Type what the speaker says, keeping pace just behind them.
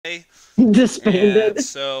today. Disbanded. And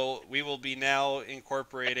so we will be now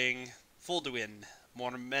incorporating Fulgur,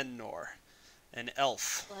 Mormenor, an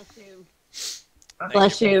elf. Bless you.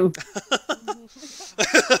 Bless you.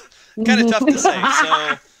 Kind of tough to say.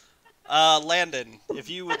 So, Landon, if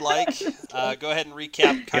you would like, go ahead and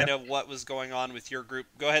recap kind of what was going on with your group.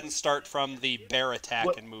 Go ahead and start from the bear attack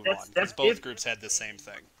and move on, because both groups had the same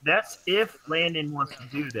thing. That's if Landon wants to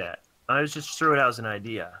do that. I was just throw it out as an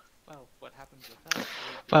idea.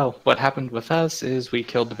 Well, what happened with us is we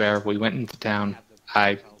killed the bear. We went into town.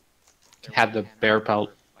 I had the bear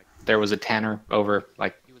pelt. There was a tanner over,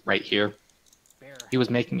 like, right here. He was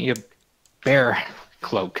making me a bear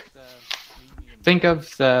cloak. Think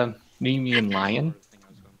of the Nemean lion.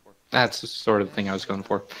 That's the sort of thing I was going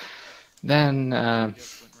for. Then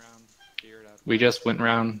we just went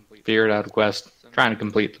around, figured out a quest, trying to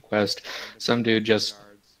complete the quest. Some dude just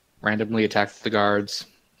randomly attacked the guards,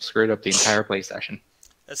 screwed up the entire play session.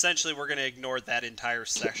 Essentially, we're going to ignore that entire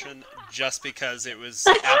session just because it was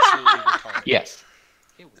absolutely retarded. Yes.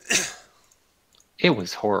 It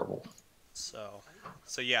was horrible. So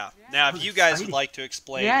yeah. Now, if you guys would like to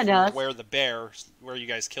explain where you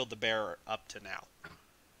guys killed the bear up to now.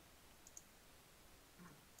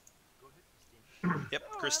 Yep,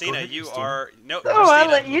 Christina, ahead, you Christina. are... No, Oh, Christina, I'll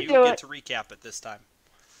let you do get it. to recap it this time.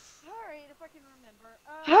 Alright, if I can remember.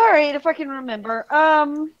 Alright, if I can remember.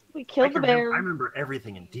 We killed the bear. I remember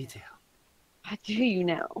everything in detail. How do you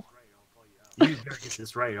know? You better get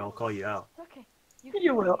this right, or I'll call you out. It's okay.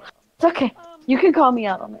 You will. It's okay. You can call me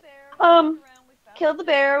out on it. Killed the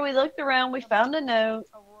bear. We looked around. We found a note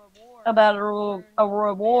about a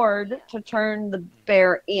reward to turn the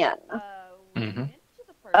bear in.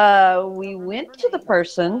 We went to the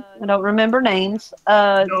person. I don't remember names.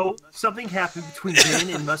 No, something happened between then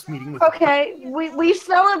and us meeting with. Okay, we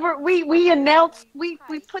celebrate. We announced. We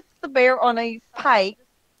put the bear on a pike.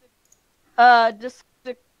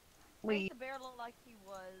 We Made the bear look like he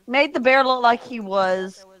was. made the bear look like he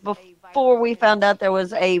was before we found out there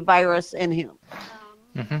was a virus in him.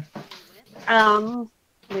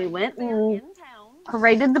 We went and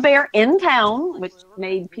paraded the bear in town, which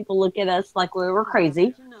made people look at us like we were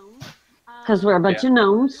crazy because we're a bunch of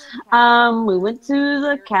gnomes. We went to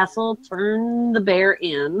the castle, turned the bear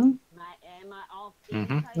in.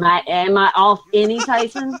 Am I off any,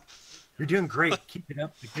 Tyson? You're doing great. Keep it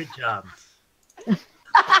up. Good job.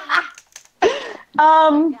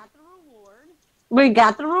 We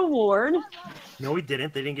got the reward. No, we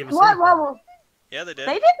didn't. They didn't give us What? anything. Yeah, they did.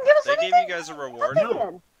 They didn't give us They anything? gave you guys a reward. They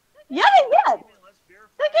did. Yeah, they did.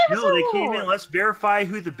 They gave us No, a they came in. reward. Let's verify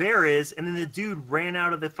who the bear is, and then the dude ran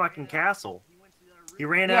out of the fucking castle. He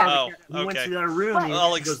ran Yeah. out. Oh, He went okay. to that room. And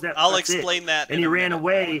I'll he goes, I'll "That's it." explain that. And in he a ran minute.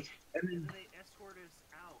 away.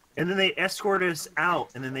 And then they escorted us out,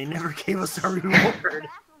 and then they never gave us our reward.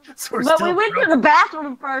 So we're But still we went broke. to the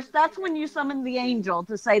bathroom first. That's when you summoned the angel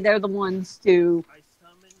to say they're the ones to.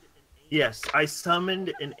 Yes, I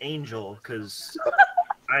summoned an angel because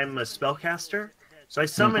I'm a spellcaster. So I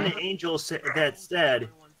summoned an angel that said,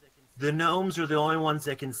 the gnomes are the only ones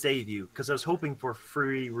that can save you. Because I was hoping for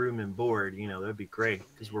free room and board. You know, that'd be great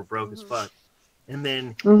because we're broke as fuck. And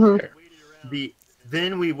then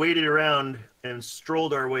then we waited around and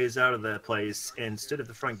strolled our ways out of that place and stood at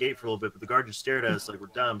the front gate for a little bit. But the guard just stared at us like we're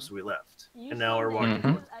dumb, so we left. And now we're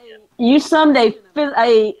walking. You summoned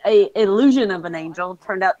a illusion of an angel.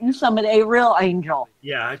 Turned out you summoned a real angel.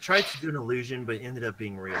 Yeah, I tried to do an illusion, but it ended up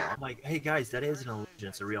being real. I'm like, hey guys, that is an illusion.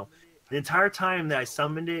 It's a real. The entire time that I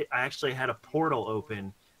summoned it, I actually had a portal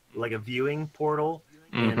open, like a viewing portal.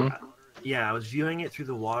 And yeah, I was viewing it through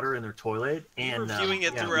the water in their toilet. And We were viewing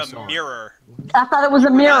it through a mirror. I thought it was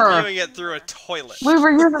a We're not mirror. viewing it through a toilet. We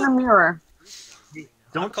were using a mirror.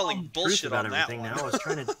 Don't I'm calling call me bullshit truth about on that everything one. now. I was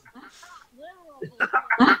trying to.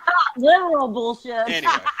 Literal bullshit.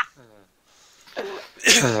 Anyway.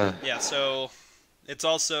 Yeah, so it's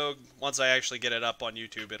also, once I actually get it up on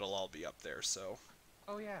YouTube, it'll all be up there, so.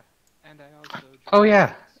 Oh yeah,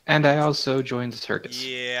 and I also joined the circus.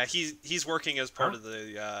 Yeah, he's working as part of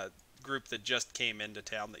the group that just came into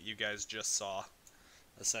town that you guys just saw,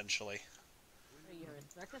 essentially. Are you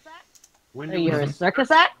a circus act? When Are did you we- a circus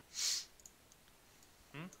act?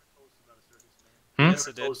 Yes,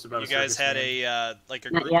 it did. Post about You a guys circus had man.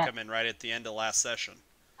 a Not group yet. come in right at the end of last session.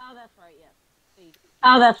 Oh, that's right, yes. See,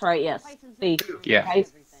 Oh, that's right. Yes. See, Yeah.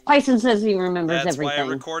 Tyson says he remembers That's why I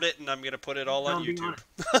everything. record it, and I'm going to put it all on No, be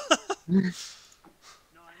YouTube.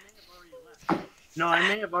 No, I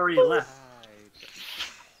may have already left.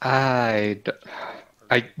 I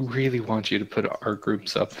really want you to put our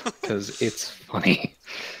groups up because it's funny.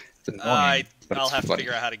 It's annoying, but I'll it's have to funny.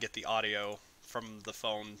 figure out how to get the audio from the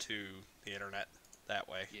phone to the internet. that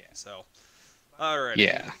way. Yeah. So, alright.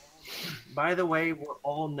 Yeah. By the way, we're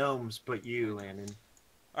all gnomes but you, Landon.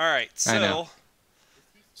 Alright, I know.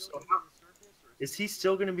 So, is he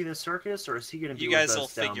still going to be the circus, or is he going to be you with guys us will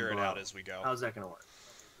figure down it below? out as we go. How's that going to work?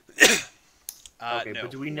 Okay, No. but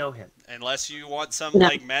do we know him? Unless you want some No.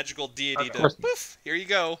 like magical deity Of to course. poof, here you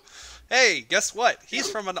go. Hey, guess what? He's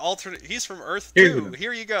from an alternate. He's from Earth Here you 2. go.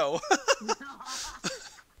 Here you go.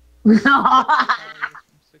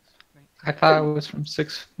 I thought it was from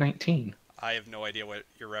 619. I have no idea what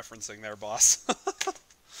you're referencing there, boss.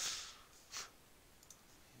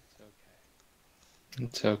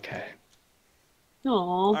 It's okay. Aw.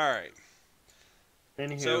 All right.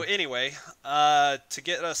 Anywho, So anyway, to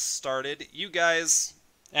get us started, you guys,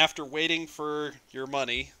 after waiting for your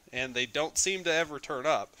money, and they don't seem to ever turn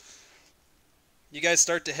up, you guys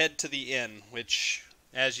start to head to the inn, which,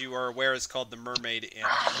 as you are aware, is called the Mermaid Inn.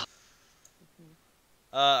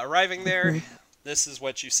 Arriving there, this is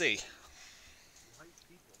what you see.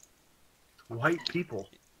 white people.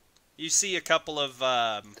 You see a couple of,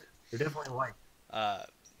 They're definitely white.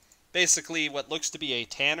 basically what looks to be a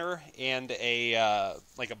tanner and a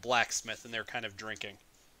like a blacksmith, and they're kind of drinking.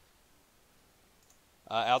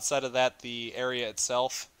 Outside of that, the area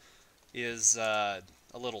itself is a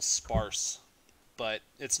little sparse, but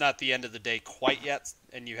it's not the end of the day quite yet,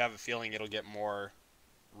 and you have a feeling it'll get more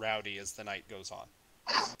rowdy as the night goes on.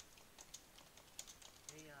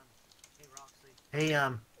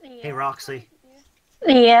 Hey, Roxy.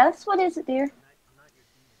 Yes, what is it, dear?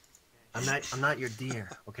 I'm not your deer,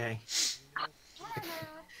 okay?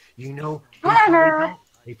 You know,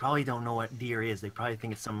 they probably don't know what deer is. They probably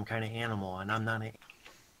think it's some kind of animal, and I'm not a...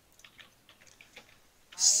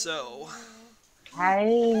 So,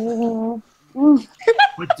 I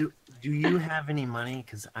But do you have any money?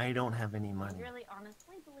 Because I don't have any money.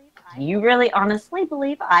 You really honestly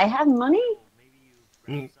believe I have money?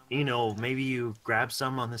 You know, maybe you grab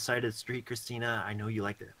some on the side of the street, Christina. I know you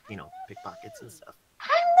like to, pickpockets and stuff. I'm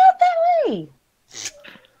not that way.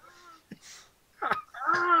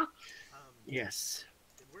 Yes.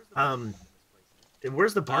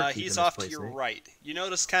 Where's the barkeep? he's in this off place, to your Nick? right. You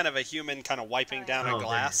notice kind of a human kind of wiping down a Oh,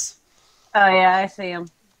 glass. Oh yeah, I see him.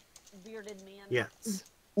 Bearded man. Yes.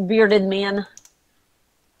 Bearded man.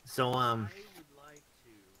 So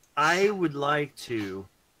I would like to,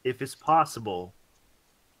 if it's possible,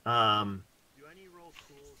 do I need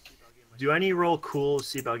to roll cool?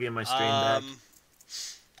 See if I'll get my strain back.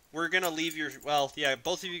 We're gonna leave your both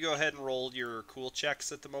of you go ahead and roll your cool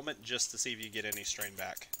checks at the moment, just to see if you get any strain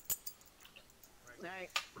back. Right.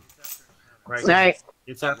 Right.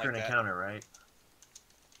 It's Something after like an that. encounter, right?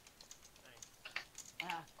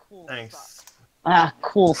 Cool. Thanks. Ah,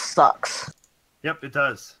 cool sucks. Yep, it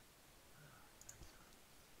does.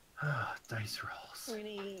 Dice rolls.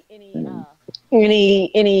 Any Any No,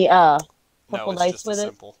 purple it's dice just with a it?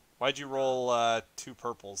 simple. Why'd you roll 2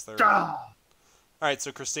 purples there? Ah! All right,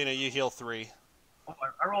 so Christina, you heal 3. Oh,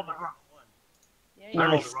 I rolled the wrong one. Yeah, I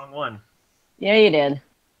rolled Nice. the wrong one. Yeah, you did.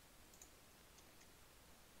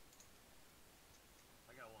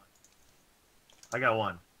 I got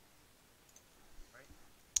one.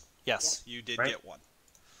 Yes, you did Right. get 1.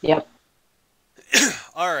 Yep.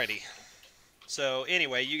 Alrighty. So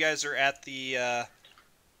anyway, you guys are at the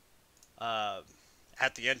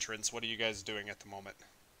entrance. What are you guys doing at the moment?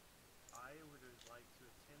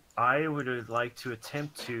 I would like to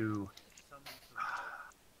attempt to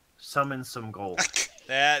summon some gold.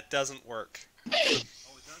 That doesn't work.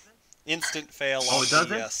 Instant fail Oh, on it the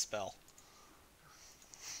doesn't? spell.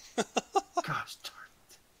 Gosh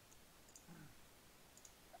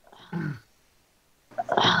darn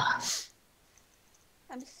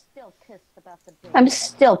I'm still pissed about the bear. I'm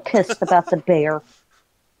still pissed about the bear.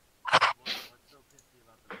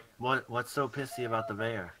 it. What's so pissy about the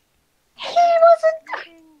bear? He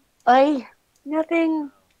wasn't.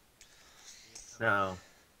 Nothing. No.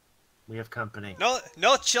 We have company. No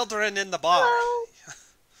children in the bar. Hello.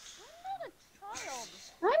 Child.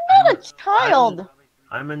 I'm not a child.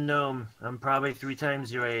 I'm a gnome. I'm probably 3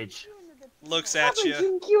 times your age. Looks at Probably you.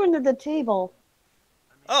 drink you into the table.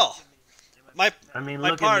 Oh, my I mean, My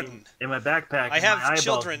look pardon. at me in my backpack. I and my have eyeballs.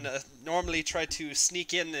 children normally try to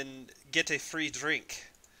sneak in and get a free drink.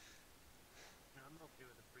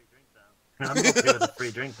 I'm okay with a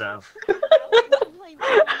free drink, though.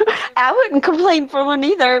 I wouldn't complain for one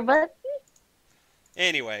either, but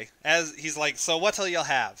Anyway, as he's like, so what'll you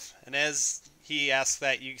have? And as he asks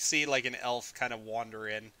that, you see like an elf kind of wander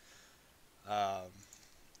in.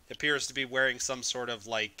 Appears to be wearing some sort of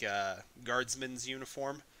like guardsman's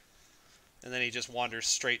uniform. And then he just wanders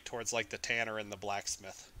straight towards like the tanner and the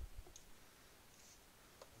blacksmith.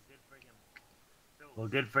 Well,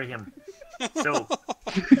 good for him. So,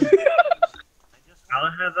 I'll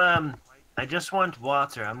have I just want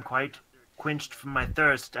water. I'm quite quenched from my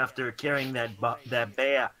thirst after carrying that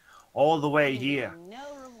bear all the way here.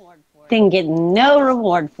 No reward for it. Didn't get no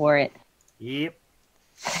reward for it. Yep.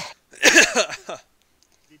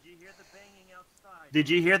 Did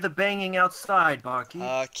you hear the banging outside, Barky?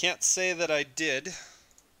 Can't say that I did.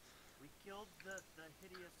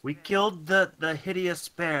 We killed the hideous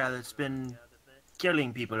bear that's been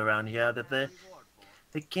killing people around here that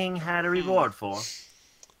the king had a reward for.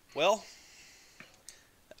 Well,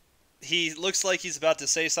 he looks like he's about to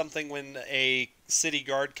say something when a city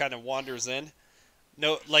guard kind of wanders in.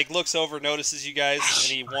 Looks over, notices you guys,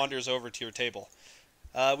 and he wanders over to your table.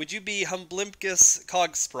 Would you be Humblimpkus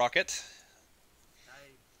Cogsprocket?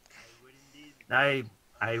 I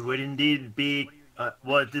would indeed be.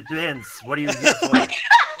 Well, it depends. What are you here for? You already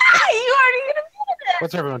admitted it.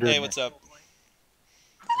 What's everyone doing? Hey, what's up?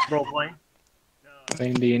 Role playing?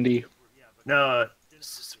 Playing D&D. No,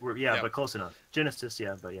 yeah, Yep. but close enough. Genesys,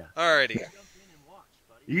 yeah, but yeah. Alrighty.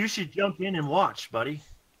 You should jump in and watch, buddy.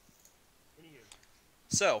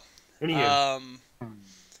 So, Anywho,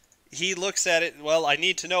 he looks at it. Well, I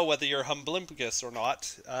need to know whether you're Humblimpkus or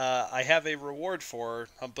not. I have a reward for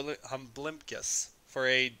Humblimpkus for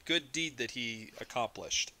a good deed that he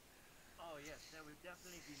accomplished.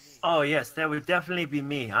 oh yes, that would definitely be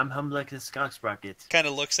me. I'm Humblimpkus Cogsprocket. Kind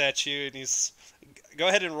of looks at you and he's. Go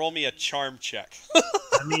ahead and roll me a charm check.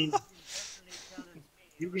 I mean,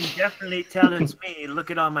 you can definitely tell it's me. Look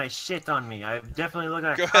at all my shit on me. I definitely look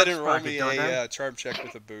like Go a ahead and roll Cogsprocket, me don't I? a charm check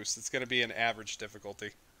with a boost. It's going to be an average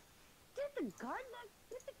difficulty. Did the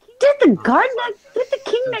guard Did the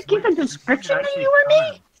king not give a description of you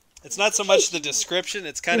and me? It's not so much the description,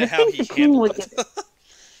 it's kind of I how think he the king handled would it.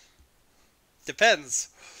 Depends.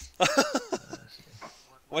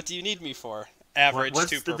 What do you need me for? Average,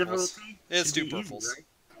 What's 2 the purples. difficulty? It's Should 2 be easy, purples.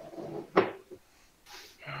 right?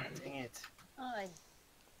 Dang it.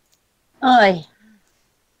 Oi.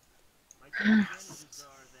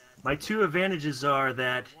 My two advantages are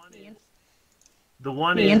that the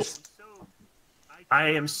one Yes. is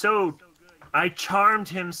I charmed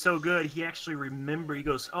him so good he actually remembered. He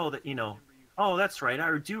goes, oh, that's right,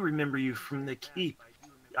 I do remember you from the keep.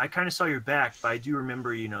 I kind of saw your back, but I do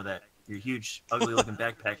remember, that your huge ugly looking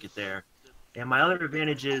backpack there. And my other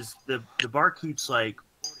advantage is the barkeep's like,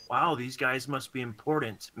 wow, these guys must be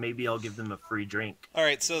important, maybe I'll give them a free drink.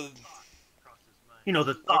 Alright, so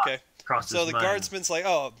The thought okay. crosses So the mind. guardsman's like,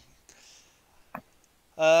 oh,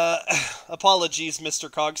 apologies, Mr.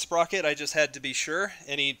 Cogsprocket, I just had to be sure.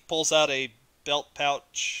 And he pulls out a belt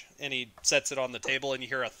pouch and he sets it on the table and you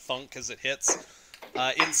hear a thunk as it hits.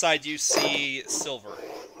 Inside you see silver.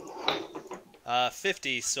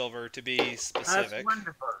 50 silver to be specific. That's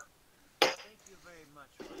wonderful.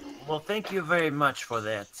 Well, thank you very much for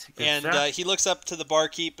that. good And sir. he looks up to the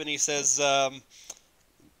barkeep and he says,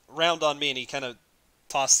 round on me, and he kind of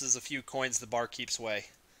tosses a few coins the barkeep's way.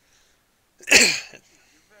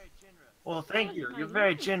 Well, thank you. You're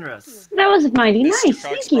very generous. That was mighty Mr. nice.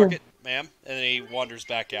 Thank you. Cogsprocket, ma'am. And then he wanders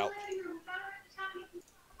back out.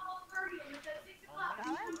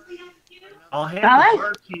 I'll hand Alright. the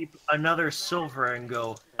barkeep another silver and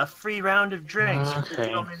go, a free round of drinks for the Okay.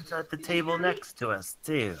 gentlemen at the table next to us,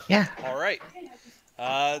 too. Yeah. All right.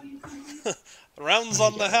 Rounds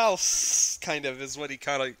on the house, kind of, is what he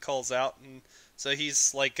kind of calls out. And so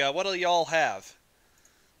he's like, what do y'all have?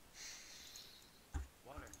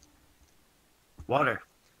 Water.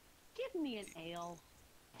 Give me an ale.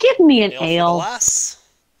 Give me an Ale for the ale. lass.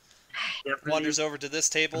 Definitely. Wanders over to this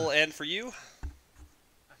table, and for you.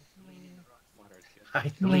 I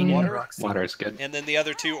lean Water? Roxy. Water is good. And then the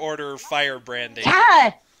other two order fire brandy.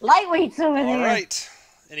 God, lightweights over All there. right.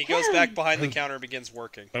 And he goes back behind the counter and begins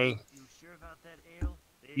working. Hey.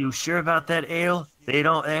 You sure about that ale? They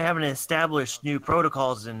haven't established new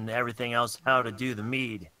protocols and everything else how to do the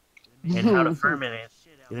mead and how to ferment it.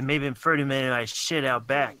 They may have been fermenting my shit out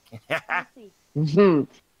back. Mhm.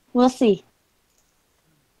 We'll see.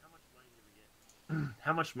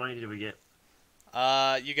 How much money did we get?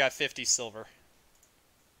 You got 50 silver.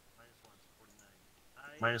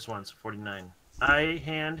 Minus one, so 49. I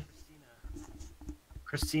hand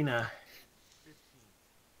Christina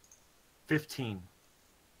 15.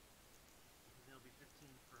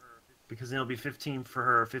 Because then it'll be 15 for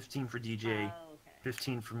her, 15 for DJ, Okay.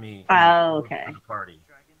 15 for me. Oh, okay. For the party.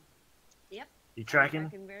 Yep. You tracking?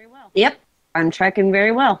 Working very well. Yep, I'm tracking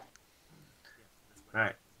very well. All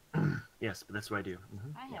right. Yes, but that's what I do.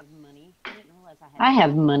 Mhm. I have money. I didn't realize I had. I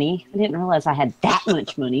have money. I didn't realize I had that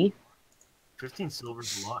much money. 15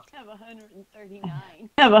 silver's a lot. I have 139.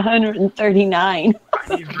 I have 139.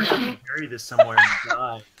 I need to bury this somewhere and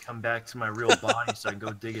die. Come back to my real body so I can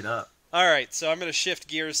go dig it up. Alright, so I'm going to shift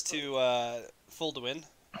gears to Fulduin.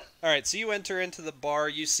 Alright, so you enter into the bar.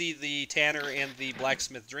 You see the tanner and the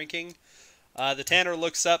blacksmith drinking. The tanner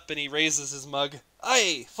looks up and he raises his mug.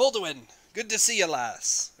 Aye, Fulduin, good to see you,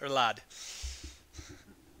 lass. Or lad.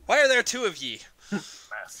 Why are there two of ye?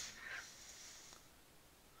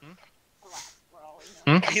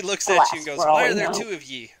 He looks at you and goes, why are there two of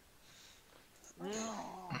ye?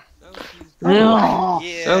 No.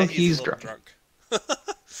 Yeah, So he's he's a little drunk.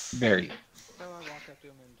 Very.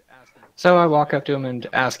 So I walk up to him and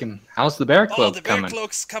ask him, how's the bear Oh, cloak the bear coming?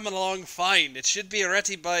 cloak's coming along fine. It should be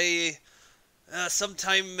ready by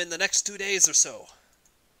sometime in the next 2 days or so.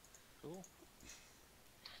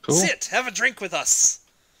 Cool. Sit, have a drink with us.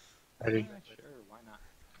 Ready.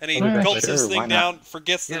 And he Yeah, gulps sure, his why thing not? down,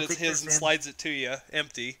 forgets Yeah, that it's take his, this, and man. slides it to you,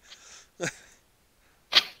 empty. Sounds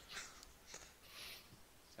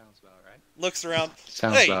about right. Looks around.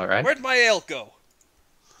 Sounds Hey, about right. where'd my ale go?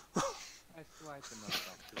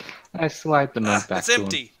 I slide the mug back It's to him.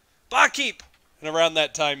 empty. Barkeep! And around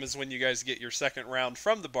that time is when you guys get your second round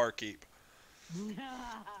from the barkeep.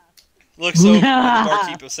 Looks over, and the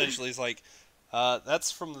barkeep essentially is like, that's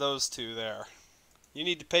from those two there. You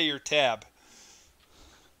need to pay your tab.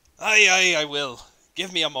 Aye, aye, I will.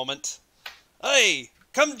 Give me a moment. Aye,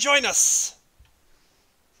 come join us.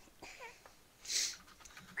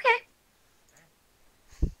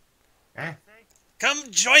 Eh? Come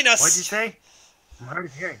join us. What'd you say? I'm hard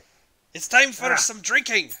of hearing. It's time for Ah. some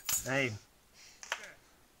drinking. Hey.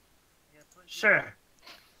 Sure.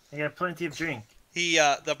 I got plenty of drink.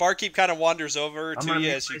 The barkeep kind of wanders over I'm to gonna you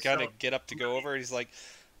make as you kind of myself- get up to go over. He's like,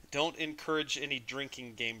 don't encourage any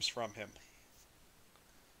drinking games from him.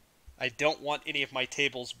 I don't want any of my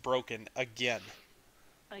tables broken again.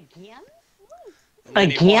 Again? And then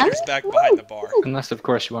he Again? wanders back behind the bar. Unless, of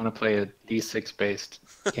course, you want to play a D6 based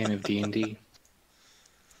game of D&D.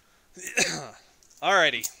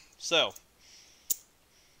 Alrighty, so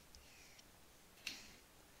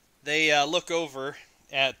they look over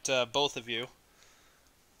at both of you,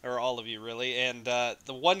 or all of you really, and the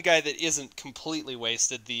one guy that isn't completely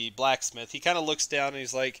wasted, the blacksmith, he kind of looks down and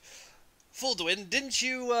he's like, Fulduin, didn't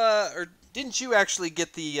you actually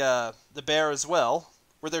get the bear as well?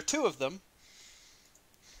 Were there two of them?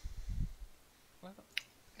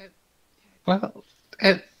 Well,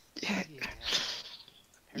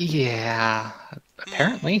 yeah,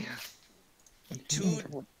 apparently.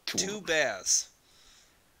 Two bears.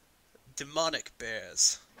 Demonic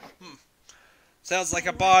bears. Sounds like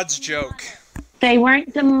a Bod's joke. They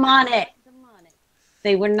weren't demonic.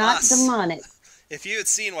 They were not Us. demonic. If you had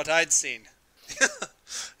seen what I'd seen.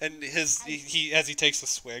 And he as he takes a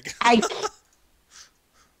swig. I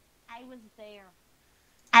I was there.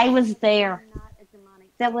 I was there. Not a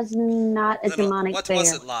demonic. That was not a Then demonic what bear.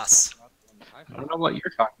 was it, Lass? I don't know what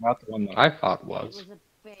you're talking about. The one that I thought It was. was a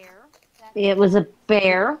bear. It was a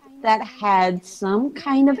bear that had some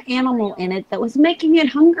kind of animal in it that was making it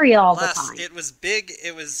hungry all the Lass, time. it was big,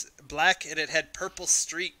 it was black, and it had purple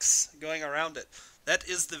streaks going around it. That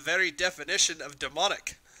is the very definition of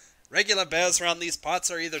demonic. Regular bears around these parts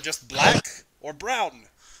are either just black or brown.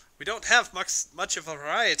 We don't have much of a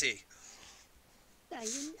variety. I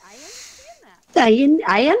understand that.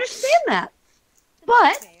 I understand that.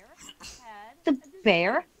 But The bear had the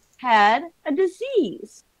bear had a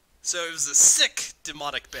disease. So it was a sick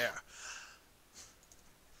demonic bear.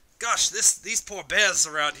 Gosh, these poor bears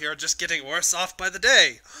around here are just getting worse off by the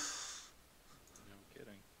day.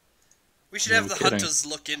 We should have No the kidding. hunters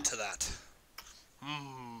look into that.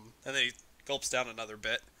 And then he gulps down another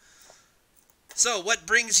bit. So, what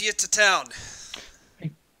brings you to town?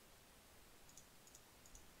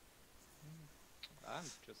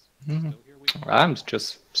 I'm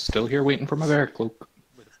just still here waiting for my bear cloak.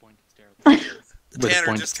 The With a tanner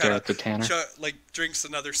pointed just stare kind at the tanner. of drinks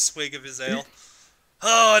another swig of his ale.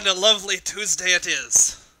 Oh, and a lovely Tuesday it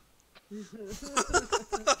is.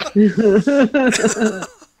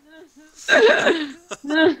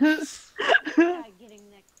 not getting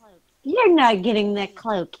that cloak. You're not getting that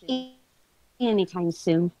cloak anytime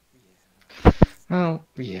soon. Oh,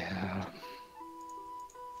 yeah.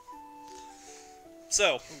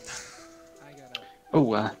 So,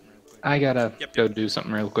 Oh, I gotta Yep. go do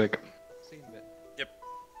something real quick. Yep.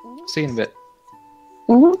 See you in a bit.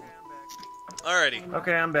 alrighty,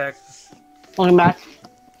 Okay, I'm back. Welcome back.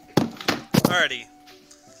 alrighty.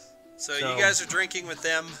 So you So- guys are drinking with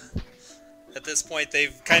them. At this point,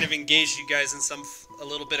 they've kind of engaged you guys in a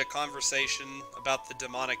little bit of conversation about the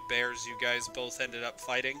demonic bears you guys both ended up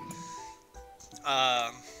fighting.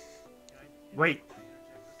 Wait.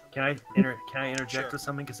 Can I interject Sure. with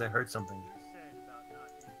something? Because I heard something.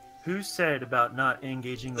 Who said about not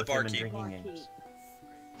engaging The with him in barkeep. drinking games?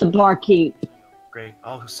 The barkeep. Great.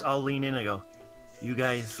 I'll lean in and go. You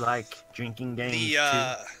guys like drinking games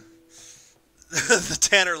The the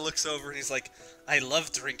tanner looks over and he's like, "I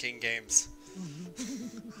love drinking games."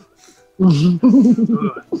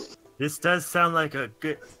 too? This does sound like a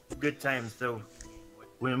good time. So,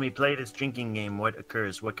 when we play this drinking game, what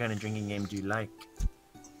occurs? What kind of drinking game do you like?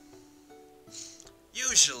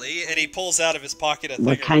 Usually, and he pulls out of his pocket a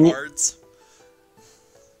What thing kind of of- cards.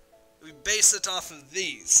 We base it off of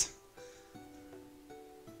these.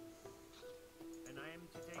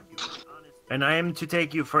 And I am to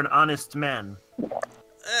take you for an honest man.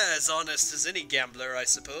 As honest as any gambler, I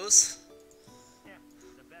suppose.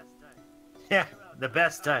 Yeah, the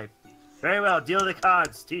best type. Very well. Deal the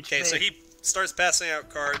cards. Teach me. Okay, so he starts passing out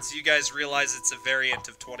cards. You guys realize it's a variant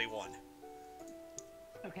of 21.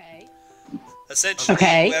 Okay. Essentially,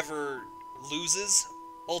 Okay. whoever loses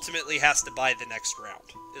ultimately has to buy the next round,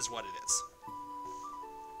 is what it is.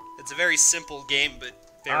 It's a very simple game, but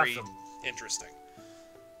very Awesome. interesting.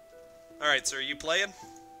 Alright, so are you playing?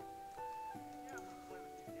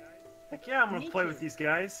 Heck yeah, I'm gonna play with these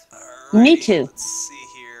guys. Me Alrighty, too. Let's see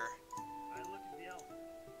here.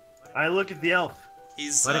 I look at the elf.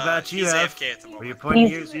 He's, What about you, he's Elf? AFK at the Are you moment. pointing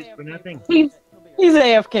He's- yours for nothing? He's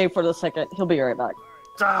AFK for the second. He'll be right back.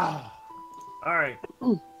 Oh. All right.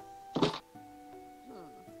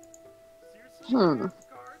 Hmm.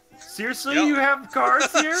 Seriously, Yep. you have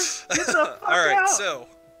cards here? Get the fuck Alright, out. so.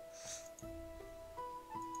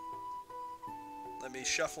 Let me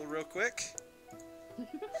shuffle real quick.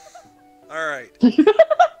 Alright.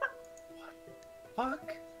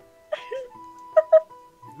 Fuck.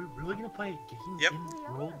 Are we really gonna play a game Yep.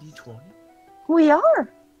 in Roll D20? We are.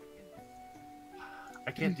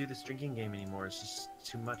 I can't do this drinking game anymore. It's just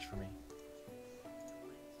too much for me.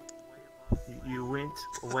 You went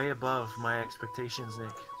way above my expectations, Nick.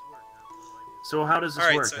 So how does this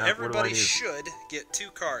Alright, work? so What do I everybody do? should get 2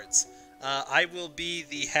 cards. I will be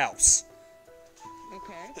the house.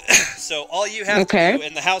 Okay. So all you have Okay. to do,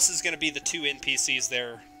 and the house is going to be the 2 NPCs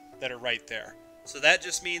there that are right there. So that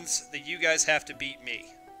just means that you guys have to beat me.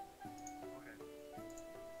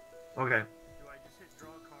 Okay.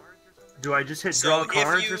 Do I just hit So draw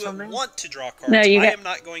cards if or you something? want to draw cards, No, you I got- am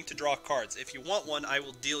not going to draw cards. If you want one, I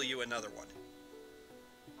will deal you another one.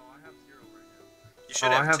 You should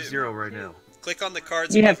Oh, I have have 2. 0 right now. Click on the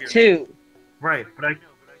cards You above have your name. 2. Right, but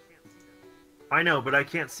I know, but I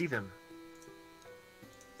can't see them.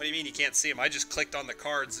 What do you mean you can't see them? I just clicked on the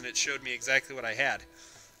cards and it showed me exactly what I had.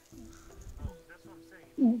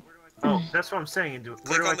 Oh, that's what I'm saying. Where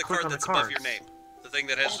Click do I on the click card on the that's above cards? your name. The thing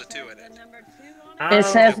that has the 2 in it. It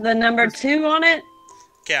says Oh, the number 2 on it.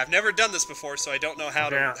 Okay, I've never done this before, so I don't know how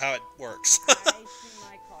Yeah. how it works.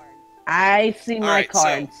 I see my Alright, so,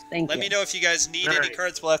 cards. Thank Let you. me know if you guys need any Alright.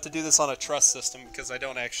 cards. We'll have to do this on a trust system because I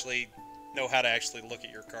don't actually know how to actually look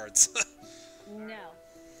at your cards. No.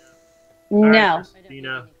 No,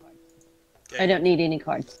 Christina. I don't need any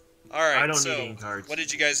cards. Alright, I don't so need any cards. what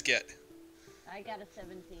did you guys get? I got a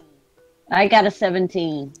 17. I got a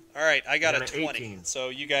 17. Alright, I got I a got an 20. 18. So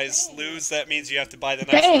you guys lose, that means you have to buy the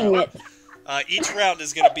next Dang round. it! Each round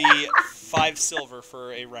is going to be 5 silver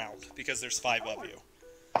for a round because there's 5 of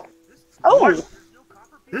you. Oh,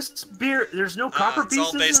 This beer, there's no copper It's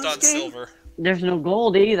pieces all based in this on game? silver. there's no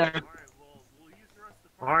gold either.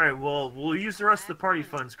 Alright, well, we'll use the rest of the party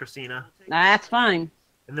funds, Christina. That's fine.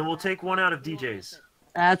 And then we'll take one out of DJ's.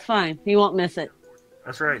 That's fine. He won't miss it.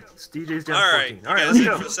 That's right. It's DJ's down Alright, 14. you Alright, guys let's in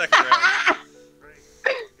go. for the second round.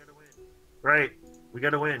 Right. We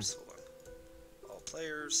gotta win. Hold on. All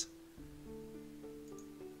players.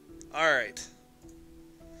 Alright.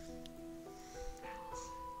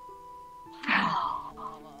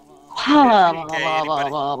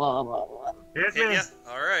 Hit Hit me. ya?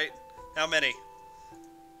 Alright. How many?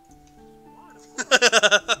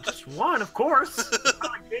 Just one, of course. That's how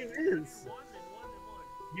the game is.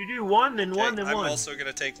 You do one, then one, Okay, then I'm one. also going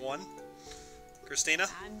to take 1. Christina?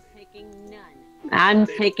 I'm picking none. I'm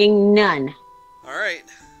picking none. Alright.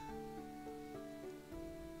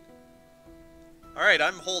 Alright,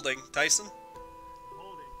 I'm holding. Tyson?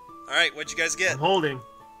 Alright, what'd you guys get? I'm holding.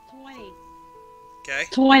 20. Okay.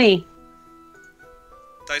 20.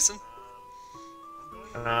 Tyson?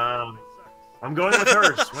 I'm going with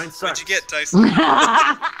hers. Mine sucks. What'd you get, Tyson?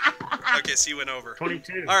 Okay, so you went over.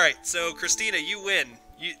 22. Alright, so Christina, you win.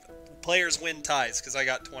 Players win ties, because I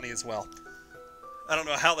got 20 as well. I don't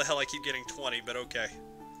know how the hell I keep getting 20, but okay.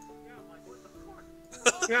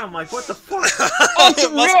 Yeah, I'm like, what the fuck?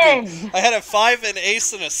 It must be. rigged. I had a 5, an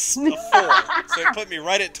ace, and a 4, so it put me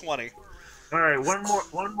right at 20. All right, one more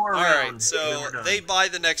All round. right, so they buy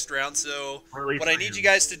the next round. So what I need you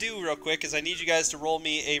guys to do real quick is I need you guys to roll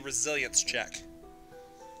me a resilience check.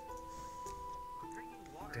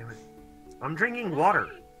 Damn it. I'm drinking water.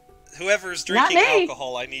 Whoever's Not drinking me.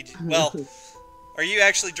 alcohol, I need you. Well, are you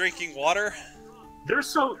actually drinking water? They're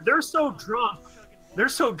so drunk. They're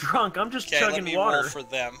so drunk. I'm just Okay, let chugging me water. roll for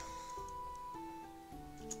them.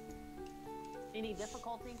 Any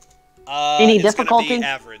difficulty? Any it's difficulty? Gonna be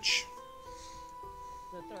average.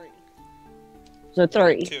 So 3. So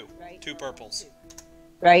 3, 2. Right? 2 purples.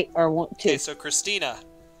 right? Or 1, 2. Okay, so Christina.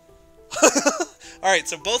 Alright,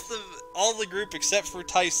 so all the group except for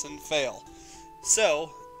Tyson fail.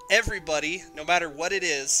 So, everybody, no matter what it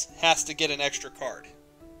is, has to get an extra card.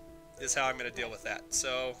 Is how I'm going to deal with that.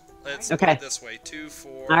 So, let's do Okay. it this way. 2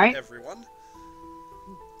 for All right. everyone.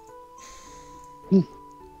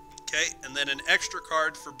 Okay, and then an extra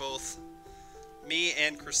card for both me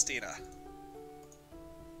and Christina.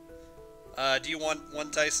 Do you want one,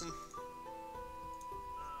 Tyson?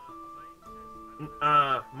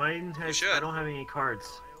 My intention. should. I don't have any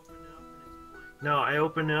cards. No, I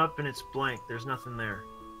open it up and it's blank. There's nothing there.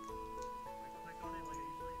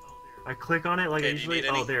 I click on it like I Okay, do you usually. need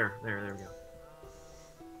any? Oh, there we go.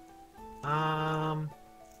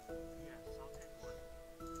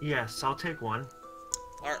 Yes, I'll take one.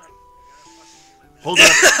 Alright. Hold up,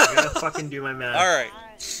 I gotta fucking do my math. Alright.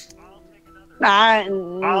 I'll take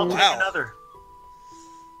Wow. another.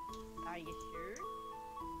 Are you sure?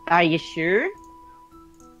 Are you sure?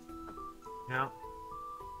 Yeah.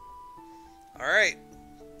 Alright.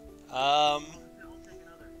 Holy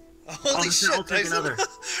I'll shit, take Tyson. another.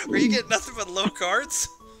 Are you getting nothing but low cards?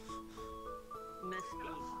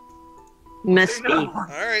 Misty. No,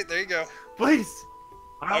 Alright, there you go. please.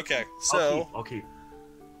 Okay, so I'll keep.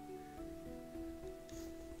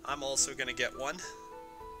 I'm also gonna get one.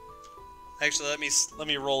 Actually, let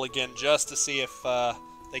me roll again just to see if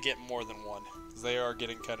they get more than one, because they are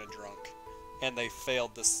getting kind of drunk, and they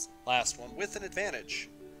failed this last one with an advantage.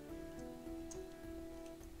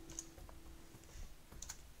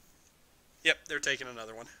 Yep, they're taking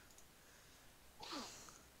another one.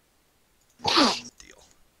 Deal.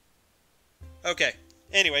 Okay.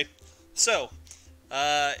 Anyway, so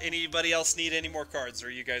anybody else need any more cards? Or are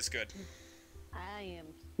you guys good? I am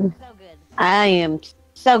so good. I am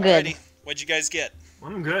so good. Alrighty. What'd you guys get?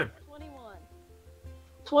 I'm good. 21.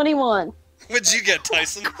 21. What'd you get,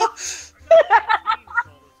 Tyson? I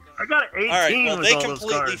got 18 Alright, well, with they all those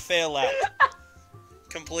completely cards. fail out.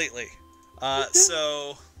 Completely.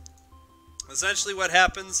 So, essentially what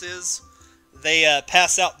happens is they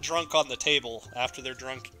pass out drunk on the table after their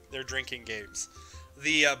drinking games.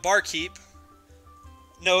 The barkeep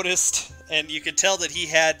noticed, and you could tell that he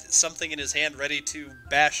had something in his hand ready to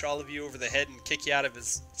bash all of you over the head and kick you out of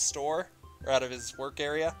his store, or out of his work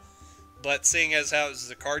area. But seeing as how it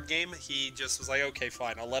was a card game, he just was like, okay,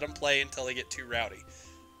 fine, I'll let them play until they get too rowdy.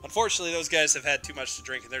 Unfortunately, those guys have had too much to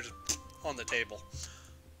drink, and they're just on the table.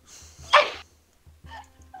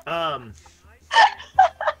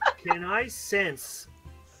 Can I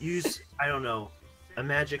use, I don't know, a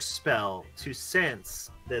magic spell to sense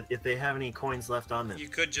that if they have any coins left on them? You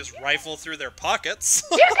could just rifle through their pockets.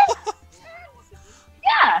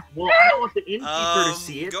 Yeah. Well, I don't want the innkeeper to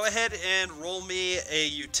see it. Go ahead and roll me a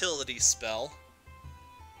utility spell.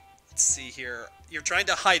 Let's see here. You're trying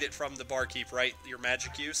to hide it from the barkeep, right? Your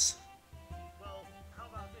magic use?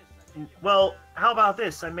 Well, how about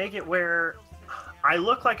this? I make it where I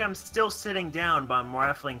look like I'm still sitting down, but I'm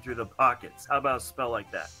rifling through the pockets. How about a spell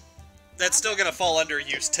like that? That's still going to fall under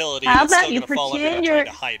utility. How It's about still you going to fall under pretend trying you're-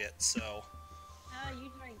 to hide it, so... You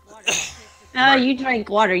drink water. Oh, you drink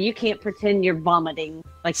water. You can't pretend you're vomiting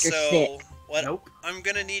like you're sick. What Nope. I'm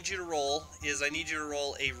going to need you to roll is I need you to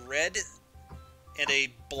roll a red and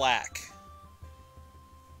a black.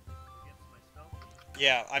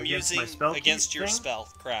 Yeah, I'm Against my using spell against your thing? spell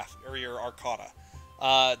craft or your arcana.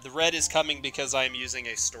 The red is coming because I am using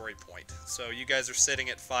a story point. So you guys are sitting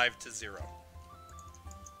at 5-0.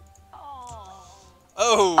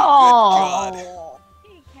 Oh, good God!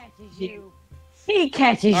 He catches you. He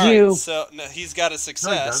catches All right, you. so no, he's got a No, he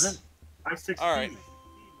success. doesn't. I succeed. All right.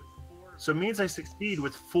 So it means I succeed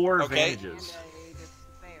with 4 Okay. advantages.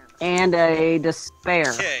 And a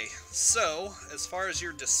despair. Okay, so as far as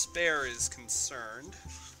your despair is concerned,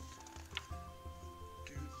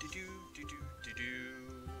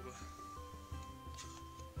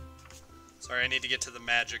 sorry, I need to get to the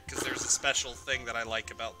magic because there's a special thing that I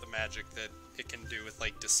like about the magic that it can do with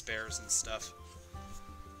like despairs and stuff.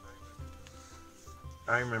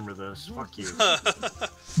 I remember this. Fuck you.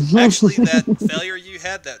 Actually, that failure you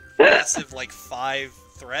had, that massive, like, 5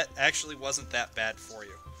 threat, actually wasn't that bad for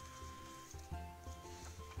you.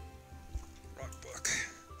 Rock book.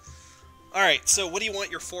 Alright, so what do you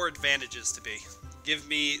want your 4 advantages to be? Give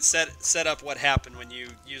me, set up what happened when you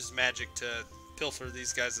used magic to pilfer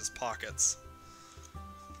these guys' pockets.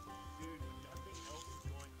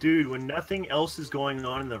 Dude, when nothing else is going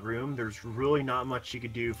on in the room, there's really not much you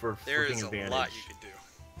could do for a freaking advantage. There is a lot you could do.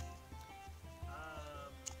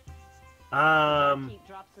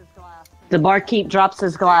 The barkeep drops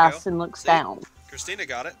his glass and looks down. Christina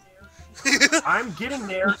got it. I'm getting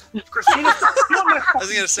there. Christina, stop stealing my I was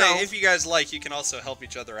going to say, if you guys like, you can also help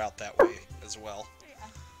each other out that way as well.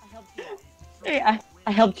 Yeah,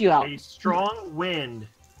 I helped you out. A strong wind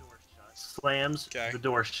slams the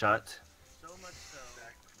door shut.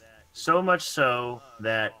 So much so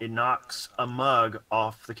that it knocks a mug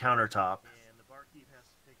off the countertop.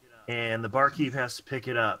 And the barkeep has to pick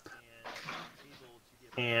it up.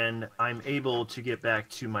 And I'm able to get back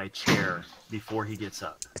to my chair before he gets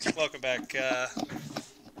up. Welcome back,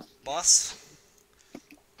 boss.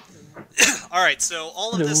 Alright, so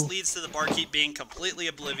all of this leads to the barkeep being completely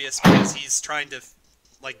oblivious because he's trying to,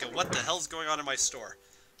 like, go, what the hell's going on in my store?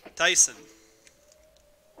 Tyson.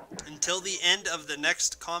 Until the end of the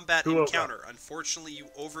next combat encounter, unfortunately you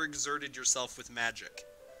overexerted yourself with magic.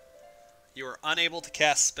 You are unable to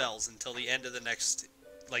cast spells until the end of the next,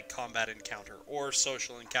 like, combat encounter or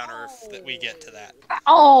social encounter if we get to that.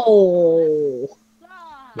 Oh,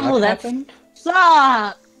 that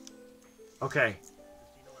sucks. Okay.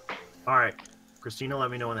 Alright. Christina,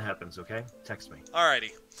 let me know when that happens, okay? Text me. Alrighty.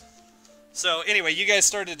 So, anyway, you guys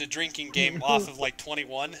started a drinking game off of, like,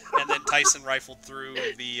 21, and then Tyson rifled through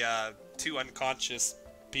the 2 unconscious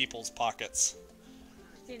people's pockets.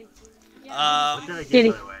 Did he find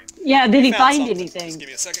something. anything? Just give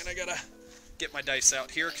me a second, I gotta get my dice out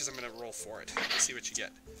here, because I'm gonna roll for it. Let's see what you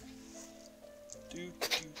get.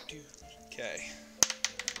 Okay.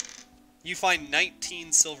 You find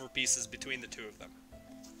 19 silver pieces between the 2 of them.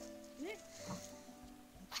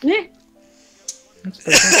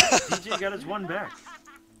 DJ got his 1 back.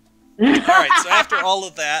 Alright, so after all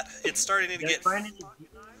of that, it's starting to get...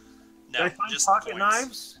 No, just pocket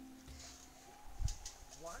knives?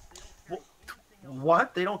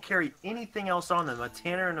 What? They don't carry anything else on them. A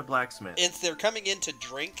tanner and a blacksmith. If they're coming in to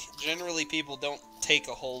drink, generally people don't take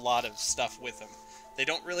a whole lot of stuff with them. They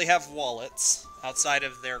don't really have wallets outside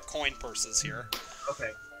of their coin purses here.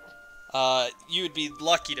 Okay. You would be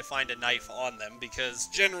lucky to find a knife on them, because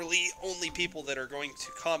generally only people that are going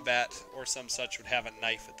to combat or some such would have a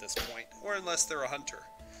knife at this point, or unless they're a hunter.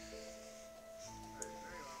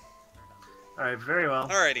 Alright, very well.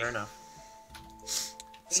 Alrighty. Fair enough.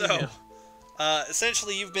 So,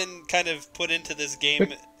 essentially you've been kind of put into this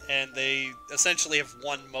game, and they essentially have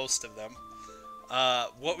won most of them.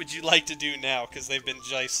 What would you like to do now? Because they've been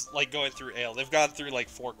just, like, going through ale. They've gone through, like,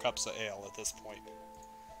 4 cups of ale at this point.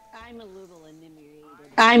 I'm a little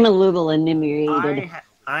inebriated.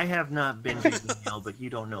 I have not been drinking ale, but you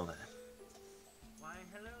don't know that.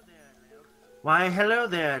 Why, hello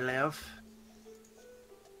there, Lev.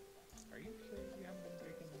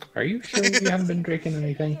 Are you sure you haven't been drinking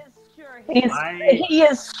anything? He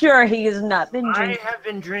is sure he has not been drinking. I have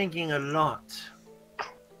been drinking a lot.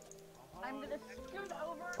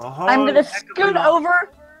 I'm gonna scoot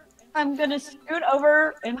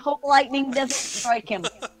over and hope lightning doesn't strike him.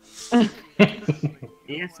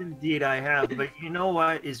 Yes, indeed, I have. But you know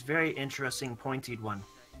what is very interesting, pointed one?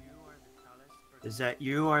 Is that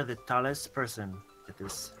you are the tallest person at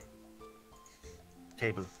this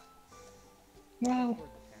table. Well,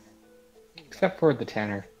 except for the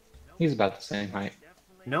tanner. He's about the same height.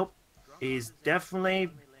 Nope. He's definitely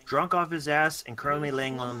drunk off his ass and currently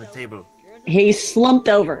laying on the table. He's slumped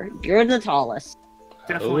over. You're the tallest.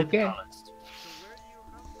 Definitely the tallest.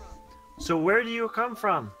 So where do you come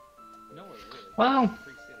from? Well,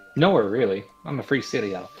 nowhere really. I'm a free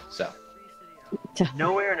city elf, so.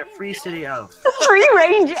 Nowhere in a free city elf. Free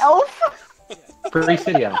range elf? Free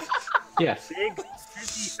city elf. Yes. Big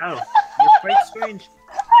city elf. You're quite strange.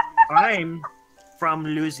 I'm from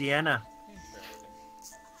Louisiana.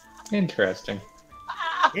 Interesting.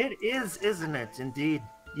 It is, isn't it? Indeed.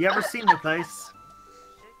 You ever seen the place?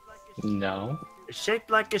 No. It's shaped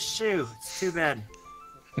like a shoe. It's too bad.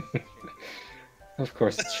 Of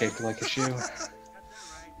course it's shaped like a shoe.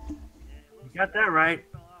 You got that right.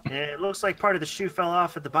 And it looks like part of the shoe fell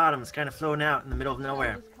off at the bottom. It's kind of floating out in the middle of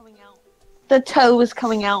nowhere. The toe is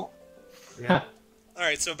coming out. Yeah.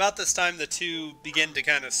 Alright, so about this time the 2 begin to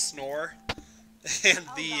kind of snore. And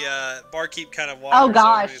the barkeep kind of wanders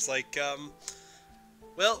over and he's like,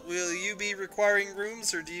 Well, will you be requiring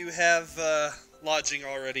rooms, or do you have lodging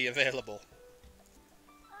already available?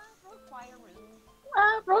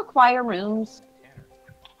 Require rooms.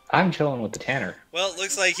 I'm chilling with the tanner. Well, it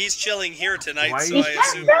looks like he's chilling here tonight, Why so you- I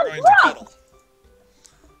assume you're going to cuddle.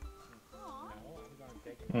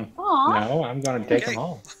 Aw. No, I'm going to take Okay. them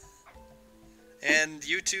home. And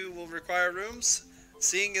you two will require rooms?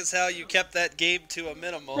 Seeing as how you kept that game to a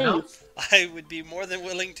minimum, Please. I would be more than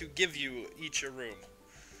willing to give you each a room.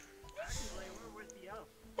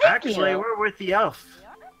 Actually, we're with the elf.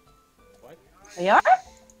 We are?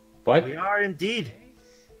 What? We are indeed.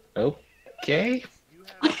 Okay.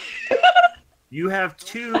 You have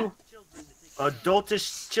 2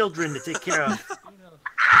 adultish children to take care of.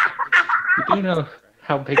 You do know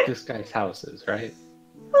how big this guy's house is, right?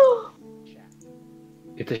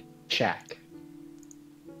 It's a shack.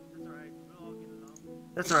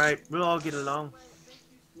 That's alright. We'll all get along.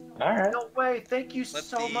 All right. No way. Thank you Let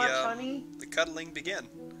so the, much, honey. The cuddling begin.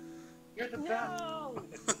 You're the best.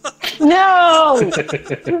 No!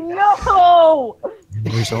 No!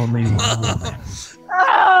 There's only one woman.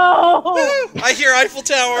 Oh! I hear Eiffel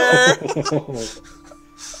Tower!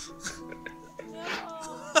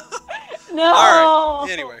 No!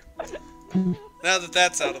 Alright, anyway. Now that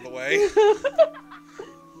that's out of the way.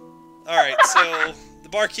 Alright, so the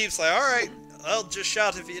barkeep's like, alright, I'll just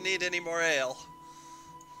shout if you need any more ale.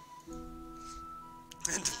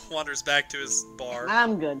 And wanders back to his bar.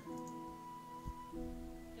 I'm good.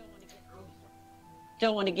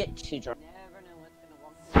 Don't want to get too drunk.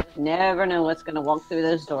 Never know what's gonna walk through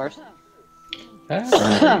those doors.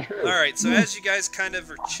 Alright, so as you guys kind of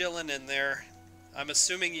are chilling in there, I'm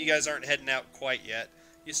assuming you guys aren't heading out quite yet.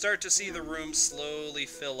 You start to see the room slowly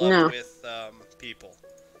fill up with people.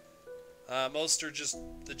 Most are just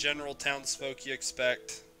the general townsfolk you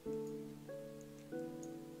expect.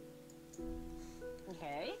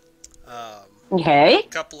 Okay. A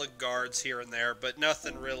couple of guards here and there, but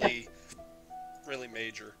nothing really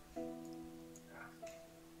major.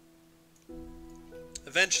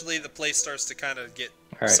 Eventually, the place starts to kind of get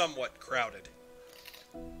somewhat crowded.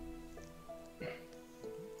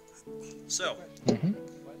 So,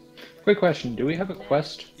 Quick question: do we have a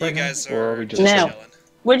quest you right guys now, or are are we just No. chilling.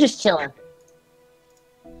 We're just chilling.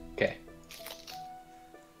 Okay.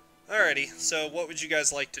 Alrighty, so what would you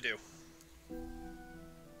guys like to do?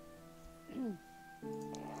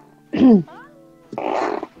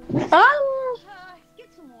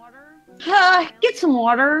 Get some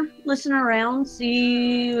water. Listen around.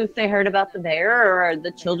 See if they heard about the bear or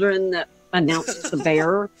the children that announced the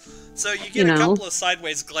bear. So you get a couple of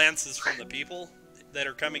sideways glances from the people that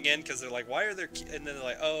are coming in because they're like, "Why are there?" And then they're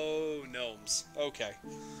like, "Oh, gnomes." Okay.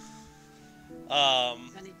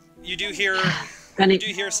 You do hear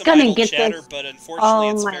some idle chatter, but unfortunately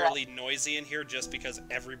it's fairly noisy in here just because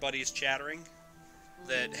everybody's chattering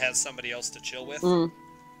that has somebody else to chill with,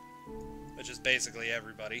 which is basically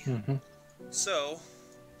everybody. So,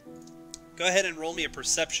 go ahead and roll me a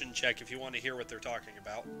perception check if you want to hear what they're talking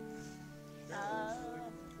about.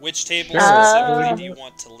 Which table specifically do you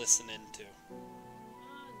want to listen into?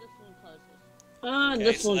 Okay,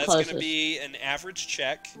 This so one that's closest. going to be an average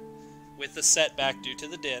check with the setback due to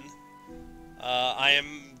the din. I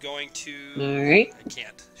am going to... Alright. I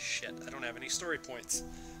can't. Shit, I don't have any story points.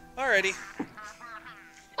 Alrighty.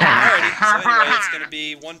 Alrighty, so anyway, it's going to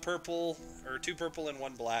be 1 purple, or 2 purple and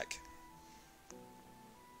 1 black.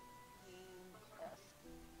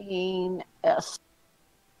 Yes.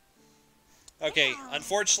 Okay,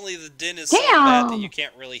 unfortunately the din is so bad that you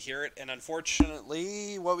can't really hear it, and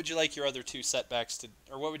unfortunately, what would you like your other 2 setbacks to...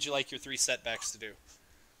 Or what would you like your 3 setbacks to do?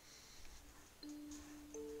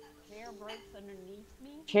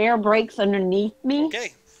 Chair breaks underneath me.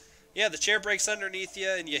 Okay. Yeah, the chair breaks underneath you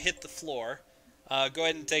and you hit the floor. Go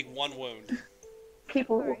ahead and take 1 wound.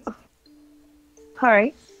 People.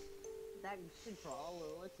 Alright.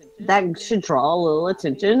 That should draw a little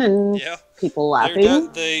attention and Yeah. people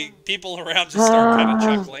laughing. The people around just start kind of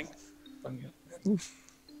chuckling.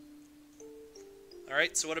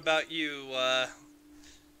 Alright, so what about you,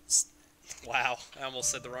 Wow, I almost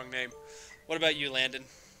said the wrong name. What about you, Landon?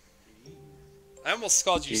 I almost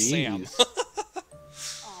called you Sam.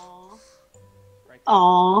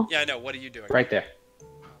 Aww. Yeah, I know. What are you doing? Right there.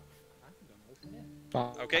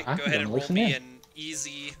 Okay, go ahead and roll me an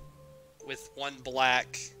easy with 1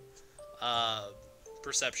 black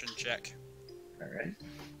perception check. Alright.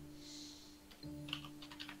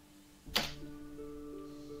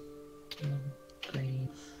 Green.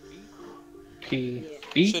 P.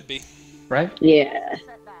 B? Should be. Right? Yeah.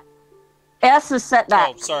 S is set back.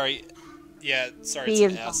 Oh, sorry. Yeah, sorry, P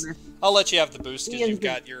it's is an S. bonus. I'll let you have the boost P because is you've good.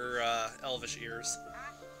 got your elvish ears.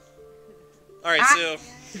 All right, so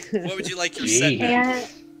what would you like your set to be? And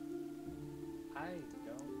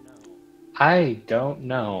I don't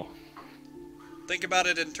know. Think about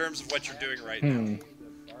it in terms of what you're doing right now.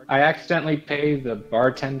 I accidentally pay the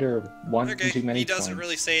bartender one too many he doesn't coins.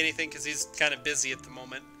 really say anything because he's kind of busy at the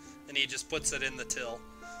moment, and he just puts it in the till.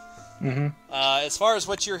 As far as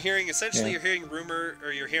what you're hearing, essentially you're hearing rumor,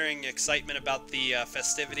 or you're hearing excitement about the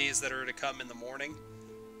festivities that are to come in the morning.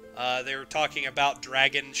 They were talking about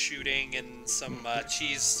dragon shooting and some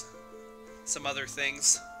some other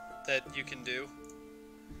things that you can do.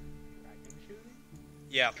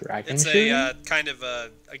 Yeah, it's a kind of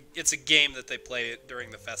it's a game that they play during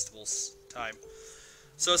the festival's time.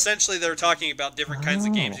 So essentially, they're talking about different kinds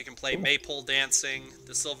of games you can play: maypole dancing,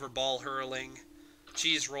 the silver ball hurling,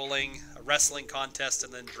 cheese rolling, a wrestling contest,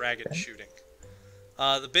 and then dragon shooting.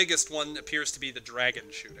 The biggest one appears to be the dragon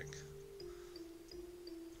shooting.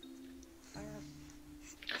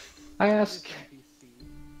 I ask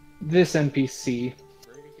this NPC,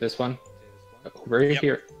 this one, over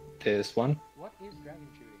here, this one.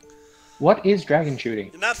 What is dragon shooting?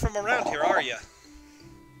 You're not from around here, are you?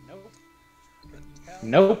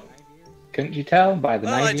 Nope. Couldn't you tell by the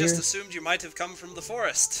 9 Well, I years? just assumed you might have come from the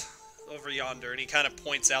forest over yonder, and he kind of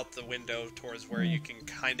points out the window towards where you can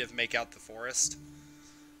kind of make out the forest.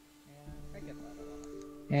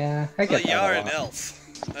 Yeah, I get Well, you that are a an lot. elf.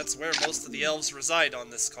 That's where most of the elves reside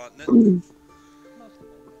on this continent.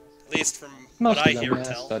 At least from Most what I of them, hear yes,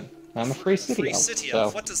 tell. but I'm a free city Free elf, city so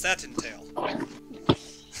elf. What does that entail?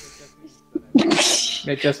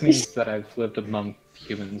 it just means that I've lived among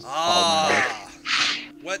humans all my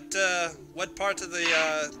life. What part of the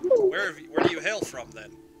where do you hail from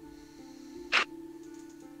then?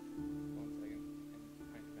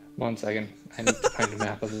 One second, I need to find a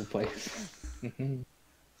map of the place.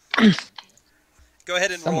 Go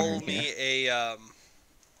ahead and Somewhere roll in me here.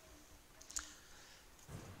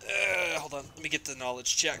 a hold on, let me get the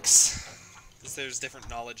knowledge checks. Because there's different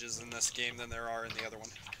knowledges in this game than there are in the other one.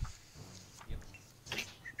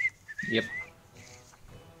 Yep.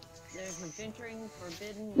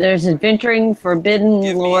 there's adventuring, forbidden,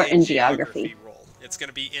 Give lore, me a and geography geography. roll. It's going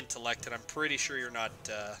to be intellect, and I'm pretty sure you're not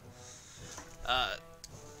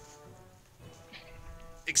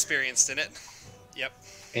experienced in it. Yep.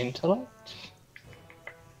 Intellect?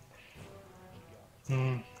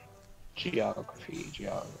 Geography.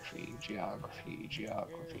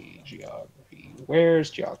 Where's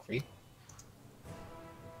geography?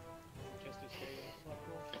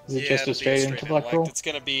 Is it just a it'll be straight intellect roll? It's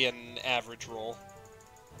going to be an average roll.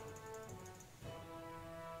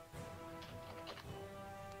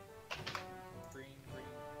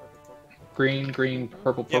 Green,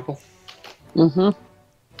 purple, Yep. purple? Mm-hmm.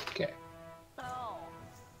 Okay.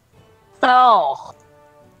 Oh.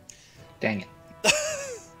 Dang it.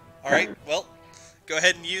 Alright, well, go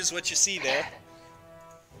ahead and use what you see there.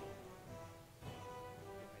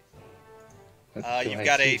 What do You've I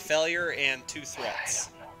got see? a failure and 2 threats.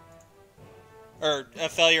 Or a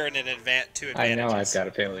failure and two advantages. I know I've got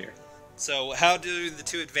a failure. So how do the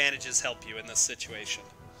 2 advantages help you in this situation?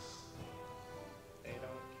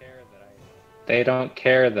 They don't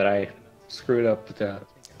care that I screwed up the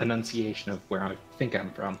enunciation of where I think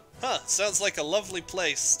I'm from. Huh, sounds like a lovely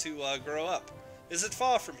place to grow up. Is it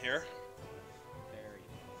far from here?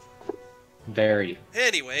 Very.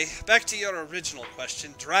 Anyway, back to your original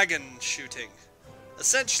question, dragon shooting.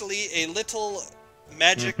 Essentially, a little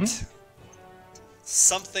magicked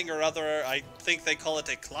something or other, I think they call it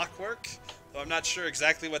a clockwork, though I'm not sure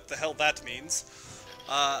exactly what the hell that means.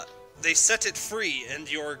 They set it free,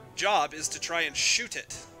 and your job is to try and shoot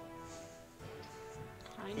it.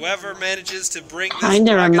 Whoever manages to bring this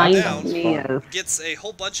Kinda dragon reminds down me of. gets a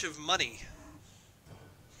whole bunch of money.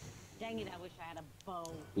 Dang it, I wish I had a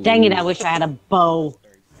bow. Dang it, I wish I had a bow.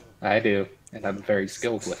 I do, and I'm very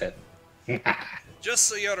skilled with it. Just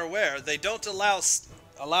so you're aware, they don't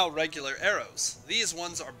allow regular arrows. These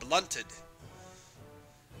ones are blunted.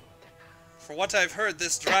 For what I've heard,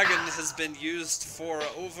 this dragon has been used for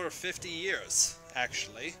over 50 years,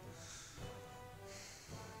 actually.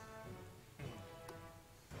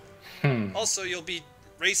 Also, you'll be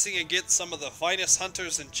racing against some of the finest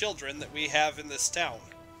hunters and children that we have in this town.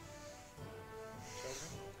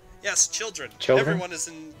 Yes, children. Children? Everyone is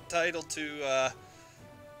entitled to,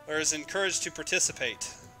 or is encouraged to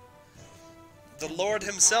participate. The Lord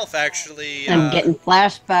himself, actually, I'm getting is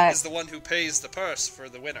flashbacks. the one who pays the purse for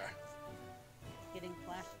the winner. Getting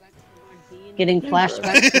flashbacks from our D&D. Getting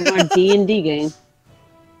flashbacks from our D&D game.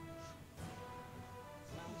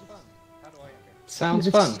 Sounds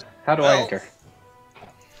fun. How do I Well, enter?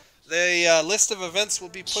 The list of events will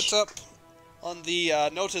be put up on the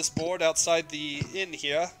notice board outside the inn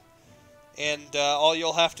here, and all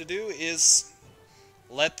you'll have to do is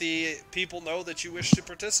let the people know that you wish to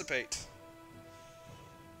participate.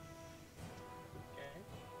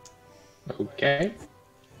 Okay.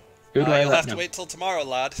 Who do I You'll let have to know? wait till tomorrow,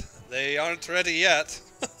 lad. They aren't ready yet.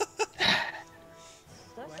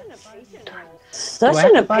 Such Do I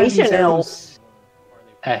have an to buy these impatient elf. arrows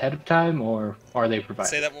ahead of time, or are they provided?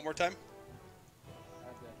 Say that one more time.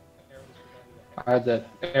 Are the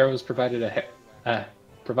arrows provided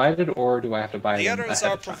provided, or do I have to buy The them arrows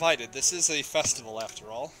ahead are of time? provided. This is a festival, after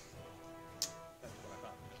all.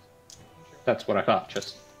 That's what I thought.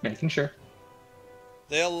 Just making sure.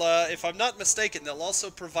 They'll, if I'm not mistaken, they'll also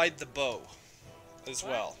provide the bow as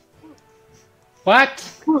well. What?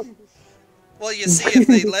 Well, you see, if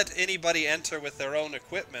they let anybody enter with their own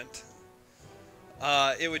equipment,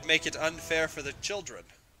 it would make it unfair for the children.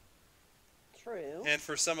 True. And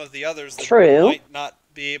for some of the others that True. might not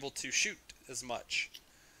be able to shoot as much.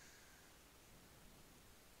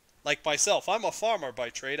 Like myself, I'm a farmer by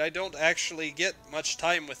trade. I don't actually get much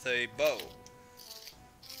time with a bow.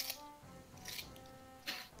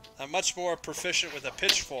 I'm much more proficient with a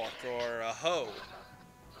pitchfork or a hoe.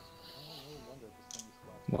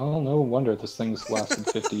 Well, no wonder this thing's lasted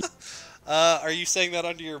 50. Are you saying that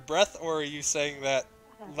under your breath, or are you saying that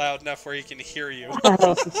loud enough where he can hear you?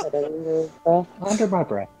 Under my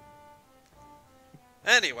breath.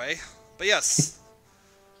 Anyway, but yes.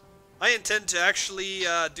 I intend to actually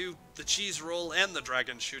do the cheese roll and the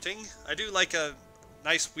dragon shooting. I do like a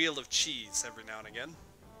nice wheel of cheese every now and again.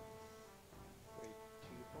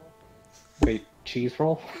 Wait, cheese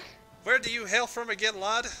roll? Where do you hail from again,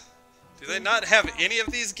 lad? Do they not have any of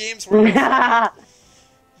these games where you No.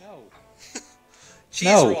 cheese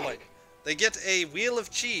No. rolling? They get a wheel of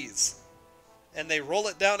cheese, and they roll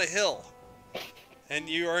it down a hill, and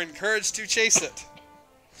you are encouraged to chase it.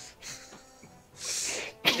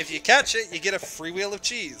 If you catch it, you get a free wheel of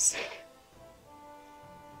cheese.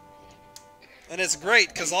 And it's great,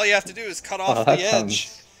 because all you have to do is cut off the edge.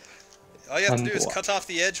 All you have to do is cut off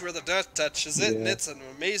the edge where the dirt touches it, and it's an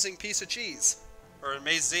amazing piece of cheese. Or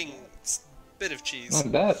amazing bit of cheese.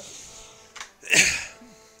 Not bad.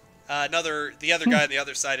 The other guy on the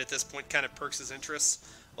other side at this point kind of perks his interest.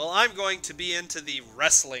 Well, I'm going to be into the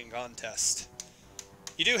wrestling contest.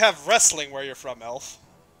 You do have wrestling where you're from, Elf.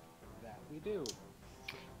 That we do.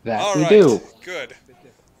 Good.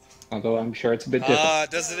 Although I'm sure it's a bit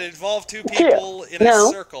different. Does it involve two people in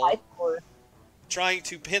a circle trying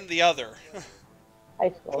to pin the other?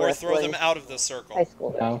 Or throw them out of the circle?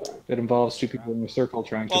 No, it involves two people in a circle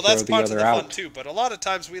trying to Well, throw that's the part of other the fun out. too, but a lot of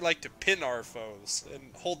times we like to pin our foes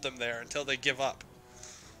and hold them there until they give up.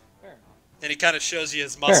 And he kind of shows you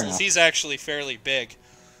his muscles. He's actually fairly big.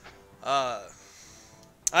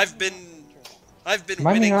 I've been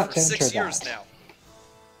winning for 6 years now.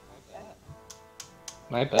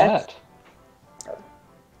 I bet.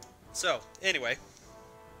 So, anyway.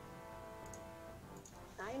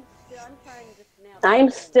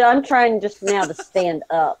 I'm trying just now to stand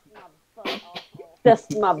up.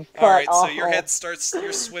 Just my butt Alright, so awful. your head starts,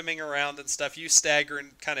 you're swimming around and stuff. You stagger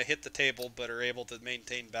and kind of hit the table, but are able to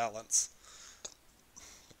maintain balance.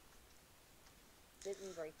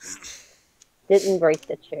 Didn't break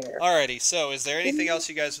the chair. Alrighty, so is there anything else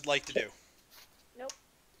you guys would like to do?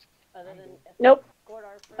 Nope.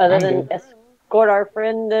 Other than escort our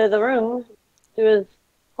friend to the room, to his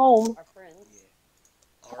home.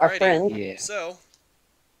 Our Alrighty, friend. Yeah. so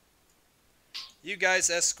you guys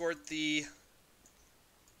escort the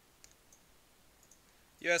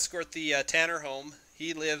Tanner home.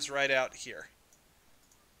 He lives right out here.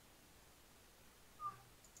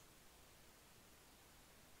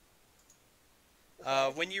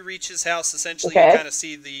 When you reach his house, essentially you kind of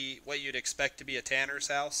see what you'd expect to be a Tanner's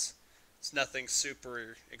house. It's nothing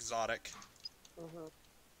super exotic.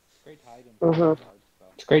 It's great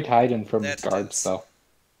hiding from That guards, is. though.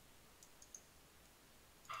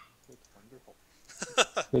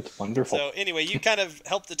 It's wonderful. So anyway, you kind of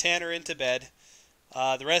help the Tanner into bed.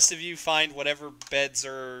 The rest of you find whatever beds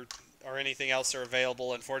or anything else are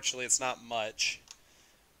available. Unfortunately, it's not much.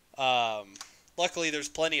 Luckily, there's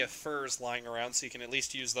plenty of furs lying around, so you can at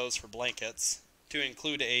least use those for blankets, to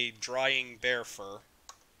include a drying bear fur.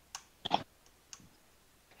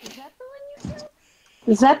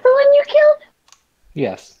 Is that the one you killed?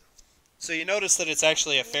 Yes. So you notice that it's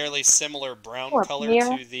actually a fairly similar brown Poor color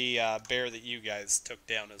bear. to the bear that you guys took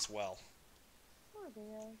down as well.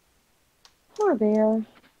 Poor bear.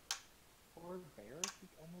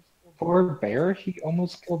 Poor bear, he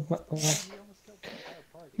almost killed my...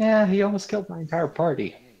 yeah, he almost killed my entire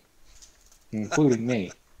party. Including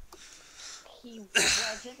me.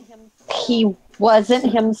 He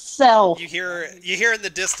wasn't himself. You hear in the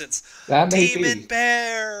distance, That may Demon be.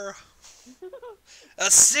 Bear! A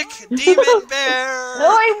sick demon bear!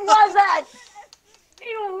 No, he wasn't.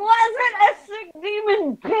 He wasn't a sick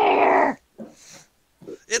demon bear.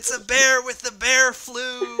 It's a bear with the bear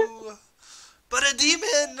flu! But a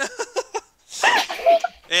demon!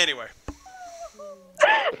 Anyway.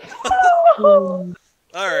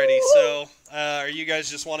 Alrighty, so are you guys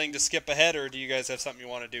just wanting to skip ahead, or do you guys have something you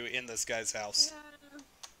want to do in this guy's house?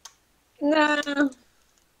 No.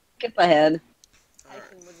 Skip ahead.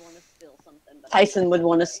 Tyson would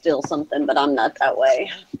want to steal something, but I'm not that way.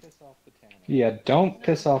 Yeah, don't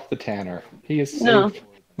piss off the Tanner. He has saved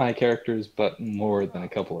my characters, but more than a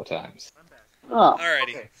couple of times. Oh.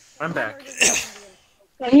 Alrighty. Okay, I'm back.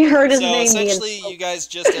 You heard his So name essentially, being you guys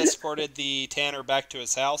just escorted the Tanner back to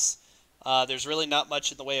his house. There's really not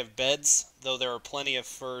much in the way of beds, though there are plenty of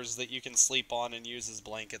furs that you can sleep on and use as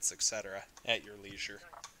blankets, etc. at your leisure.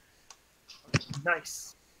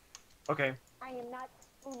 Nice. Okay. I am not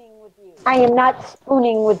spooning with you. I am not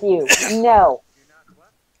spooning with you. No.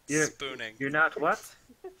 Spooning. You're not what?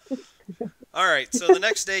 Alright, so the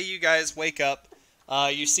next day you guys wake up.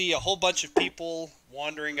 You see a whole bunch of people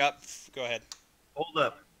wandering up. Go ahead. Hold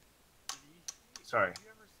up. Sorry.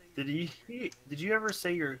 Did you ever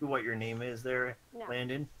say what your name is there, No.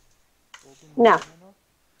 Landon? No.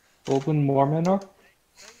 Fulgun Morminor?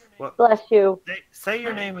 What? Bless you. Say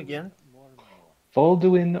your name again.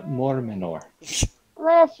 Fulduin Morminor.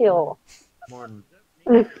 Bless you. Morton.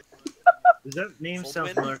 Does that name sound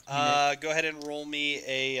familiar to you? Go ahead and roll me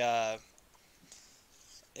a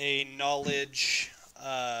knowledge.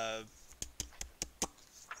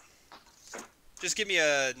 Just give me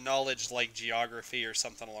a knowledge like geography or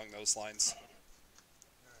something along those lines.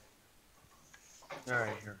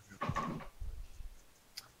 Alright, here we go.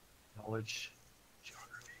 Knowledge.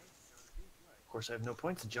 Geography. Of course, I have no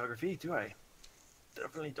points in geography, do I?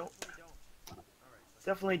 Definitely don't.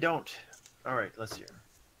 Definitely don't. Alright, let's hear.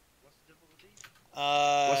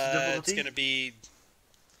 What's the difficulty? It's gonna be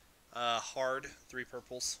hard, 3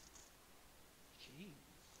 purples.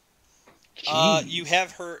 You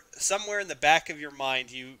have heard somewhere in the back of your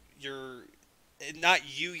mind. You're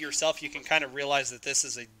not you yourself. You can kind of realize that this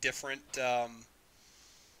is a different,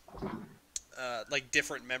 like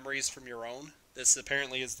different memories from your own. This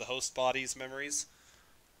apparently is the host body's memories.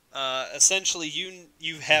 Essentially,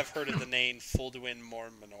 you have heard of the name Fulduin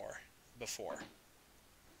Morminor before.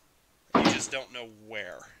 You just don't know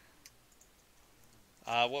where.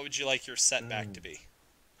 What would you like your setback to be?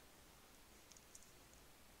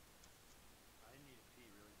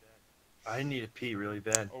 I need to pee really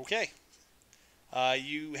bad. Okay.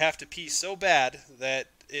 You have to pee so bad that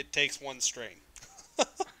it takes 1 strain.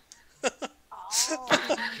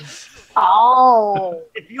 Oh.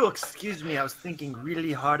 If you excuse me, I was thinking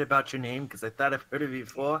really hard about your name because I thought I've heard of you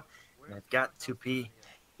before, and I've got to pee.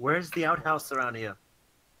 Where's the outhouse around here?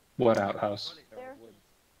 What outhouse?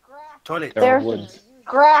 Toilet. There are There's woods.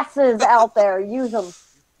 grasses out there. Use them.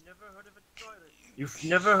 You've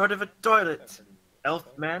never heard of a toilet, elf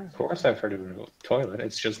man? Of course I've heard of a toilet.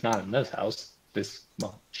 It's just not in this house. This,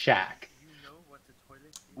 well, shack.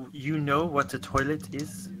 You know what a toilet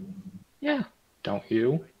is? Yeah. Don't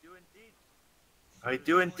you? I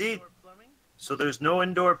do indeed. So there's no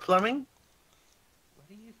indoor plumbing? What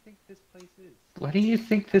do you think this place is? What do you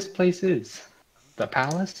think this place is? The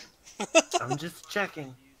palace? I'm just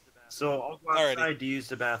checking. So I'll go outside to use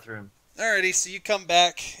the bathroom. Alrighty, so you come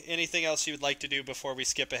back. Anything else you would like to do before we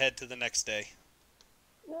skip ahead to the next day?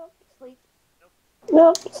 No, sleep.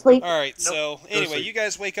 No, sleep. Alright, so anyway, sleep. you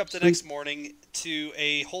guys wake up the next morning to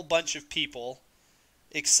a whole bunch of people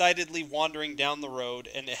excitedly wandering down the road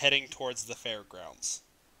and heading towards the fairgrounds.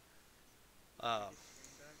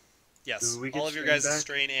 Yes, Do we get all of your strain guys' back?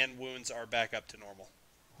 strain and wounds are back up to normal.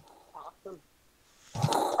 Awesome.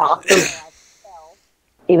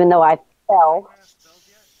 Even though I fell.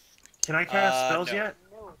 Can I cast spells no. yet?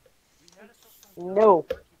 No.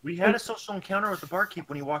 We had a social encounter with the barkeep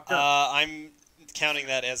when he walked up. I'm counting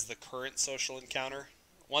that as the current social encounter.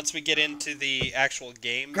 Once we get into the actual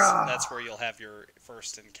games, that's where you'll have your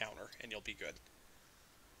first encounter, and you'll be good.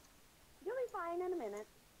 You'll be fine in a minute.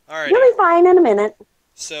 Alright. You'll be fine in a minute.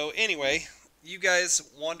 So anyway, you guys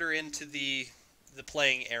wander into the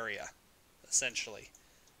playing area, essentially,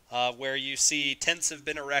 where you see tents have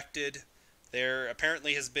been erected. There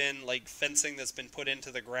apparently has been like fencing that's been put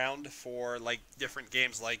into the ground for like different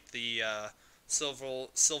games, like the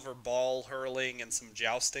silver ball hurling and some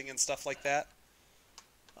jousting and stuff like that.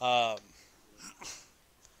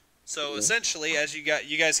 So essentially, as you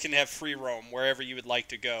guys can have free roam wherever you would like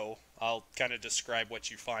to go. I'll kind of describe what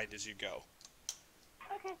you find as you go.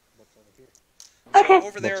 Okay. So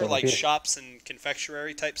over there, What's over like here? shops and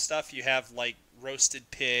confectionery type stuff, you have like roasted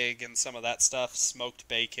pig and some of that stuff, smoked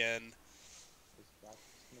bacon.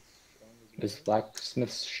 Is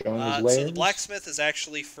blacksmith showing his So wares? the blacksmith is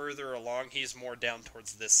actually further along. He's more down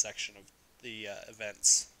towards this section of the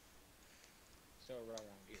events. So right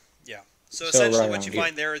around here. Yeah. So So essentially right what you around here.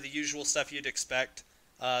 find there are the usual stuff you'd expect.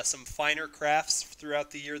 Some finer crafts throughout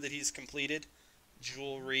the year that he's completed.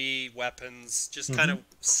 Jewelry, weapons, just kind of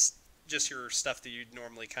just your stuff that you'd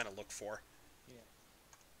normally kind of look for.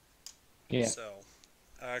 Yeah. So,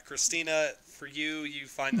 Christina, for you, you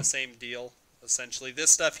find the same deal, essentially.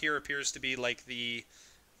 This stuff here appears to be like the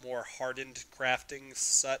more hardened crafting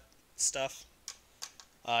stuff.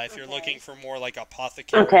 If you're looking for more like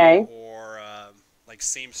apothecary or like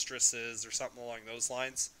seamstresses or something along those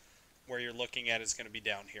lines, where you're looking at is going to be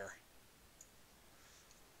down here.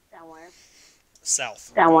 Down where?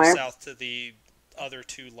 South. Down Go where? south to the other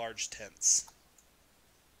two large tents.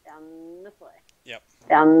 Down this way. Yep.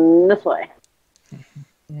 Down this way.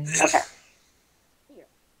 Okay.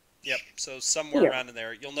 Yep, so somewhere around in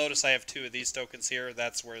there. You'll notice I have two of these tokens here.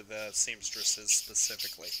 That's where the seamstress is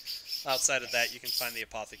specifically. Outside of that, you can find the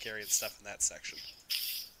apothecary and stuff in that section.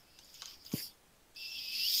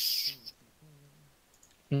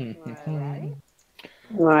 Alright.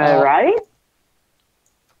 All right.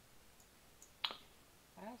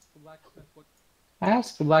 I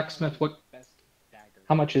asked the blacksmith what.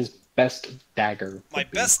 How much is best dagger? My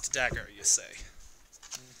best dagger, you say?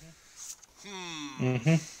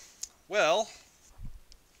 Well,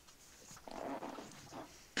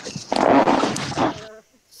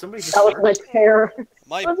 Somebody just That was my chair.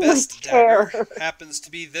 my That was my best chair. dagger happens to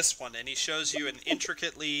be this one, and he shows you an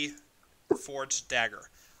intricately forged dagger.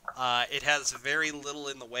 It has very little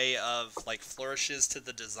in the way of like flourishes to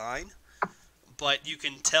the design, but you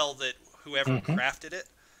can tell that whoever crafted it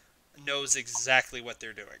knows exactly what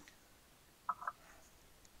they're doing.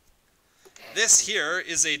 This here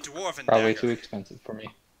is a dwarven Probably dagger, too expensive for me.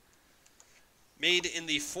 made in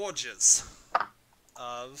the forges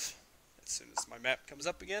of, as soon as my map comes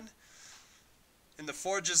up again, in the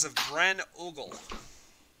forges of Bran Ogle.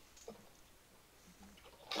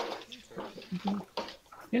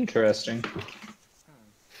 Interesting.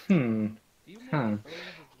 Huh.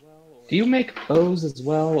 Do you make bows as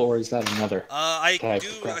well, or is that another? I type do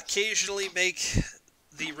of craft? occasionally make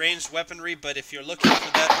the ranged weaponry, but if you're looking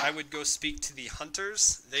for that, I would go speak to the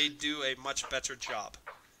hunters. They do a much better job.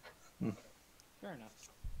 Fair enough.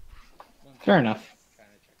 Fair enough.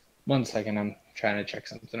 1 second, I'm trying to check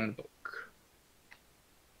something in a book.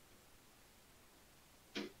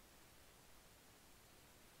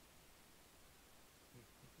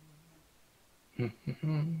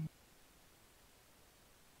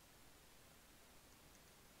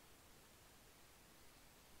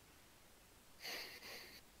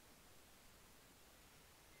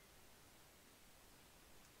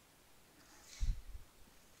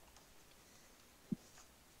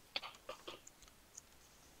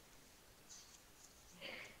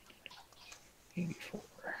 '84.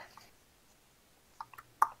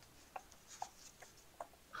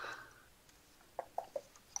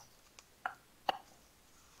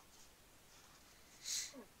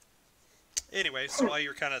 Anyway, so while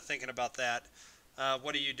you're kind of thinking about that,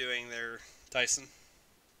 what are you doing there, Tyson?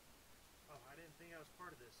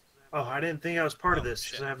 Oh, I didn't think I was part of this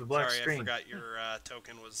Shit. because I have a black Sorry, screen. I forgot your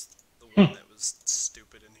token was the one that was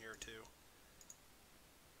stupid in here, too.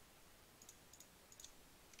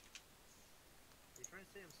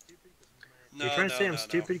 No, You're trying to say I'm no.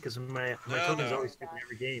 stupid because my token is always stupid in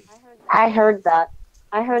every game. I heard that.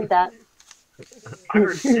 I heard that. I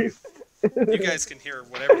heard it too. You guys can hear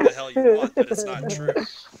whatever the hell you want, but it's not true.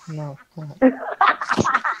 No.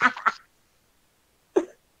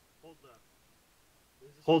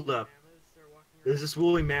 Hold up. Is this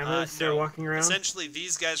woolly mammoths they're No. walking around? Essentially,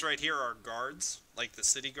 these guys right here are guards, like the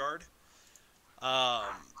city guard.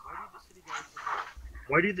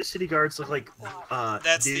 Why do the city guards look like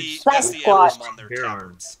That's dudes? the Sasquatch. emblem on their Bear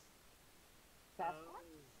tabards.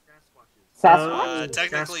 Sasquatch.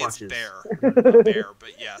 Technically, it's Sasquatches. bear. A bear,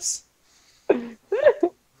 but yes.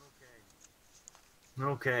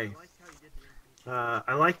 Okay.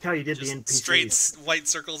 I like how you did Just the NPCs. straight white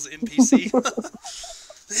circles NPC.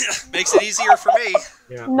 Makes it easier for me.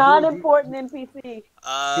 Yeah. Not important NPC. Who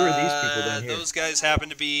are these people down here? Those guys happen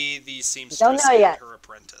to be the seamstress Don't know and yet. her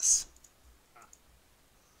apprentice.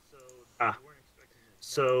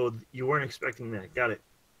 So you weren't expecting that. Got it.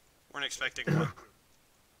 Weren't expecting what?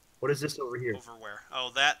 What is this over here? Over where?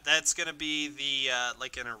 Oh, that's gonna be the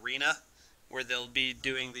like an arena, where they'll be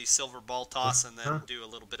doing the silver ball toss and then do a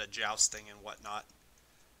little bit of jousting and whatnot.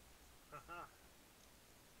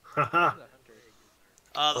 Haha.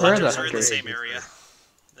 The Where are the hunters are in the hunters? same area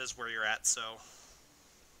as where you're at, so...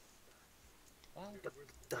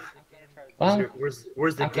 Well,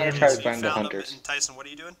 Where's the I'm gonna gambling? try to You find the found them, hunters. and Tyson, what are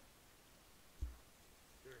you doing?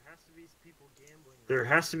 There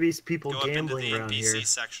has to be people Go up into gambling the around NPC here.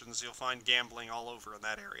 sections. You'll find gambling all over in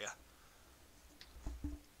that area.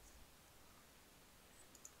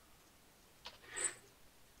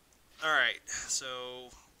 Alright, so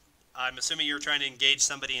I'm assuming you're trying to engage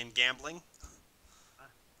somebody in gambling.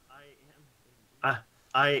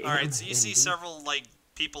 Alright, so you see several like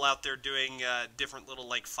people out there doing different little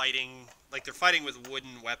like fighting, like they're fighting with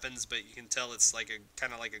wooden weapons, but you can tell it's like a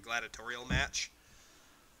kind of like a gladiatorial match.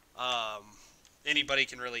 Anybody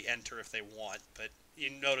can really enter if they want, but you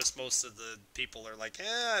notice most of the people are like,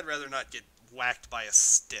 I'd rather not get whacked by a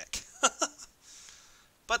stick.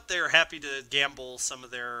 But they're happy to gamble some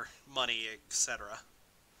of their money, etc.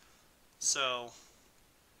 So,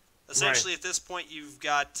 essentially at this point you've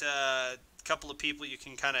got a couple of people you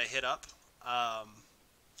can kind of hit up.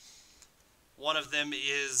 One of them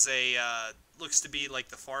is looks to be like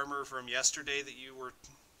the farmer from yesterday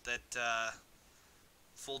that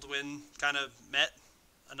Fuldwin kind of met.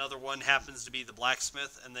 Another one happens to be the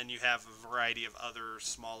blacksmith, and then you have a variety of other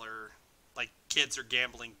smaller, like kids are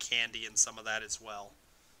gambling candy and some of that as well.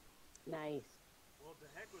 Nice.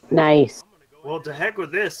 Nice. Well, to heck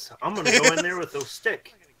with this. I'm gonna go in there with a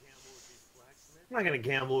stick. I'm not gonna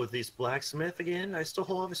gamble with these blacksmith again. I stole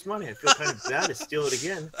all of his money. I feel kind of bad to steal it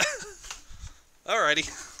again. Alrighty.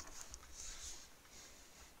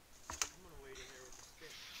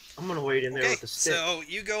 I'm gonna wait in there with a stick. So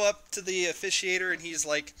you go up to the officiator, and he's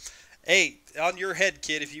like, "Hey, on your head,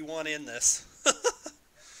 kid, if you want in this."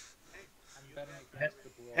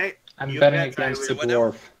 Hey, I'm betting against the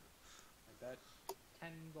dwarf.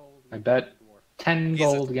 I bet 10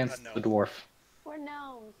 gold against the dwarf. We're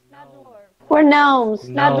gnomes, not dwarves. We're gnomes,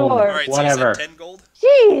 not No. dwarves. Alright, so Whatever. you said 10 gold?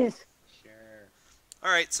 Jeez.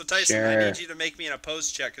 Alright, so Tyson, I Sure. need you to make me an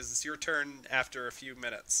opposed check, because it's your turn after a few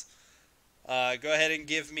minutes. Go ahead and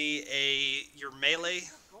give me your melee.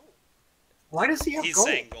 Why does he have He's gold?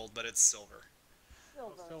 saying gold, but it's silver.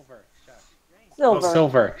 Silver.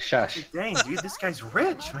 Silver, shush. Dang, dude, this guy's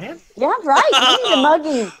rich, man. Yeah, right. You need to mug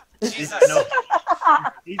him. Jesus. No.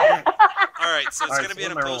 He's that- Alright, so it's Alright, going to so be an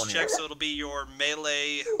what am I opposed rolling check, here? so it'll be your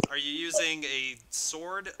melee. Are you using a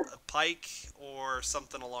sword, a pike, or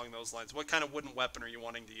something along those lines? What kind of wooden weapon are you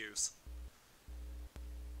wanting to use?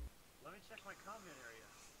 Let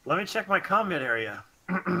me check my combat area.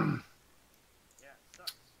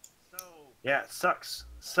 Yeah, it sucks.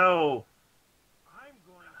 So,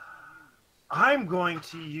 I'm going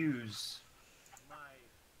to use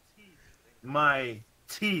my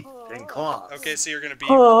teeth and claws. Okay, so you're going to be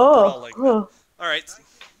Oh. brawling. Alright,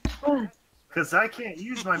 Because I can't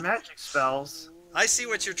use my magic spells. I see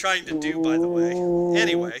what you're trying to do, by the way.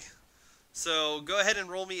 Anyway, so go ahead and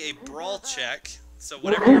roll me a brawl check. So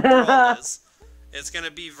whatever your brawl is, it's going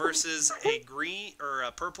to be versus a green or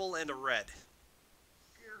a purple and a red.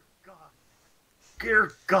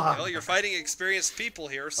 Dear God. Well, you're fighting experienced people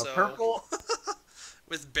here, A so purple.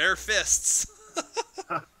 with bare fists.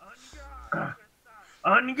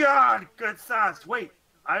 On God, good sauce. Wait,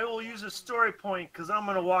 I will use a story point because I'm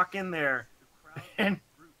going to walk in there and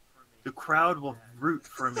the crowd will root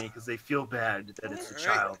for me because they feel bad that it's a Alright.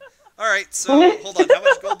 child. Alright, so hold on. How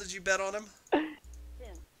much gold did you bet on him?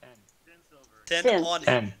 10 10. on him.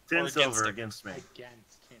 10. Or 10 against silver him. against me.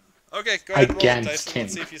 Okay, go ahead and roll it, Against Tyson. him.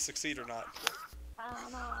 Let's see if you succeed or not.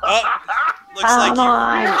 Come on. Oh, looks Come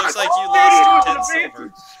on. like you lost your 10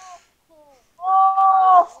 silver.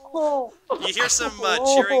 Oh. You hear some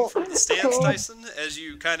cheering from the stands, Tyson, as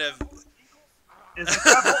you kind of Is it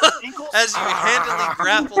grapple ankles? as you handily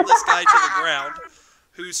grapple this guy to the ground,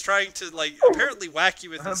 who's trying to like apparently whack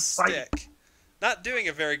you with I'm his fighting. stick. Not doing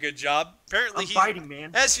a very good job. Apparently, I'm fighting,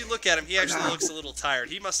 man. as you look at him, he actually looks a little tired.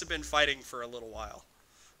 He must have been fighting for a little while.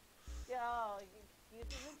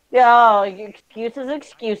 Yo,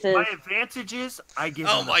 excuses. My advantage is I give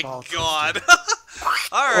Oh him the my ball god!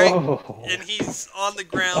 All right. Oh. And he's on the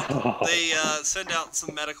ground. They send out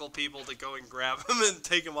some medical people to go and grab him and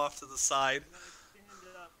take him off to the side.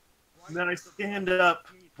 And then I stand up,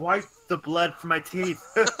 wipe the blood from my teeth.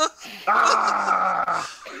 Ah!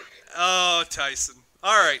 Oh, Tyson.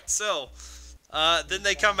 All right. So then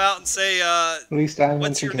they come out and say, At least I'm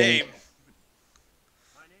 "What's your entertained. name?"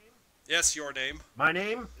 Yes, your name. My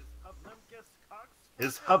name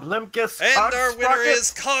is Hublimkus And our winner Cogsprocket.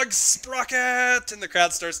 is Cog Sprocket! And the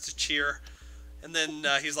crowd starts to cheer. And then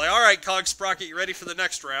he's like, all right, Cog Sprocket, you ready for the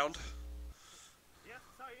next round?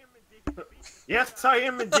 Yes, I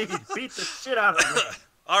am indeed. Beat the shit out of me.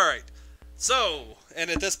 All right. So, and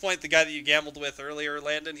at this point, the guy that you gambled with earlier,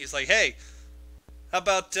 Landon, he's like, hey, how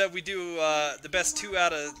about we do the best 2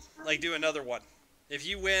 out of, like, do another one. If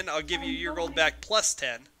you win, I'll give you your gold back plus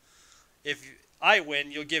 10. If I win,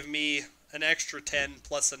 you'll give me an extra 10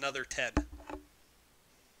 plus another 10.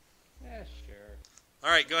 Yeah, sure. All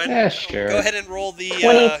right, go ahead. Yeah, sure. Go ahead and roll the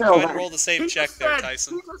silver. go ahead and roll the same check there,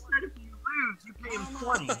 Tyson. He just said if you lose, you pay him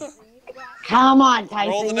 20. Come on, Tyson.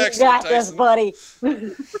 Roll the You next got one, this, Tyson. buddy.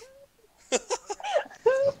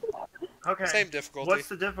 Okay. Same difficulty. What's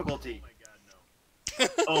the difficulty?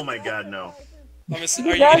 Oh my god, no. Are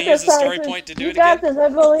you going to use the story point to do it again? This. I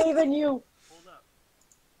believe in you.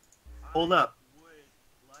 Hold up.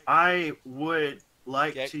 I would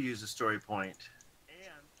like Okay. to use a story point.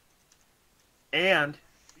 And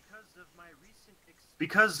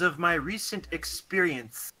because of my recent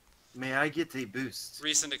experience, may I get a boost?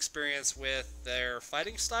 Recent experience with their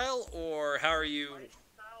fighting style, or how are you?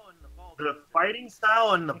 The fighting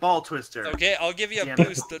style and the ball twister. Okay, I'll give you a Damn,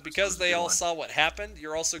 boost, but this because was a they good all one. saw what happened,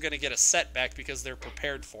 you're also going to get a setback because they're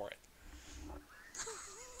prepared for it.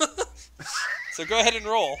 So go ahead and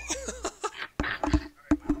roll.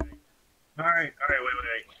 Alright,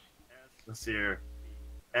 wait. Let's see here.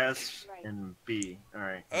 S and B.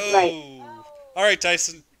 Alright. Oh. Right. All right,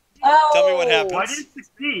 Tyson. Oh. Tell me what happened. Well, I didn't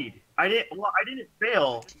succeed. I didn't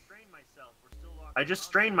fail. I just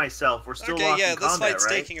strained myself. We're still Okay, locked yeah, in this combat, fight's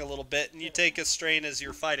right? taking a little bit, and you take a strain as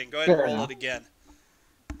you're fighting. Go ahead and roll it again.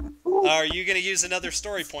 Are you going to use another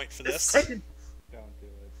story point for this? Don't do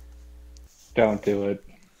it. Don't do it.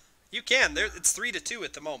 You can. It's 3-2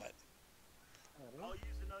 at the moment.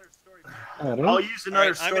 I don't I'll know. use All another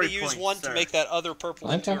right, I'm story going to use point, one sir. to make that other purple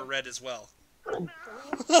into Okay. a red as well.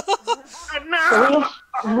 No!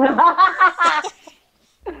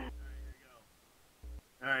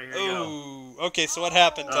 Alright, here you go. Ooh. Okay, so what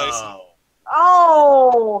happened, Tyson? Oh.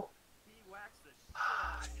 Oh.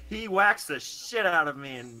 He whacks the shit out of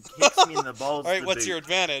me and kicks me in the balls. All right, with what's the your boot.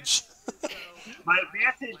 advantage? My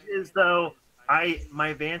advantage is though my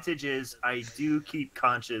advantage is I do keep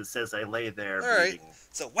conscious as I lay there. All right. bleeding.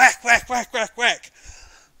 So whack, whack, whack, whack, whack.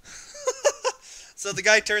 So the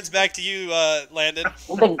guy turns back to you, Landon,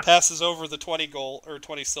 passes over the 20 gold or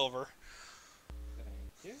 20 silver.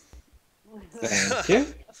 Thank you.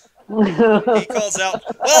 He calls out,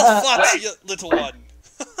 "Well fought, you little one."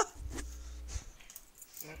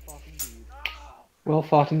 Well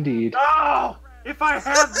fought indeed. Oh! If I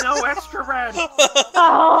have no extra red.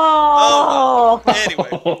 Oh. Anyway,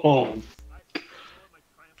 Oh,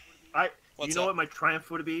 What's You know up? what my triumph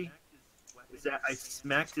would be? Is that I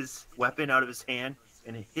smacked his weapon out of his hand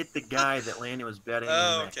and it hit the guy that Landon was betting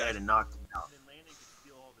Oh, in okay. the head and knocked him out.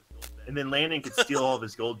 And then Landon could steal all of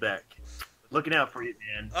his gold back. Looking out for you,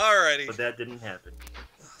 man. alrighty. But that didn't happen.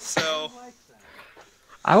 So,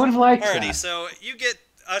 I would have liked alrighty. that. So you get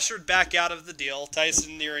ushered back out of the deal.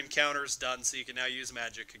 Tyson, your encounter's done, so you can now use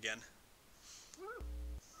magic again.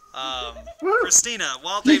 Christina,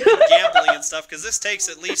 while they've been gambling and stuff, because this takes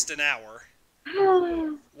at least an hour,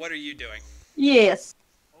 what are you doing? Yes.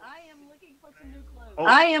 I am looking for some new clothes. Oh,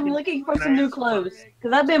 I am looking for can some I new ask clothes something?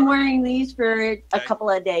 because I've been wearing these for a Okay. couple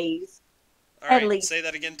of days. All At right, least. say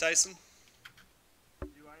that again, Tyson.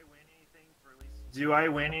 Do I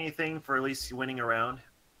win anything for at least winning a round?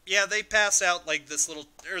 Yeah, they pass out like this little,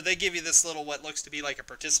 or they give you this little what looks to be like a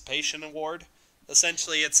participation award.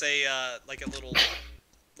 Essentially, it's a like a little,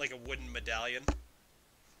 like a wooden medallion.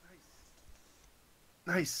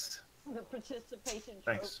 Nice. The participation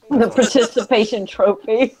Thanks. trophy. The participation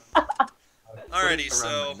trophy. Alrighty, Around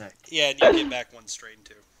so my neck. yeah, and you get back one strain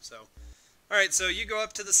too. So, all right, so you go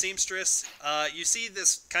up to the seamstress. You see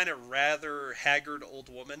this kind of rather haggard old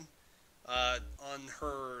woman on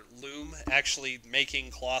her loom, actually making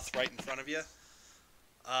cloth right in front of you.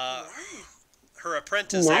 Her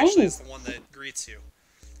apprentice actually is the one that greets you.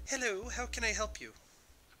 Hello, how can I help you?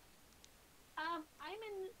 I'm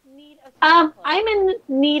in need of some I'm in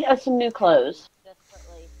need of some new clothes.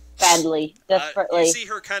 desperately. Badly. Desperately. You see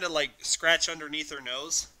her kind of like scratch underneath her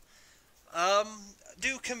nose.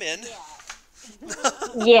 Do come in.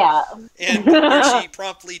 Yeah. And where she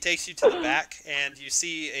promptly takes you to the back, and you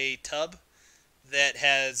see a tub that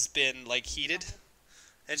has been like heated.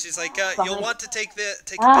 And she's like, "You'll want to take a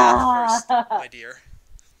bath first, my dear."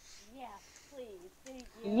 Yes, please. Thank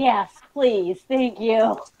you. Yes, please. Thank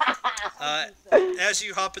you. As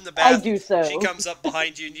you hop in the bath, I do so. she comes up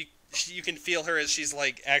behind you, and you can feel her as she's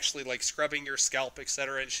like actually like scrubbing your scalp,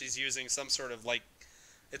 etc. And she's using some sort of like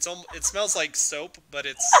It smells like soap, but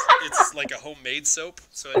it's like a homemade soap,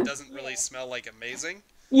 so it doesn't really smell like amazing.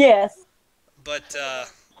 Yes. But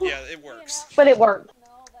yeah, it works. But it worked.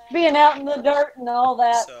 Being out in the dirt and all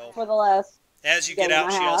that So, for the last as you day get and out,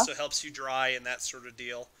 a she half. also helps you dry and that sort of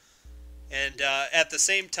deal. And at the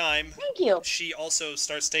same time, Thank you. she also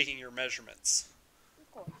starts taking your measurements.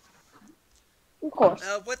 Of course.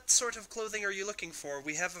 What sort of clothing are you looking for?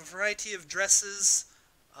 We have a variety of dresses,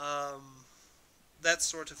 that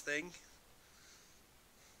sort of thing.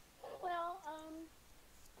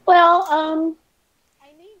 Well,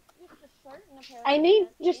 I need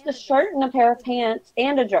just a shirt and a pair of pants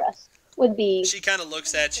and a dress would be She kind of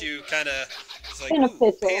looks at you, kind of like, beneficial.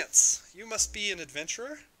 ooh, pants. You must be an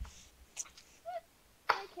adventurer?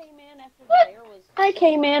 I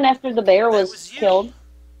came in after the bear That was was you. killed.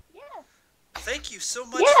 Thank you so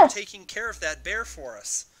much Yes. for taking care of that bear for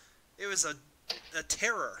us. It was a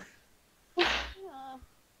terror.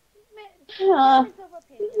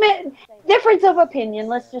 Difference of opinion,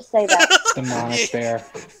 let's just say that. Demonic bear.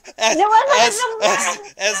 As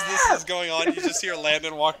this is going on, you just hear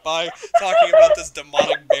Landon walk by talking about this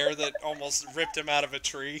demonic bear that almost ripped him out of a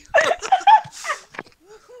tree.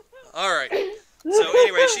 Alright. So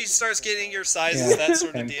anyway, she starts getting your sizes, that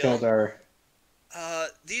sort of and deal. killed her.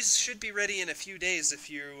 These should be ready in a few days if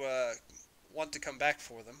you want to come back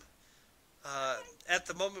for them. At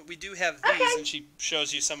the moment, we do have these, and she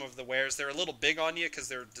shows you some of the wares. They're a little big on you because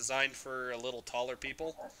they're designed for a little taller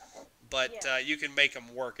people, but you can make them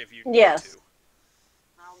work if you need to.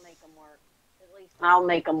 I'll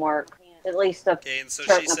make them work. At least a Okay, and so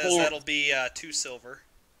shirt she and a says pant. that'll be 2 silver.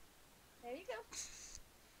 There you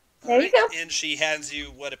go. There you go. And she hands you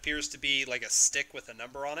what appears to be like a stick with a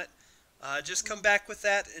number on it. Just come back with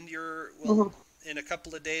that, and in a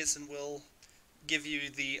couple of days, and we'll give you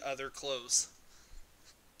the other clothes.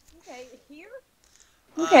 Okay, here?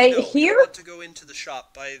 No, here? You want to go into the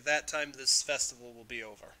shop. By that time, this festival will be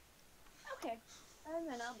over. Okay, and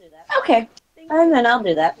then I'll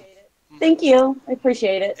do that. Thank you. I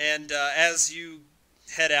appreciate it. And as you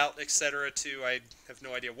head out, etc., I have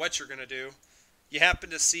no idea what you're going to do, you happen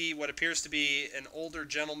to see what appears to be an older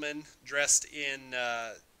gentleman dressed in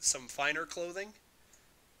some finer clothing,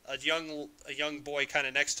 a young boy kind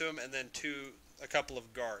of next to him, and then a couple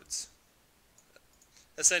of guards.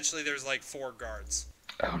 Essentially, there's like 4 guards.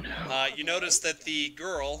 Oh no. You notice that the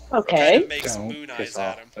girl Okay. kind of makes moon eyes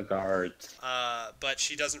at him. The guards. But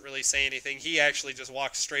she doesn't really say anything. He actually just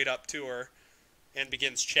walks straight up to her and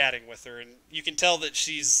begins chatting with her. And you can tell that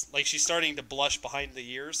she's starting to blush behind the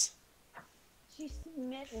ears. She's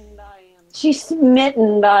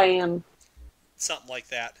smitten by him. Something like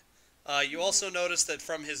that. You also notice that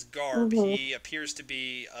from his garb, he appears to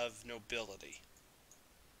be of nobility.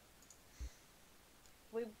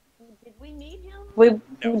 Did we meet him?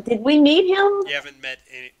 No. Did we meet him? You haven't met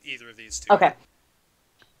either of these two. Okay.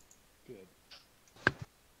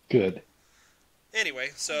 Good. Anyway,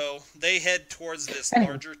 so they head towards this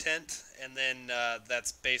larger tent, and then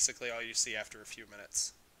that's basically all you see after a few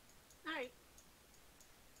minutes. All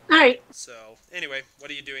right. So, anyway,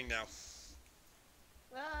 what are you doing now?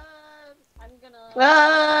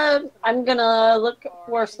 I'm gonna look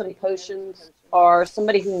for some potions or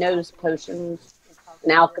somebody who knows potions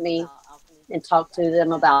and alchemy and talk to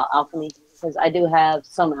them about alchemy because I do have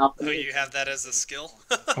some Oh, alchemy. you have that as a skill?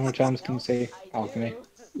 How many times can you say alchemy?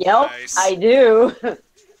 Yep, Nice. I do.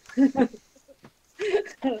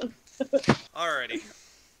 Alrighty.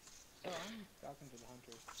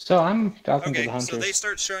 So I'm talking to Okay, the hunters. so they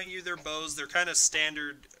start showing you their bows. They're kind of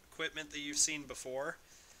standard equipment that you've seen before.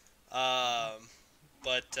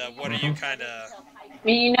 But what are you kind of... I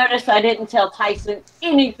mean, you notice I didn't tell Tyson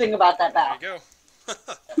anything about that There battle. you go.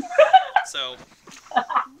 So,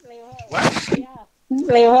 What?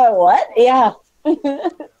 Yeah.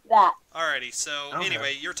 That. alrighty, so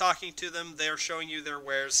anyway, you're talking to them. They're showing you their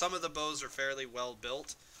wares. Some of the bows are fairly well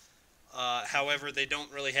built. However, they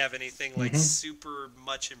don't really have anything like super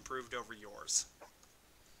much improved over yours.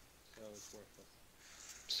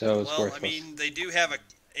 So it's Well, worthless. I mean, they do have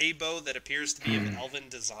a bow that appears to be of elven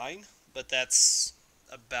design, but that's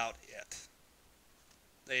about it.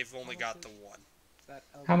 They've only got the one.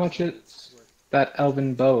 How much is that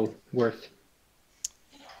elven bow worth?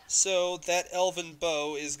 So that elven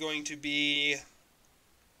bow is going to be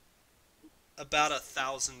about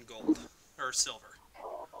 1,000 gold or silver.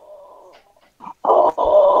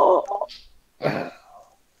 Oh.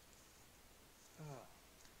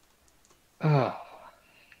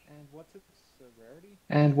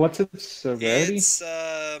 And what's its rarity?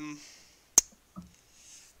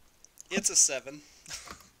 It's a 7.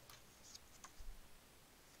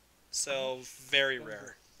 So very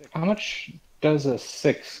rare. How much does a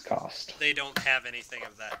 6 cost? They don't have anything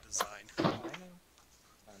of that design.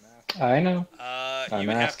 I know. You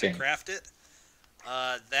would have to craft it.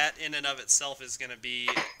 That in and of itself is going to be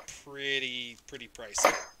pretty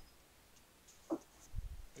pricey.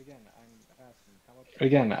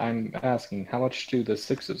 Again, I'm asking, how much do the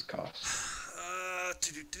 6s cost?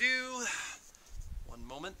 One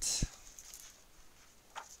moment.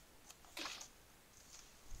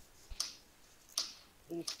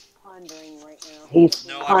 He's pondering right now. He's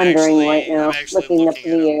pondering right now, looking up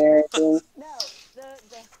in the air.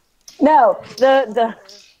 No, the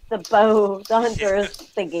bow, the hunter is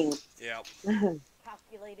thinking. Yeah.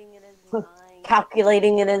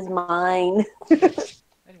 Calculating in his mind.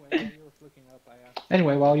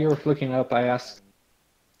 Anyway, while you were looking up, I asked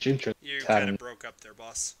Ginger. You kind of broke up there,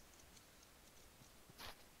 boss.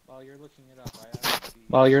 While you're looking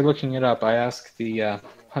it up, I asked the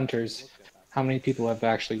hunters how many people have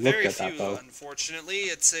actually looked at that bow. Unfortunately.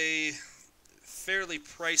 It's a fairly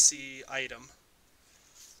pricey item.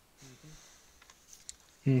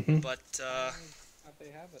 But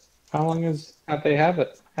how long have they had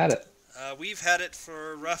it? We've had it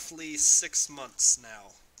for roughly 6 months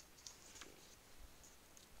now.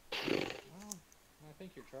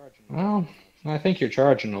 Well, I think you're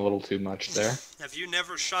charging a little too much there. Have you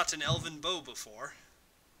never shot an elven bow before?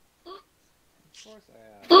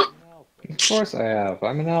 Of course I have.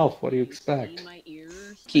 I'm an elf. What do you expect?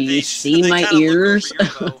 Can you see my ears?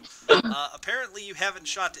 Apparently you haven't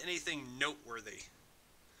shot anything noteworthy.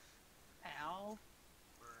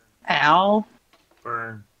 Ow.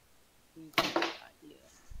 Burn.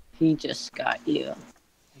 He just got you.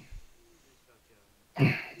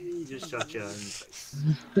 He just shot you in the face.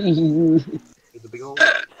 With a big old...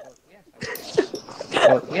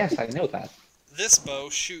 Well, yes, I know that. This bow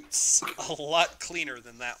shoots a lot cleaner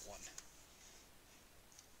than that one.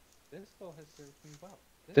 This bow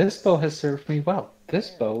has served me well.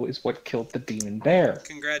 This bow is what killed the demon bear.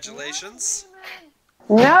 Congratulations.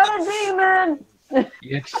 Not a demon!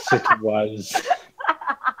 Yes, it was.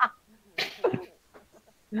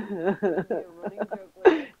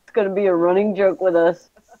 It's going to be a running joke with us.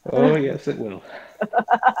 Oh, yes, it will.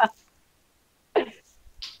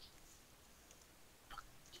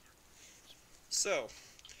 So,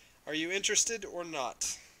 are you interested or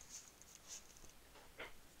not?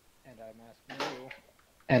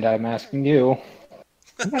 And I'm asking you,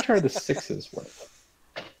 how much are the 6s worth?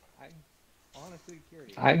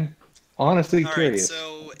 I'm honestly curious.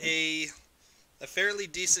 So a fairly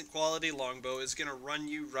decent quality longbow is going to run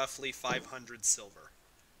you roughly 500 silver.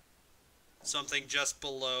 Something just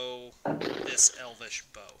below this elvish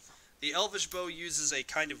bow. The elvish bow uses a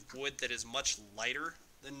kind of wood that is much lighter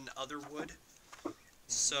than other wood.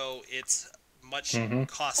 So it's much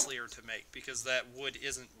costlier to make because that wood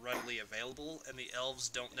isn't readily available and the elves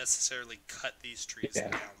don't necessarily cut these trees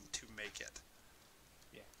down to make it.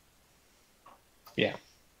 Yeah.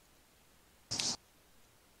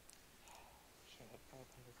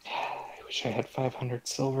 I wish I had 500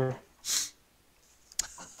 silver.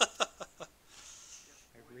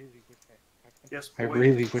 I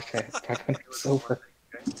really wish I had 500 silver.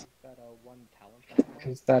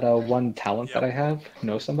 Is that one talent that I have?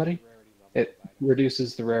 Know somebody? It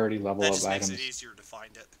reduces the rarity level of items. Makes it easier to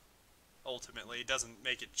find it. Ultimately, it doesn't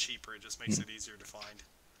make it cheaper, it just makes it easier to find.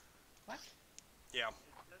 What? Yeah.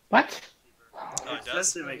 What? Oh, it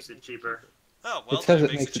does? It makes it cheaper. Oh, well, it says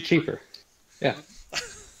it makes it cheaper. Yeah.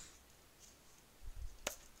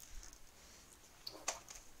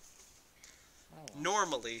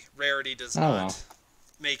 Normally, rarity does not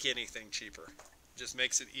make anything cheaper. It just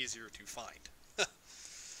makes it easier to find.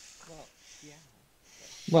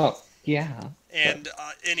 Well, yeah. And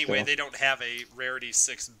anyway, they don't have a rarity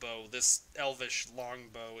 6 bow. This elvish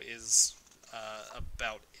longbow is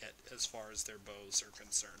about it as far as their bows are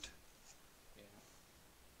concerned.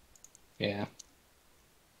 Yeah.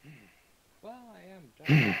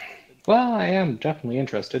 Well, I am definitely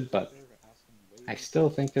interested, but I still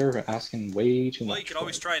think they're asking way too much. Well, you could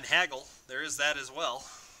always try and haggle. There is that as well.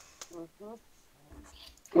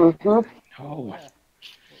 Oh.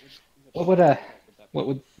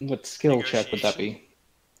 What skill check would that be?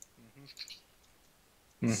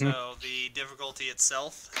 So the difficulty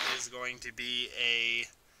itself is going to be a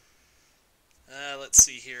let's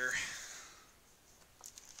see here.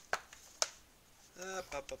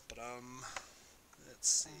 Let's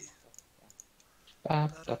see.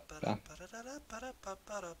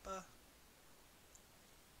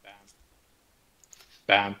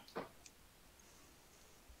 Bam.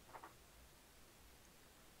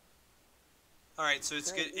 All right, so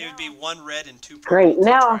it's good. It would be 1 red and 2 purple. Great.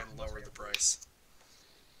 Now, to try and lower the price.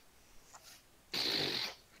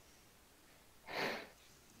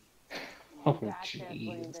 Oh,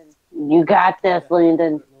 jeez. You got this,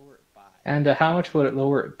 Landon. And how much would it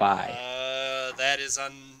lower it by? That is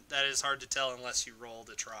hard to tell unless you roll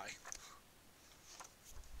to try.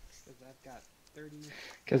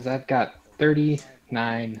 Because I've got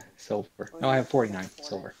 39 silver. No, I have 49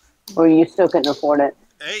 silver. Or you still couldn't afford it.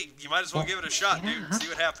 Hey, you might as well give it a shot, dude. See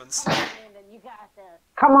what happens.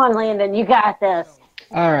 Come on, Landon, you got this.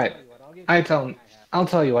 All right. I'll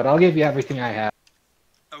tell you what. I'll give you everything I have.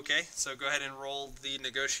 Okay, so go ahead and roll the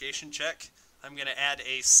negotiation check. I'm going to add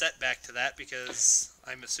a setback to that because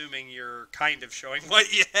I'm assuming you're kind of showing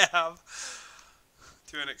what you have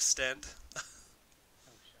to an extent.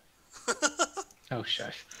 Oh,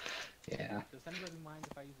 shush. Yeah. Does anybody mind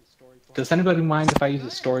if I use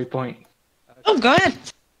a story point? Oh, go ahead.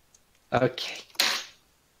 Okay.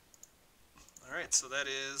 Alright, so that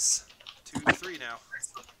is 2 to 3 now.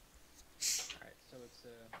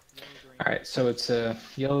 Alright, so it's a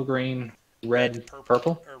yellow, green, red,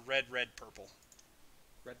 purple? Or red, purple.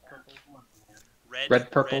 Red, purple.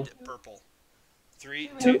 Red, purple. Three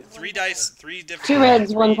dice, 3 different 2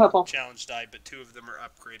 reds, 1 purple. challenge die, but 2 of them are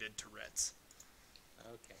upgraded to reds.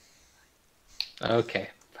 Okay.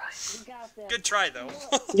 Good try, though.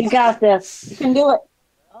 You got this. You can do it.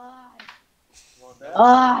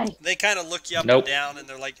 They kind of look you up Nope. and down, and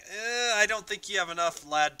they're like, I don't think you have enough,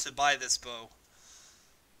 lad, to buy this bow.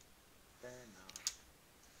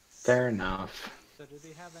 Fair enough. So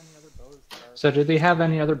do they have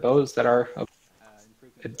any other bows that are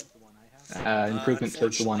improvement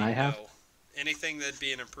towards the one I have? No. Anything that'd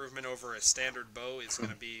be an improvement over a standard bow is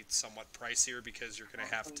going to be somewhat pricier because you're going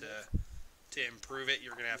to have to improve it.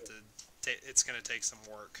 You're going to have to. It's going to take some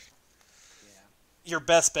work. Your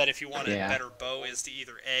best bet if you want a better bow is to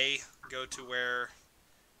either A, go to where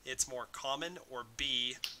it's more common, or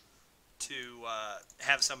B, to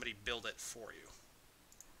have somebody build it for you.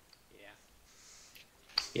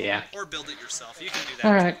 Yeah. Or build it yourself. You can do that.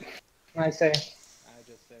 All right.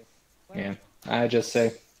 I just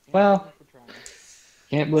say, well,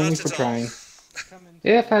 can't blame me for trying.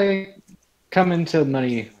 If I come into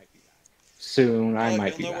money soon, I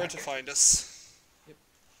might be You'll know where back. to find us.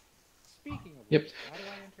 Yep.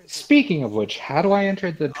 Speaking of which, how do I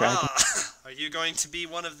enter the dragon? Are you going to be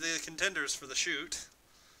one of the contenders for the shoot?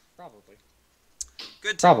 Probably.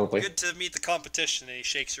 Good to meet the competition, and he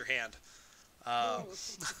shakes your hand.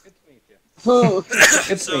 So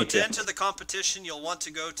to enter the competition, you'll want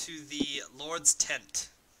to go to the Lord's tent.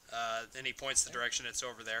 And he points the direction. It's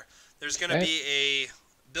over there. There's going to be a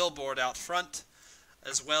billboard out front,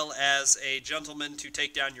 as well as a gentleman to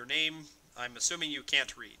take down your name. I'm assuming you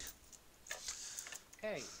can't read.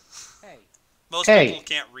 Most people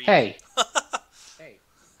can't read. I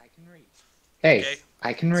can read. Okay.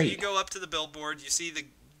 I can So read. you go up to the billboard. You see the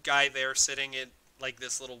guy there sitting at like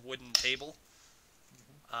this little wooden table.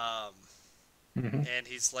 And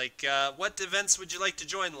he's like, what events would you like to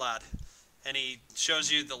join, lad? And he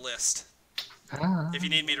shows you the list. If you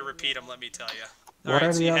need me to repeat them, let me tell you.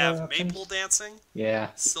 Alright, so you have maple dancing,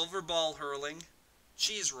 silver ball hurling,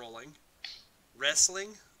 cheese rolling,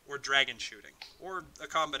 wrestling, or dragon shooting, or a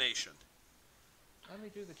combination. Let me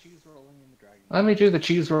do the cheese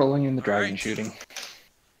rolling and the dragon shooting.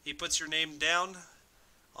 He puts your name down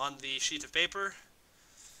on the sheet of paper,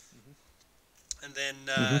 and then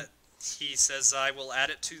he says, I will add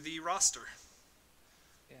it to the roster.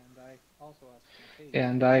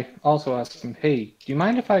 And I also asked him, hey, do you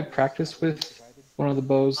mind if I practice with one of the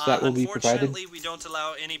bows that will be provided? Unfortunately, we don't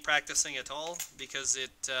allow any practicing at all, because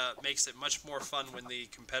it makes it much more fun when the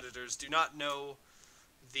competitors do not know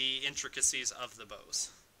the intricacies of the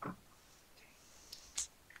bows.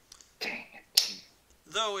 Dang it.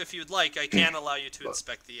 Though, if you'd like, I can allow you to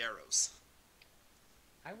inspect the arrows.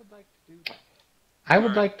 I would like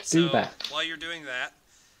to do that. While you're doing that,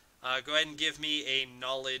 go ahead and give me a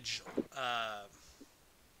knowledge...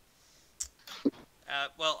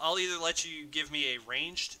 well, I'll either let you give me a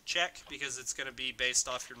ranged check, because it's going to be based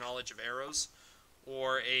off your knowledge of arrows,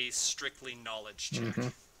 or a strictly knowledge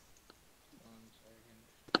check.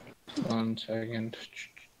 One second.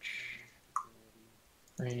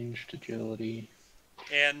 Ranged agility.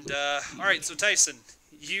 And, alright, so Tyson,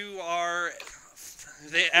 you are,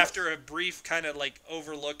 after a brief kind of like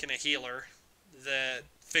overlook and a healer that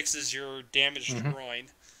fixes your damaged groin,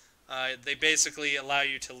 they basically allow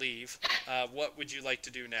you to leave. What would you like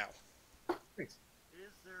to do now?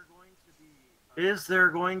 Is there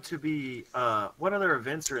going to be what other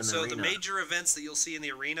events are in the arena? So the major events that you'll see in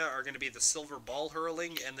the arena are going to be the silver ball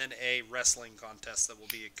hurling and then a wrestling contest that will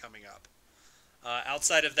be coming up.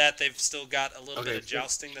 Outside of that, they've still got a little bit of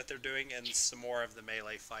jousting that they're doing and some more of the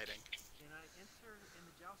melee fighting.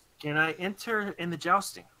 Can I enter in the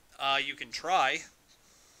jousting? You can try.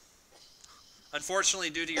 Unfortunately,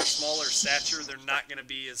 due to your smaller stature, they're not going to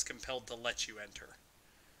be as compelled to let you enter.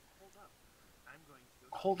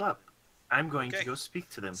 Hold up. I'm going to go speak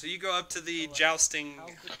to them. So you go up to the jousting.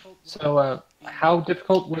 So, how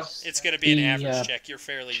difficult was It's going to be an average check. You're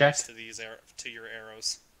fairly used to these to your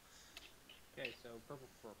arrows. Okay, so purple.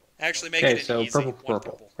 Actually, make it an easy.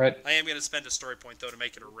 Purple. Right. I am going to spend a story point, though, to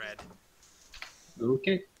make it a red.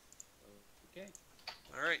 Okay.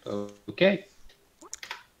 All right. Okay.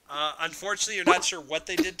 Unfortunately, you're not sure what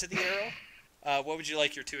they did to the arrow. What would you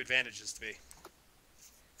like your 2 advantages to be?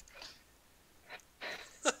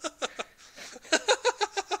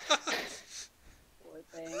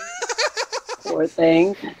 Poor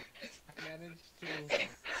thing.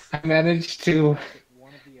 I managed to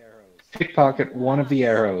pickpocket one of the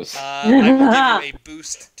arrows. I will give you a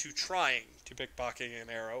boost to trying to pickpocket an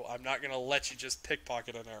arrow. I'm not going to let you just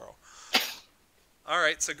pickpocket an arrow.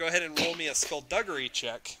 Alright, so go ahead and roll me a skullduggery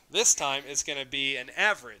check. This time it's going to be an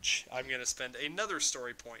average. I'm going to spend another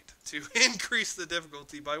story point to increase the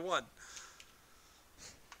difficulty by 1.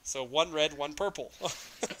 So 1 red, 1 purple. That's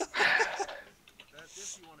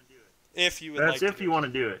if you want to do it. If you would like to. That's if you want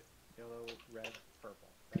to do it. Yellow, red, purple.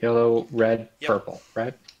 Yellow, red, purple.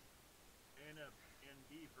 Right?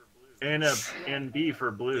 And B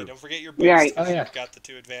for blue. Yeah, don't forget your boost. Right. Oh, yeah. You've got the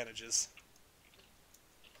 2 advantages.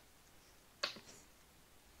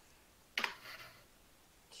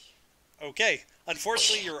 Okay.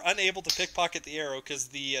 Unfortunately, you're unable to pickpocket the arrow because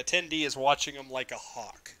the attendee is watching them like a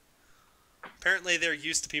hawk. Apparently, they're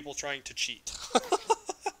used to people trying to cheat. Not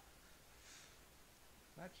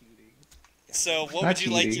cheating. So, what would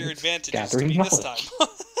you like your advantages to be this time?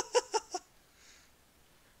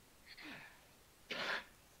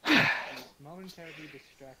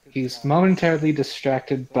 He's momentarily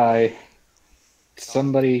distracted by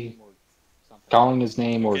somebody calling his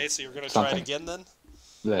name or okay, so you're going to try it again then?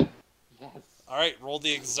 Yeah. Alright, roll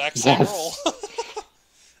the exact same roll.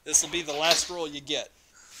 This will be the last roll you get.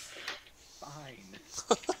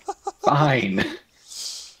 Fine.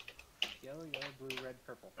 Yellow, blue, red,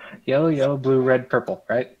 purple. Yellow, blue, red, purple,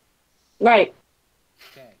 right? Right.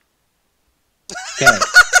 Okay. Come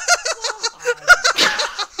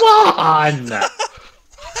on!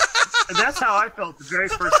 That's how I felt the very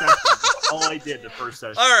first session. That's all I did the first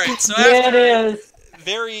session. Alright, so Yeah, after it is.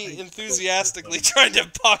 very enthusiastically trying to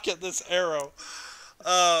pocket this arrow,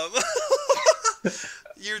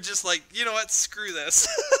 you're just like, you know what, screw this.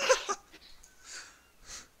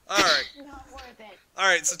 Alright. Not worth it.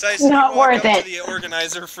 Alright, so Tyson, Not you walk worth up it. to the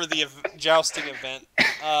organizer for the jousting event.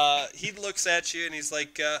 He looks at you and he's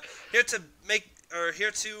like, here to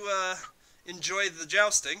enjoy the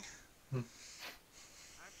jousting.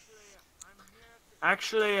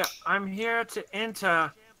 Actually, I'm here to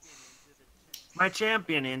enter my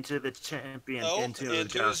champion into the champion Oh, into and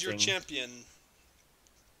the who's your jousting. champion?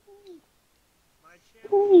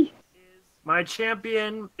 My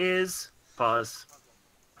champion is pause.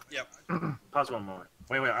 Yep. Pause 1 moment.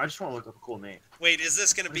 Wait. I just want to look up a cool name. Wait, is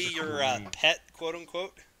this going to be Where's the your cool name? pet, quote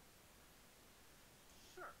unquote?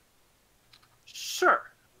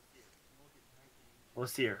 Sure.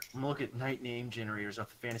 Let's see here. I'm gonna look at night name generators off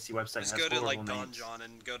the fantasy website. Just It go has to like horrible Don names. John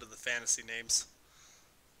and go to the fantasy names.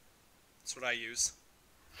 That's what I use.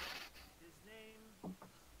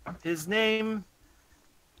 His name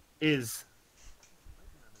is.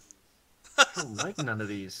 I don't like none of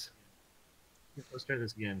these. Let's try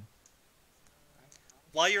this again.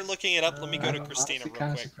 While you're looking it up, let me go to I'm Christina honestly real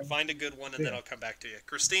kinda quick. surprised. Find a good one and then I'll come back to you.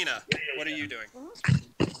 Christina, what are you doing?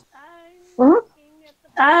 Mhm.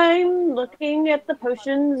 I'm looking at the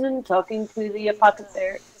potions and talking to the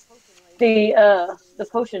apothecary, the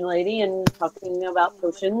potion lady, and talking about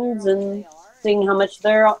potions and seeing how much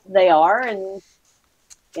they are, and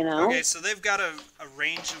you know. Okay, so they've got a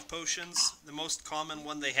range of potions. The most common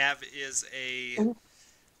one they have is a...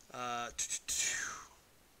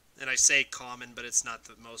 and I say common, but it's not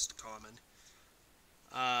the most common.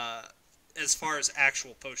 As far as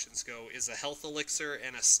actual potions go, is a health elixir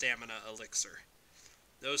and a stamina elixir.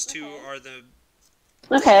 Those two are the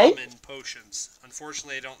common potions.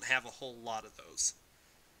 Unfortunately, I don't have a whole lot of those.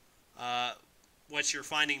 What you're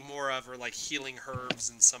finding more of are like healing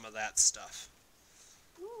herbs and some of that stuff.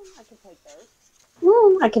 I can take those.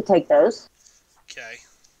 I can take those. Okay.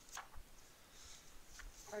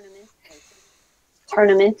 Turn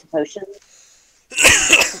them into potions.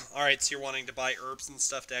 Alright, so you're wanting to buy herbs and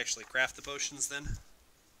stuff to actually craft the potions then?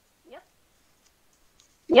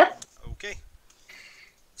 Yep. Okay.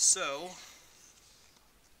 So...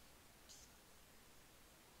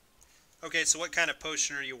 Okay, so what kind of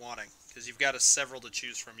potion are you wanting? because you've got several to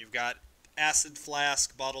choose from. You've got Acid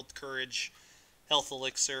Flask, Bottled Courage, Health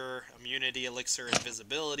Elixir, Immunity Elixir,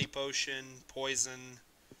 Invisibility Potion, Poison,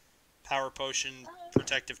 Power Potion,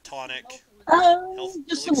 Protective Tonic, Health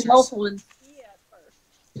Just Elixirs. some health ones.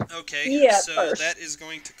 Okay, Yeah, so first. that is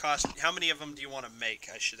going to cost... How many of them do you want to make,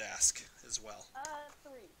 I should ask, as well?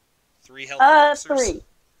 3. 3 health elixirs? 3.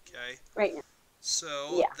 Okay. Right now.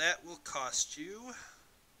 So, Yeah. that will cost you...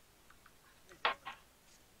 Hey,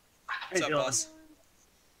 What's up, Dylan. boss?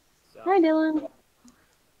 So, Hi, Dylan.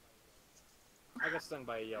 I got stung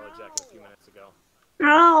by a yellow jacket a few minutes ago.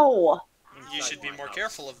 Ow! You Inside should be my more house.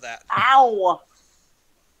 careful of that. Ow!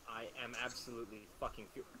 I am absolutely fucking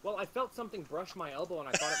furious. Well, I felt something brush my elbow and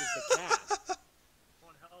I thought it was the cat.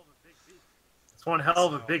 It's one hell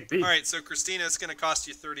of a big beast. Alright, so Christina, it's going to cost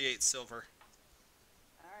you 38 silver.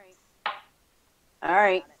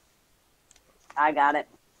 Alright. I got it.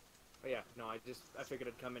 But yeah, no, I figured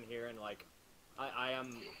I'd come in here and like, I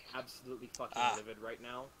am absolutely fucking livid right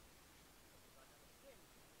now.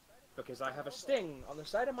 Because I have a sting on the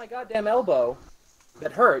side of my goddamn elbow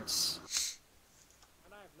that hurts.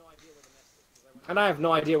 And I have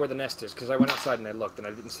no idea where the nest is, because I went outside and I looked and I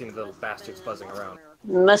didn't see any little bastards buzzing around.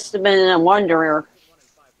 Must have been a wanderer.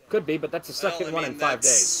 Could be, but that's the second one in 5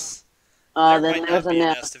 days. There Then might there's not a be a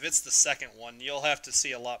nest. nest. If it's the second one, you'll have to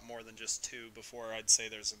see a lot more than just 2 before I'd say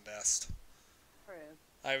there's a nest.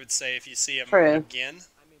 I would say if you see them True. again...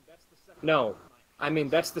 No. I mean,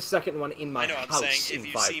 that's the second one in my I know, I'm house saying in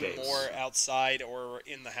if you 5 see days. more outside or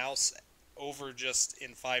in the house over just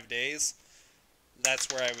in 5 days, that's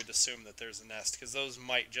where I would assume that there's a nest, because those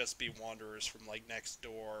might just be wanderers from, like, next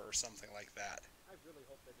door or something like that.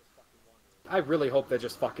 I really hope they're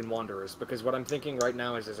just fucking wanderers, because what I'm thinking right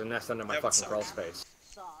now is there's a nest under my That would fucking suck. crawl space.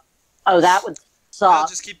 Oh, that would Well, suck.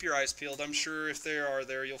 just keep your eyes peeled. I'm sure if they are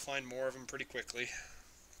there, you'll find more of them pretty quickly.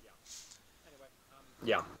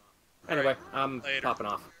 Yeah. Anyway, I'm Later. popping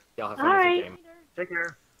off. Y'all have fun with Alright. your game. Take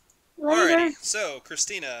care. Later. Alrighty, so,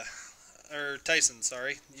 Christina, or Tyson,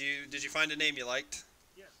 sorry, did you find a name you liked?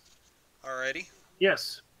 Yes. Alrighty.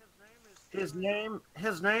 Yes. His name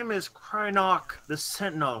is Krynock, the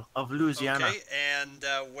Sentinel of Louisiana. Okay, and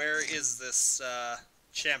where is this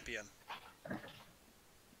champion?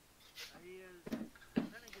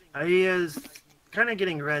 He is kind of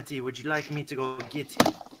getting ready. Would you like me to go get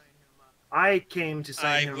him? I came to sign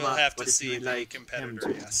I him will up, have but to if see you'd the like him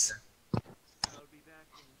competitor, to. yes.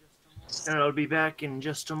 And I'll be back in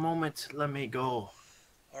just a moment. Let me go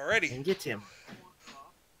Alrighty. and get him.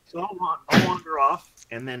 So I'll wander off,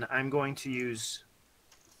 and then I'm going to use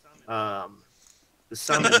the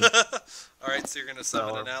summon. Alright, so you're going to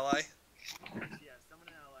summon an ally?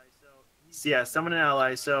 Yeah, summon an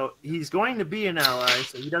ally. So he's going to be an ally,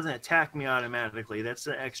 so he doesn't attack me automatically. That's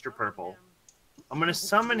an extra purple. I'm going to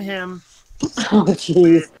summon him Oh, jeez.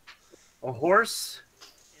 with a horse,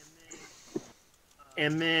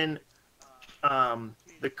 and then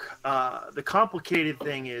the complicated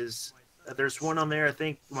thing is there's one on there. I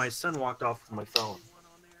think my son walked off with my phone.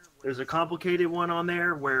 There's a complicated one on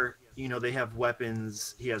there where they have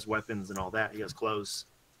weapons. He has weapons and all that. He has clothes,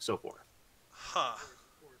 so forth. Huh.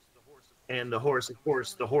 And the horse, of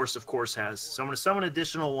course, has. So I'm going to summon an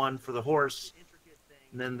additional one for the horse.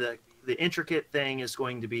 And then the intricate thing is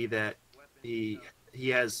going to be that he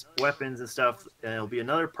has weapons and stuff. And it'll be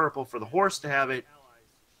another purple for the horse to have it.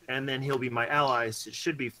 And then he'll be my ally. So it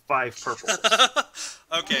should be 5 purples.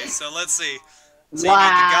 Okay, so let's see. So you need the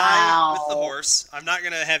guy with the Wow. horse. I'm not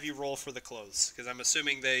going to have you roll for the clothes, because I'm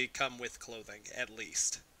assuming they come with clothing, at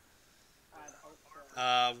least.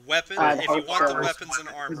 Weapon, I'd if you hope want the so. weapons and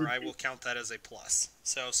armor, I will count that as a plus.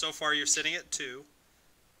 So far you're sitting at 2.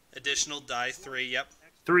 Additional die, 3, yep.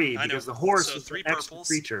 3, I know. because the horse So is 3 an extra purples.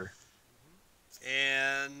 creature.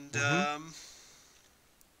 And,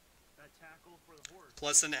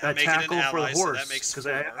 plus That make it an tackle for the ally, so horse, that makes 4.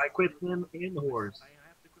 because I equipped him and the horse.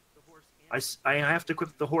 I have to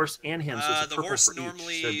equip the horse and him, so it's a The purple horse for each. So it'd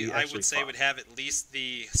normally, be I actually would say, 5. would have at least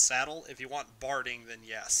the saddle. If you want barding, then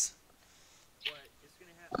yes.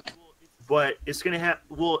 But it's gonna have.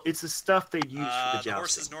 Well, it's the stuff they use for the The jousting.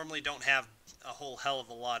 horses normally don't have a whole hell of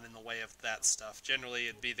a lot in the way of that stuff. Generally,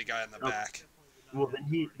 it'd be the guy in the back. Well,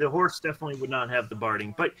 then the horse definitely would not have the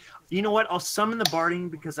barding. But you know what? I'll summon the barding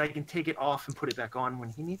because I can take it off and put it back on when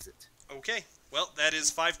he needs it. Okay, well, that is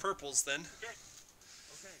 5 purples then.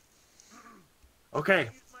 Okay.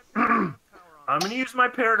 I'm gonna use my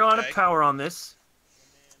Paragon of Okay. Power on this,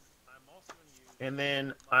 and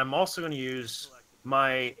then I'm also gonna use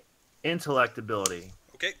my Intellect ability.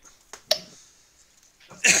 Okay.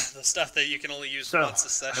 The stuff that you can only use So once a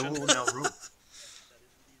I session. will now roll.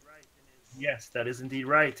 Yes, that is indeed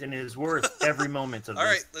right, and it is worth every moment of All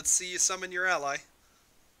this. right, let's see you summon your ally.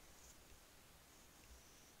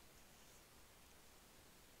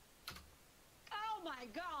 Oh my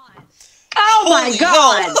god! Oh my Holy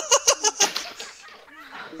god!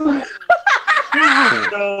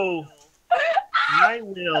 So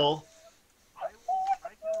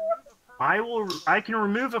I can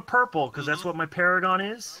remove a purple because that's what my Paragon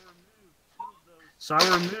is. So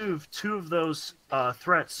I remove 2 of those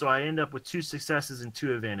threats, so I end up with 2 successes and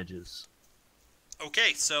 2 advantages.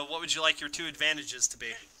 Okay, so what would you like your 2 advantages to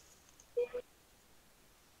be?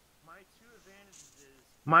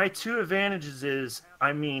 My 2 advantages is,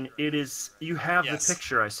 I mean, it is, you have Yes. the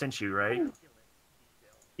picture I sent you, right?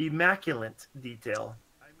 Immaculate detail.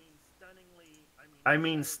 I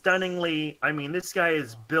mean, stunningly, I mean, this guy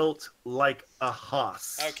is built like a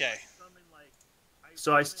hoss. Okay.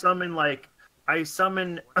 So I summon,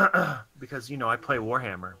 because, you know, I play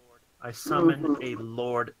Warhammer. I summon a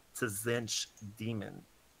Lord Tzinch demon.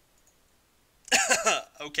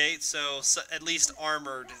 Okay, so at least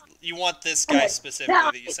armored. You want this guy specifically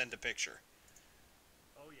that you send a picture.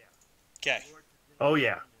 Okay. Oh,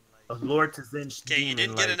 yeah. A Lord Tzinch demon. Okay, you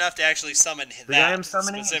didn't get enough to actually summon The guy that I'm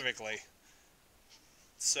summoning? specifically.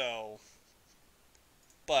 So,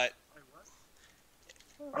 but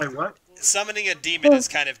Wait, what? summoning a demon is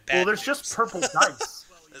kind of bad. Well, there's just purple dice.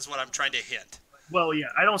 Is what I'm trying to hint. Well, yeah,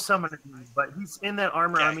 I don't summon a demon, but he's in that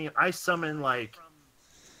armor. Okay. I mean, I summon, like,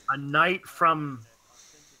 a knight from,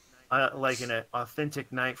 like an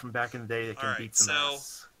authentic knight from back in the day that can beat some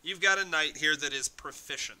ass. You've got a knight here that is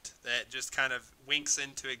proficient, that just kind of winks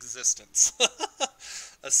into existence,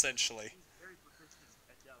 essentially.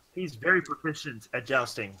 He's very proficient at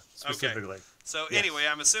jousting, specifically. Okay. So Yes. anyway,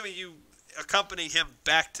 I'm assuming you accompany him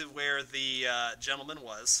back to where the gentleman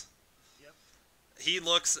was. Yep. He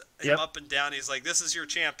looks him up and down. He's like, "This is your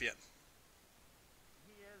champion."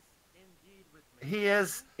 He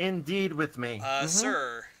is indeed with me.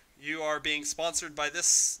 Sir, you are being sponsored by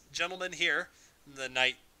this gentleman here. The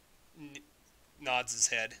knight nods his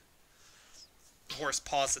head. Horse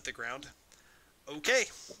paws at the ground.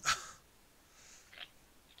 Okay.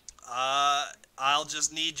 I'll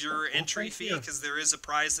just need your entry fee because there is a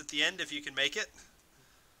prize at the end if you can make it.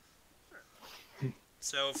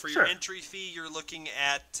 So for your entry fee, you're looking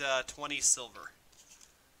at 20 silver.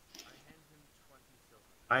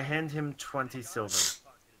 I hand him 20 silver.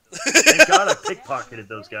 Thank God I pickpocketed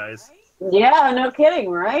those guys. Yeah, no kidding,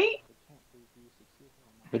 right?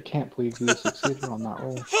 I can't believe you succeeded on that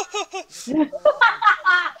roll.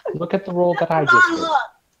 Look at the roll that I just did.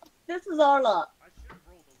 This is our luck.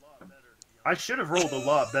 I should have rolled a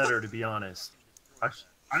lot better, to be honest. I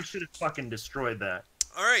should have fucking destroyed that.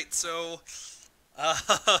 Alright, so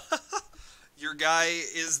your guy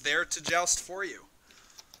is there to joust for you.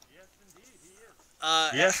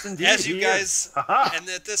 Yes, indeed. As you guys, and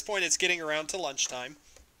at this point it's getting around to lunchtime,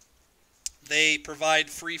 they provide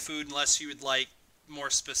free food unless you would like more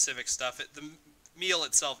specific stuff. The meal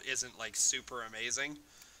itself isn't like super amazing,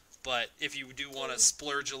 but if you do want to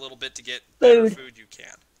splurge a little bit to get better food, you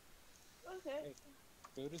can. Okay.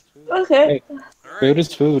 Food is food. Okay. All right. Food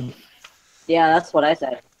is food. Yeah, that's what I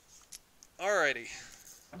said. Alrighty.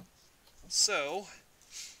 So,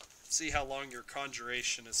 see how long your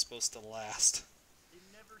conjuration is supposed to last.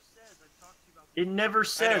 It never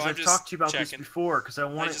says. I've talked to you about this before because I I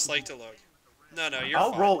want just like to look. No, you're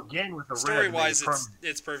I'll fine. roll again with a red. Story-wise,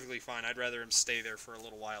 it's perfectly fine. I'd rather him stay there for a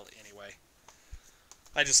little while anyway.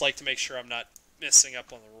 I just like to make sure I'm not messing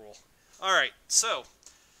up on the rule. Alright, so,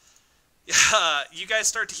 you guys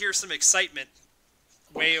start to hear some excitement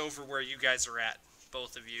way over where you guys are at.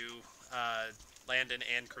 Both of you, Landon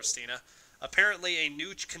and Christina. Apparently a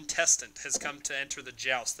new contestant has come to enter the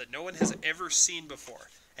joust that no one has ever seen before.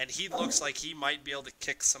 And he looks like he might be able to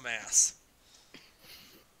kick some ass.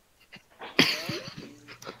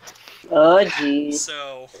 Oh, jeez.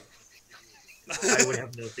 So... I would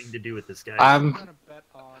have nothing to do with this guy. I'm gonna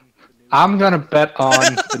bet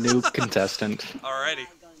on the new contestant. Alrighty.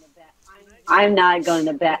 I'm not going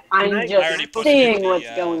to bet. I'm already just put it seeing in the,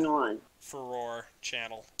 what's going on. Furore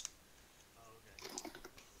channel.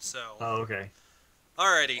 So... Oh, okay.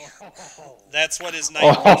 Alrighty. That's what his knight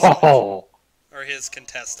looks like. Oh. Or his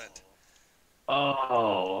contestant.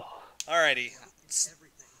 Oh. Alrighty.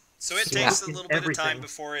 So it takes a little bit of time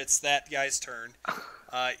before it's that guy's turn.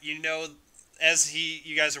 You know, as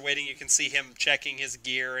you guys are waiting, you can see him checking his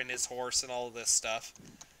gear and his horse and all of this stuff.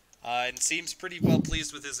 And seems pretty well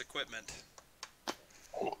pleased with his equipment.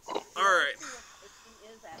 Alright.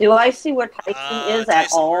 Do I see where Tyson is at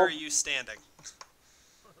Tyson, all? where are you standing?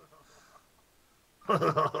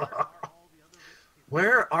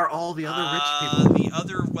 Where are all the other rich people? The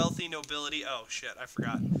other wealthy nobility. Oh shit, I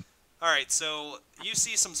forgot. All right, so you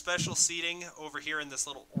see some special seating over here in this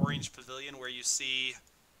little orange pavilion where you see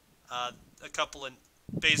a couple and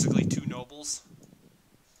basically 2 nobles.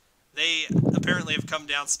 They apparently have come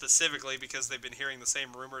down specifically because they've been hearing the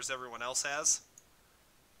same rumors everyone else has.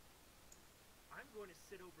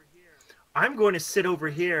 I'm going to sit over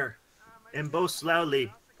here and boast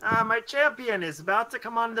loudly. My champion is about to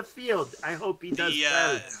come on the field. I hope he does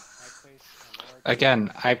well.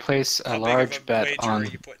 Again, I place a large bet on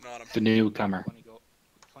the newcomer.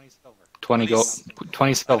 20 gold.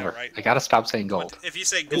 20 silver. Know, right? I gotta stop saying gold. If you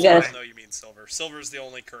say gold, I know you mean silver. Silver is the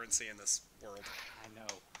only currency in this world.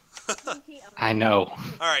 I know.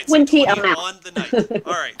 All right, so 20 on the night.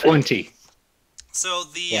 All right. 20. So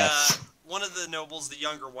the Yes. one of the nobles, the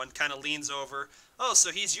younger one, kind of leans over. Oh,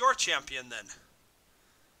 so he's your champion then?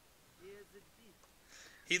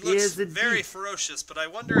 He looks very ferocious, but I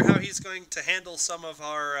wonder how he's going to handle some of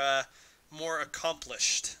our more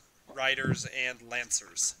accomplished riders and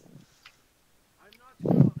lancers.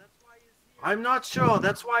 I'm not sure.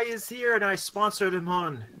 That's why he's here, and I sponsored him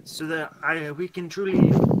on so that we can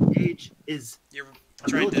truly gauge his. You're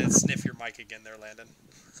trying to sniff your mic again there, Landon.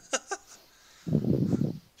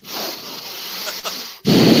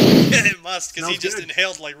 It must, because he just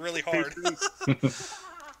inhaled like really hard.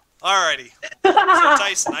 Alrighty. So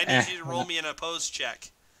Tyson, I need you to roll me an opposed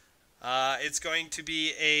check. It's going to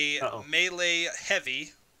be a melee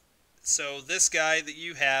heavy. So this guy that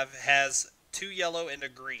you have has 2 yellow and a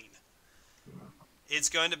green. It's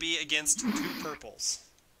going to be against 2 purples.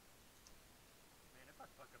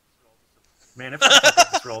 Man, if I fuck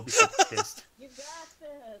up this roll, I'll be so pissed. You got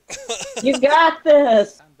this. You got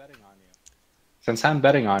this. Since I'm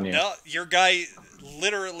betting on you. No, your guy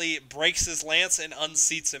literally breaks his lance and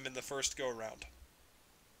unseats him in the first go-round.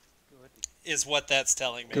 Is what that's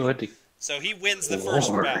telling me. Good. So he wins the first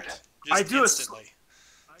round. Just instantly.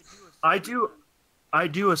 I do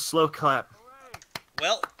a slow clap.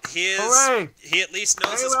 Well, he at least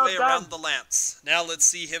knows his way around the lance. Now let's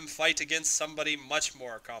see him fight against somebody much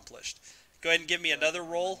more accomplished. Go ahead and give me another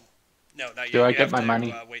roll. No, not yet. Do I get my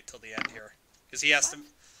money? Wait till the end here. Because he has to...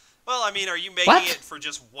 Well, I mean, are you making it for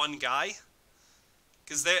just one guy?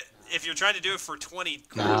 Because if you're trying to do it for 20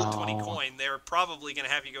 gold, 20 coin, they're probably going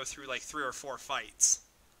to have you go through like 3 or 4 fights.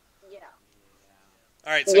 Yeah.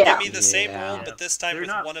 All right, so give me the same roll, but this time with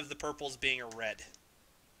one of the purples being a red.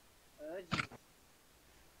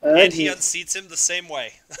 And he unseats him the same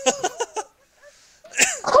way.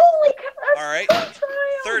 Holy crap! All right.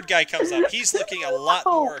 Third guy comes up. He's looking a lot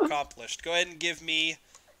more accomplished. Go ahead and give me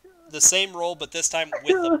the same roll, but this time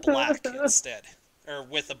with a black instead. Or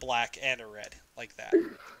with a black and a red, like that.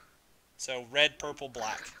 So red, purple,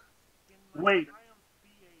 black. Wait.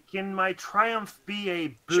 Can my triumph be a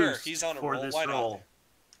boost sure, he's on a for roll. this Why roll?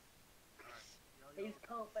 not? He's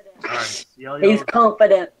confident. All right. He's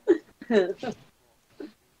confident.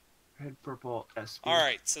 Red, purple, SP.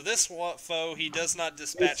 Alright, so this foe he does not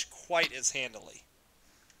dispatch quite as handily.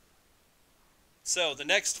 So, the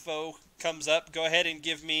next foe comes up. Go ahead and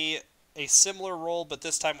give me a similar roll, but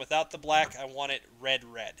this time without the black. I want it red,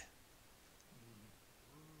 red.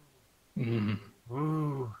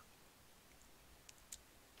 Ooh.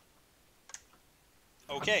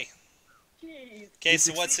 Okay. Okay,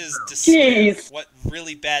 so what's his despair? What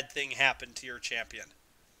really bad thing happened to your champion?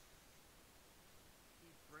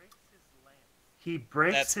 He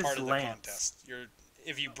breaks That's his part of the lance. contest.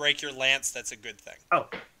 If you break your lance, that's a good thing. Oh.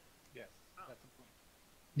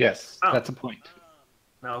 Yes, that's a point.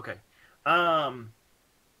 No, okay.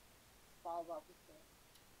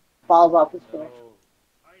 Falls off his foot.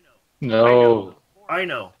 No. I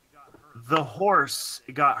know. The horse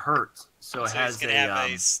got hurt, so it has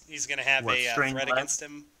he's gonna have a threat against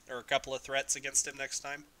him, or a couple of threats against him next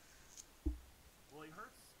time.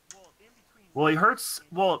 Well, he hurts.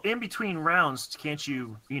 Well, in between rounds, can't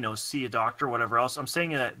you, see a doctor or whatever else? I'm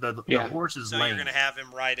saying that the horse is lame. So you're gonna have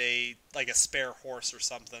him ride a spare horse or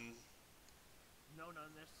something.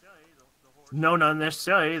 No, not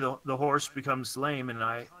necessarily. The horse becomes lame, and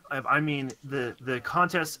I mean the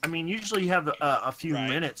contest. I mean, usually you have a few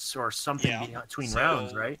minutes or something between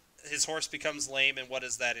rounds, right? His horse becomes lame, and what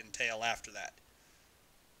does that entail after that?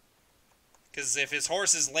 Because if his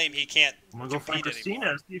horse is lame, he can't compete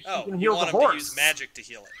anymore. You want him to use magic to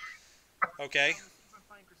heal it. Okay.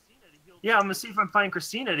 Yeah, I'm gonna see if I can find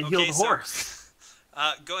Christina to heal the horse.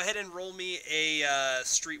 Go ahead and roll me a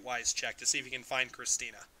streetwise check to see if you can find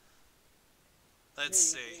Christina. Let's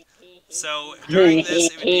see. So during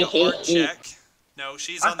this, it would be a hard check. No,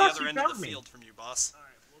 she's on the other end of the field from you, boss.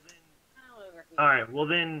 All right. Well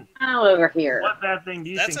then, I'm over here. what bad thing do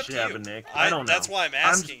you That's think up should to you. happen, Nick? I don't know. That's why I'm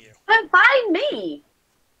asking you. Find me.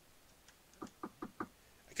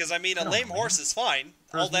 Because, I mean, a lame horse is fine.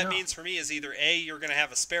 All that means for me is either A, you're going to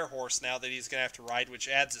have a spare horse now that he's going to have to ride, which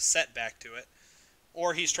adds a setback to it,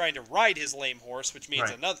 or he's trying to ride his lame horse, which means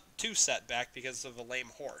another 2 setback because of a lame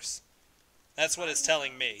horse. That's what it's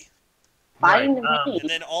telling me. Find me. And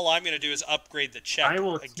then all I'm going to do is upgrade the check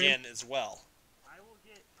again as well.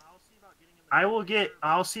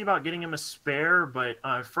 I'll see about getting him a spare, but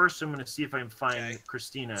first I'm going to see if I can find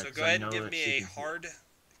Christina. So go ahead and give me a hard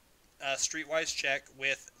streetwise check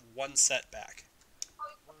with 1 setback.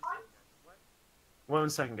 1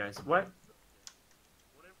 second, guys. What?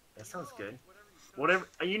 That sounds good. Whatever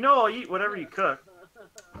I'll eat whatever you cook.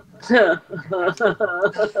 Oh,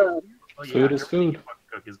 yeah, food is food.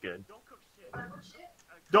 Cook is good.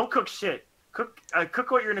 Don't cook shit. Cook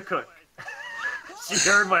what you're gonna cook. She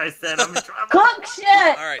heard what I said. I'm in trouble. Cook shit.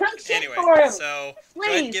 All right. Cook shit Anyway, for him. so Please,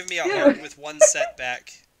 go ahead and give me a hard with 1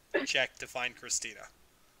 setback check to find Christina.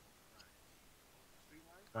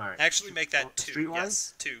 All right. Actually, make that 2. Streetwise?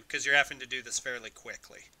 Yes, 2, because you're having to do this fairly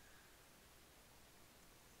quickly.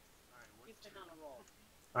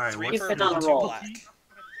 All right. 3 You've purple, been on a 2 roll. black.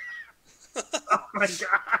 Oh my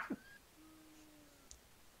god.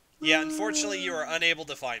 Yeah, unfortunately, you are unable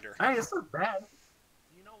to find her. Hey, it's not bad.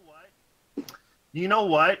 You know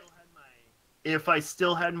what? If I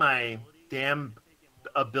still had my damn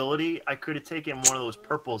ability, I could have taken one of those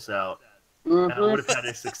purples out. And I would have had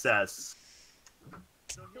a success.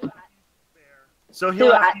 So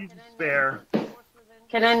he'll have to use a spare.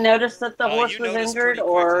 Can I notice that the horse you was noticed injured, pretty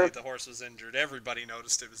or quickly the horse was injured? Everybody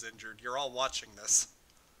noticed it was injured. You're all watching this.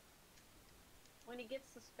 When he gets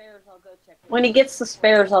the spares, I'll go check. when he gets the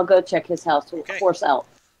spares, I'll go check his horse out.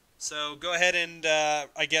 So go ahead and,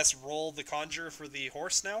 I guess, roll the conjure for the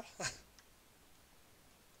horse now.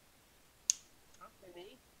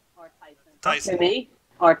 Me or Tyson? Tyson. To me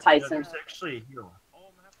or Tyson? There's actually,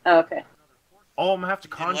 Oh, okay. oh, I'm gonna have to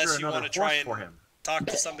conjure Unless you another want to try horse and for him. talk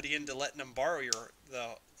to somebody into letting him borrow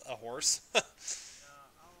a horse.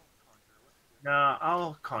 No,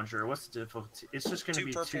 I'll conjure. What's the difficulty? It's just gonna 2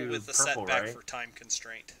 be purple 2 with the purple, setback right? for time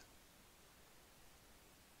constraint.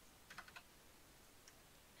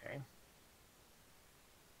 Okay.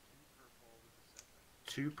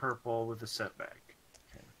 2 purple with a setback.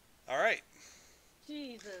 Okay. All right.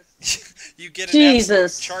 Jesus. You get an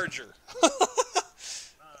Jesus. absolute charger.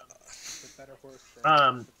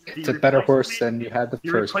 It's a better horse than you had the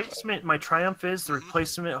The first. replacement, my Triumph is the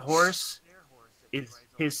replacement horse is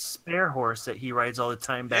his spare horse that he rides all the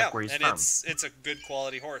time back where he's and from. it's a good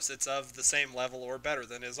quality horse. It's of the same level or better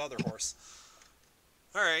than his other horse.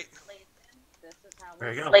 All right. This is how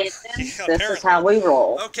There you go. Listen, Yeah, this is how we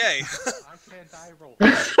roll. Okay.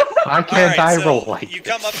 I can't die so roll like you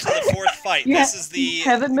come up to the 4th fight. Yeah, This is the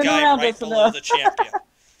haven't been guy around right us below enough. the champion.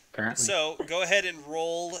 apparently. So go ahead and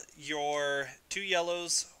roll your 2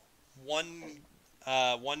 yellows,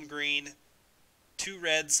 1 green, 2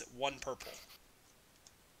 reds, 1 purple.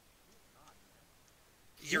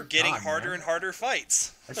 You're getting harder and harder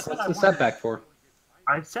fights. What's the setback for?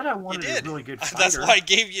 I said I You wanted did. a really good fighter. That's why I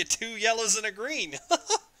gave you 2 yellows and a green.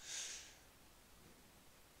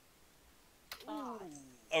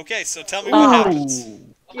 Okay, so tell me what happens.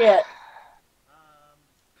 Yeah.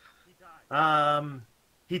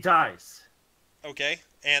 He dies. Okay,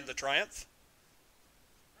 and the triumph?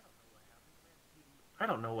 I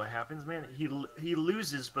don't know what happens, man. He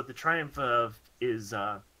loses, but the triumph is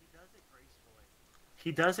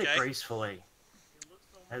he does it gracefully.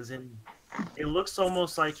 As in, it looks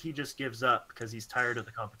almost like he just gives up because he's tired of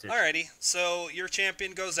the competition. Alrighty, so your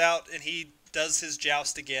champion goes out and he does his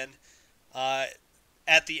joust again.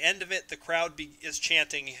 At the end of it, the crowd is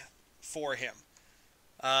chanting for him.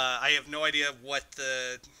 I have no idea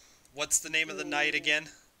what's the name of the knight again?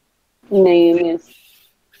 Name is.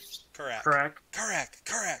 Correct. Correct. Correct.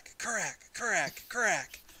 Correct. Correct. Correct.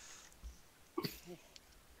 Correct.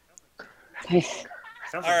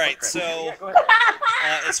 Sounds All right, correct. so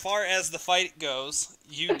as far as the fight goes,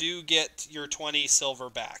 you do get your 20 silver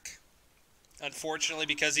back. Unfortunately,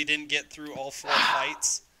 because he didn't get through all 4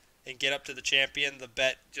 fights and get up to the champion, the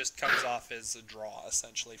bet just comes off as a draw,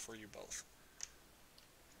 essentially, for you both.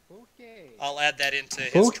 Okay. I'll add that into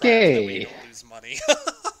his triumph, that way you don't lose money.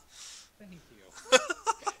 Thank you.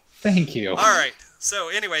 Thank you. All right, so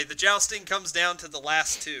anyway, the jousting comes down to the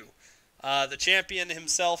last 2. The champion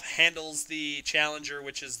himself handles the challenger,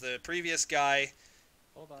 which is the previous guy.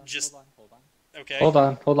 Hold on. Just- hold on. Okay. Hold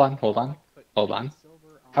on.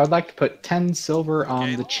 I would like to put 10 silver on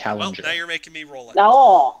Okay. the challenger. Well, now you're making me roll it.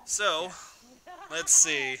 Oh. So, Let's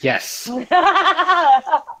see. Yes.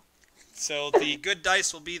 So the good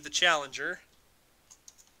dice will be the challenger.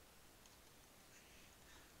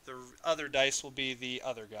 The other dice will be the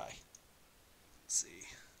other guy. Let's see.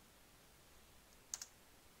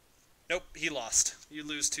 Nope, he lost. You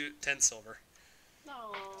lose 10 silver.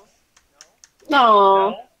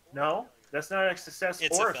 No. No, that's not a success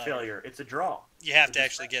It's or a a failure. failure. It's a draw. You have to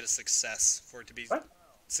actually get a success for it to be What?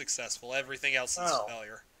 successful. Everything else is Oh.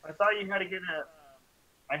 failure. I thought you had to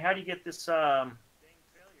get this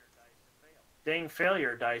dang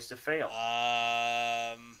failure dice to fail.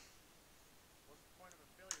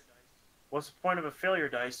 What's the point of a failure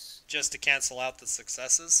dice? Just to cancel out the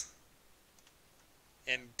successes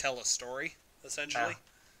and tell a story, essentially.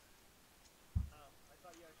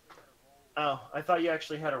 Oh, I thought you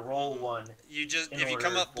actually had to roll one. You just, in if you order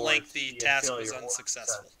come up for blank, it to the be a task failure was or a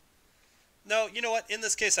unsuccessful. success. No, you know what? In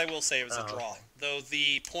this case, I will say it was a Oh, draw. okay. Though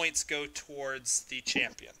the points go towards the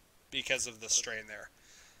champion because of the strain there.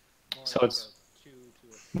 So it's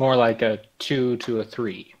more like a 2 to a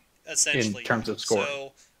 3 Essentially. in terms of score.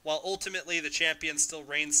 So, while ultimately the champion still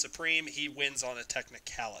reigns supreme, he wins on a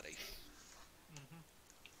technicality.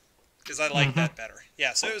 Because I like that better.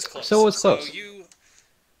 Yeah, so it was close. So it was close. So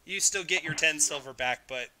you still get your 10 silver back,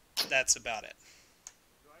 but that's about it.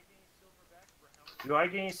 Do I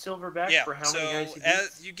gain silver back Yeah, for how so many guys you beat?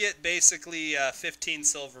 as you get basically 15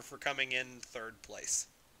 silver for coming in third place.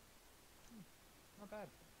 Not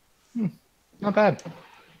bad. Not bad.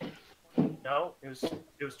 No, it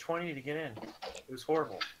was 20 to get in. It was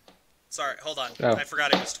horrible. Sorry, hold on. Oh. I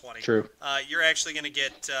forgot it was 20. True. You're actually going to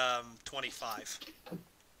get 25.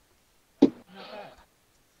 Not bad.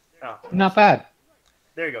 Oh, Not bad.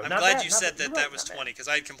 there you go. I'm Not glad bad, you not said bad. that that was 20, because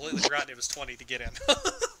I had completely forgotten it was 20 to get in.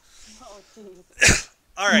 Oh, jeez.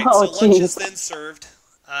 Alright, Oh, so lunch is jeez. then served.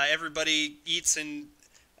 Everybody eats, and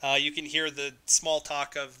you can hear the small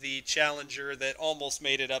talk of the challenger that almost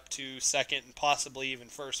made it up to second and possibly even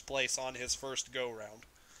first place on his first go-round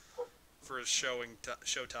for his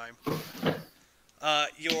showtime.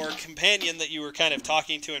 Your companion that you were kind of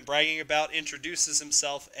talking to and bragging about introduces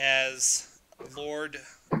himself as Lord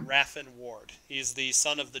Raffin Ward. He's the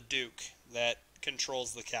son of the Duke that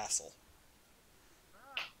controls the castle.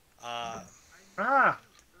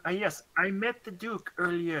 Yes, I met the Duke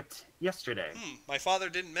earlier yesterday. My father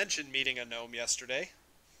didn't mention meeting a gnome yesterday.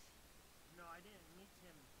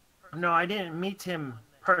 No, I didn't meet him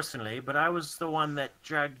personally, but I was the one that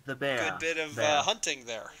dragged the bear. Good bit of there. hunting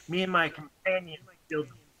there. Me and my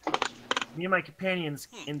companions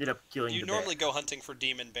ended up killing You the normally bear. go hunting for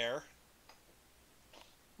demon bear.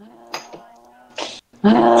 They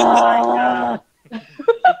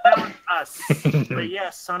found us. But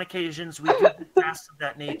yes, on occasions we do tasks of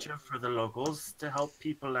that nature for the locals to help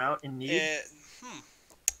people out in need.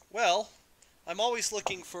 Well, I'm always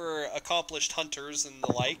looking for accomplished hunters and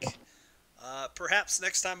the like. Perhaps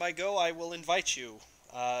next time I go, I will invite you,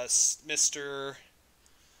 Mr.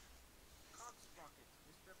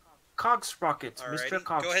 Cogsprocket, Mr. Alrighty.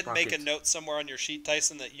 Cogsprocket. Go ahead and make a note somewhere on your sheet,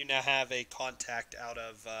 Tyson, that you now have a contact out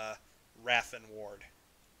of Raffin Ward.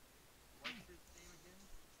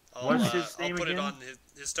 What's his I'll name put it again? on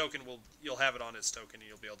his token. You'll have it on his token, and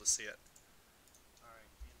you'll be able to see it.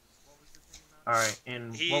 All right,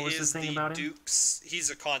 and He what was is the thing the about him? Duke's. He's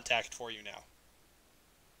a contact for you now.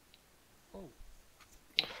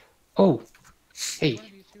 Oh, hey.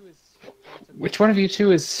 Which one of you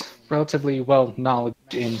two is relatively well knowledge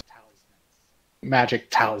in magic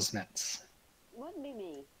talismans? Wouldn't be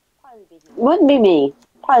me. Probably be him. Wouldn't be me.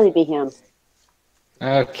 Probably be him.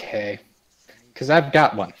 Okay. Because I've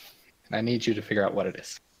got one. And I need you to figure out what it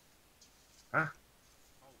is.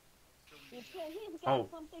 He said he's got Oh,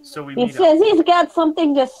 something so we He meet up. says he's got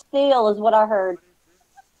something to steal, is what I heard.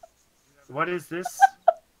 What is this?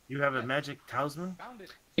 You have a magic talisman?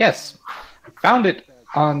 Yes. I found it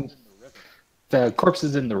on the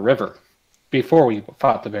corpses in the river before we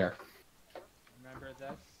fought the bear. Remember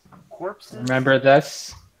this? Corpses? Remember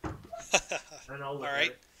this? And I'll look All at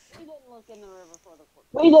right. it. We didn't look in the river for the corpse.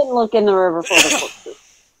 We didn't look in the river for the corpses.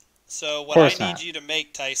 So what Course I need not. you to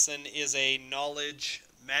make, Tyson, is a knowledge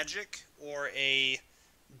magic or a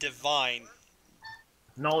divine.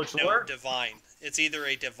 Knowledge No, lore? divine. It's either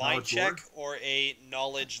a divine Knowledge check or a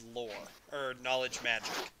knowledge lore or knowledge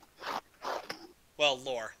magic. Well,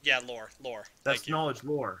 lore. Yeah, lore. Lore. That's Thank you. knowledge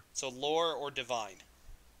lore. So lore or divine.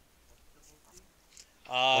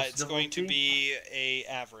 What's It's going to difficulty? be a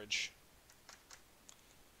average.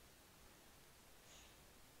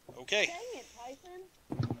 Okay. Dang it,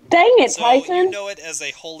 Tyson. Dang it, So Tyson. you know it as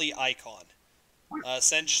a holy icon.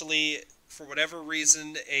 Essentially, for whatever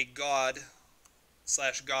reason, a god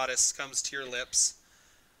 / goddess comes to your lips.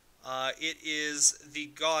 It is the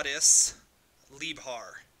goddess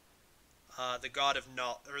Libhar, the god of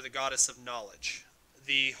the goddess of knowledge.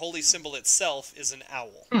 The holy symbol itself is an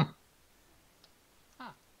owl.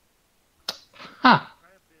 Huh.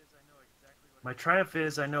 My triumph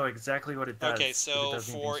is I know exactly what it does. Okay, if it so does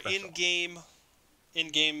anything for special.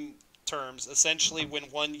 in-game terms, essentially when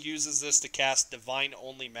one uses this to cast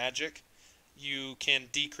divine-only magic, you can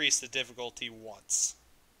decrease the difficulty once.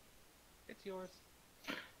 It's yours.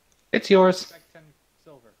 It's yours. Expect 10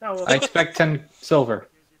 silver. No, well, I expect 10 silver.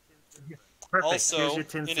 perfect. Here's Also, your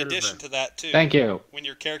 10 in silver. addition to that too, Thank you. when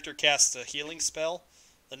your character casts a healing spell,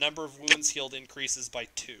 the number of wounds healed increases by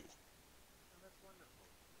 2.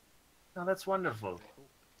 No, that's wonderful.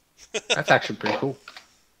 That's actually pretty cool.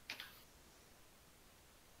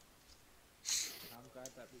 I'm glad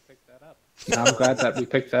that we picked that up. Now I'm glad that we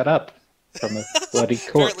picked that up from a bloody corpse.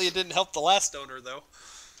 Apparently it didn't help the last owner, though.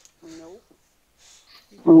 Nope.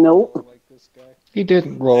 Nope. Like this guy. He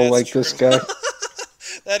didn't roll That's like this true. guy.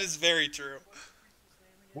 That is very true.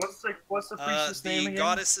 What's the priestess name The again?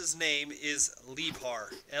 goddess's name is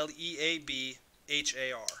Leabhar.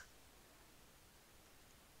 Leabhar.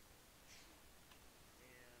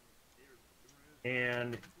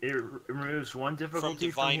 And it removes one From difficulty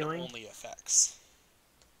from healing. divine-only effects.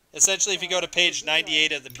 Essentially, if you go to page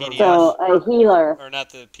 98 of the PDF, So a healer. or not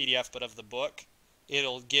the PDF, but of the book,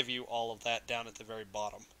 it'll give you all of that down at the very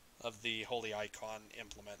bottom of the Holy Icon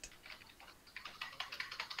implement.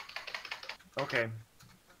 Okay.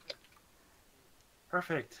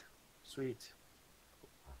 Perfect. Sweet.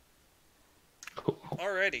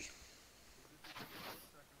 Alrighty.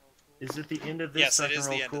 Is it the end of this? Yes, so I it can is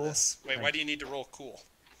roll the end cool? of this. Wait, why Thanks. do you need to roll cool?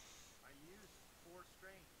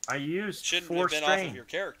 I used Shouldn't 4 have been strain. off of your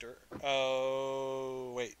character.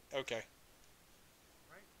 Oh, wait. Okay.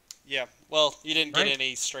 Yeah. Well, you didn't get Right.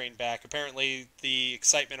 any strain back. Apparently, the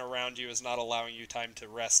excitement around you is not allowing you time to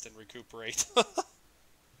rest and recuperate.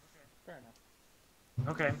 Fair enough.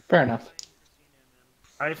 Okay. Fair enough.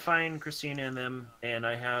 I find Christina in them, and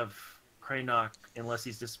I have Kraynock, unless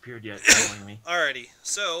he's disappeared yet, following me. Alrighty.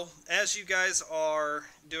 So, as you guys are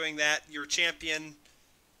doing that, your champion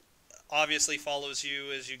obviously follows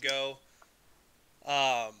you as you go.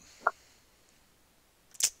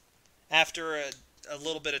 After a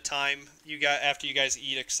little bit of time, after you guys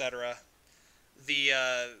eat, etc., the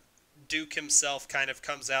Duke himself kind of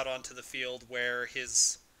comes out onto the field where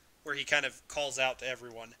he kind of calls out to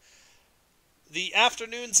everyone. The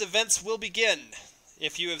afternoon's events will begin.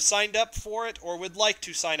 If you have signed up for it or would like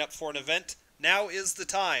to sign up for an event, now is the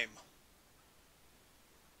time.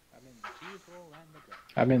 I'm in the cheese roll and the dragon.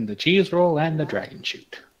 I'm in the cheese roll and the dragon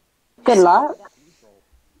shoot. Good luck. Cheese roll.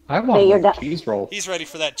 I Hey, want you're a done. cheese roll. He's ready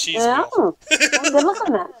for that cheese Yeah. wheel. Good luck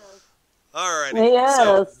on that. Alrighty. Yes.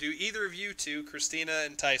 So, do either of you two, Christina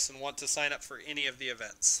and Tyson, want to sign up for any of the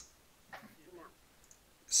events?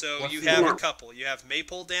 So What's you the have a event? couple. You have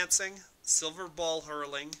maypole dancing, silver ball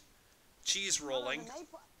hurling, cheese rolling.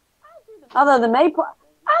 Although the maypole,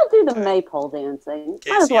 I'll do the maypole dancing. Okay,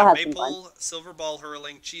 Might as so you well have have some fun. maypole, silver ball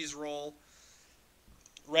hurling, cheese roll,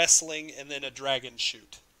 wrestling, and then a dragon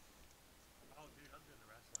shoot.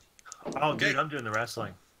 Oh, Okay. dude, I'm doing the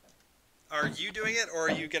wrestling. Are you doing it, or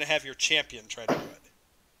are you going to have your champion try to do it?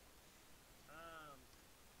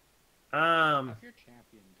 Have your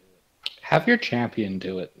champion do it. Have your champion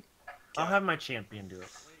do it. I'll have my champion do it.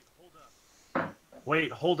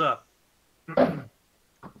 Wait, hold up.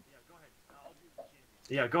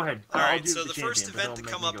 Yeah, go ahead. I'll Alright, do so the first champion, but event don't to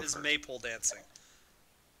make come me up go is first. maypole dancing.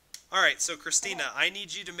 Alright, so Christina, I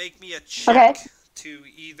need you to make me a check to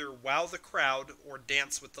either wow the crowd or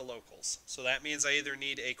dance with the locals. So that means I either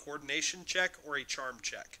need a coordination check or a charm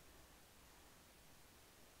check.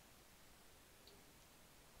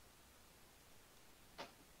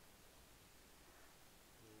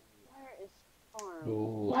 Where is farm?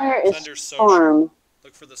 Ooh. Where It's is under social. farm?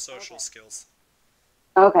 Look for the social skills.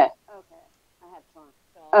 Okay. Okay. I have farm.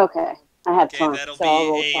 So Okay. I have Okay, farm. that'll So I'll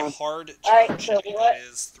roll be a farm. hard Alright, charm so check. what- That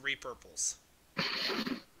is 3 purples.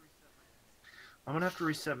 I'm gonna have to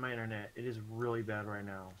reset my internet. It is really bad right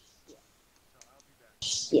now.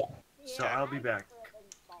 Shit. So I'll be back.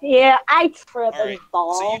 Yeah, I trip Alright, and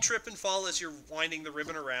fall. so you trip and fall as you're winding the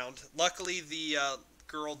ribbon around. Luckily, the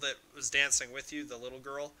girl that was dancing with you, the little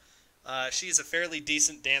girl, she's a fairly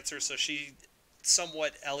decent dancer, so she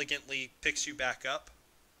somewhat elegantly picks you back up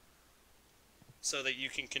so that you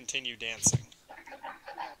can continue dancing.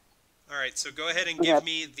 Alright, so go ahead and give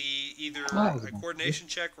me either a coordination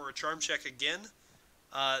check or a charm check again.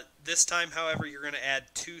 This time, however, you're going to add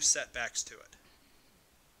 2 setbacks to it.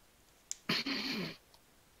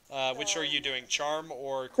 Which are you doing, charm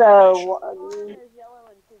or coordination? So,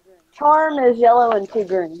 charm is yellow and 2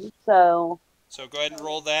 green. So go ahead and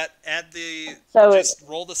roll that. Add the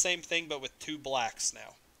roll the same thing, but with 2 blacks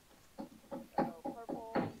now.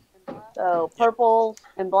 So purples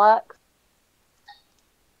and blacks.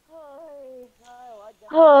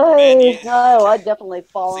 Oh, I definitely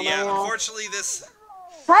fall on my ass. Unfortunately this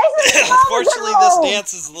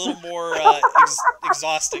dance is a little more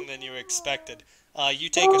exhausting than you expected. You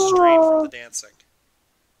take a strain from the dancing.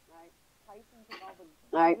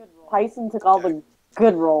 Alright, Tyson took all the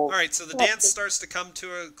good rolls. Alright, so the dance starts to come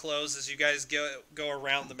to a close as you guys go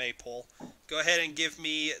around the maypole. Go ahead and give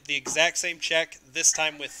me the exact same check, this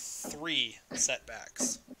time with 3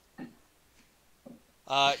 setbacks.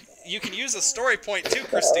 You can use a story point too,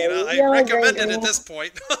 Christina. I recommend it at this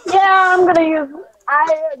point. Yeah, I'm gonna use.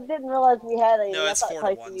 I didn't realize we had a. No, it's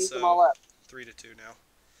 4-1, so 3-2 now.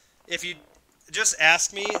 If you just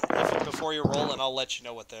ask me before you roll, and I'll let you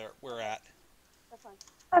know what we're at. That's fine.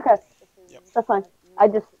 Okay. Yep. That's fine. I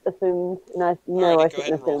just assumed, and I know I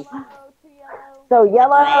shouldn't assume. So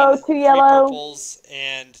yellow, 2 yellow, 3 purples,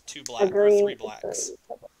 and 2 black, or 3 blacks.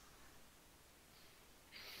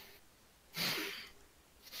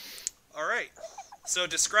 All right. So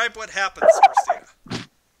describe what happens, Christina.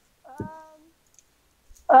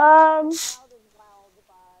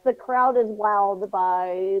 The crowd is wowed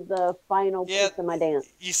by the final piece of my dance.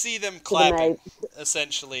 You see them clapping,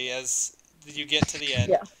 essentially, as you get to the end.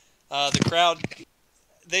 Yeah. The crowd,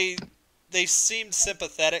 they seemed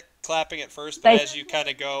sympathetic, clapping at first, but as you kind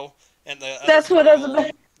of go, and the other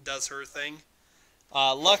girl does her thing.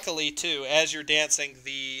 Luckily, too, as you're dancing,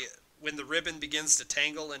 when the ribbon begins to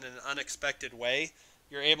tangle in an unexpected way,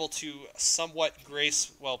 you're able to somewhat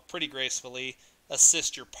pretty gracefully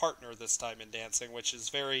assist your partner this time in dancing, which is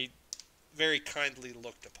very, very kindly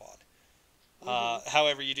looked upon.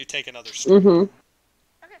 However, you do take another step. Okay,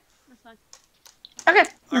 that's fine. Okay,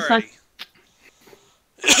 that's fine.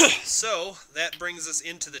 So, that brings us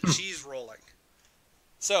into the cheese rolling.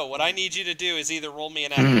 So, what I need you to do is either roll me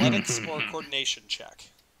an athletics or a coordination check.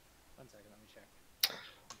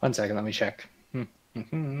 1 second, let me check.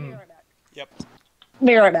 Yep.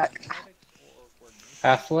 Be right back.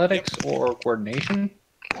 Athletics or coordination?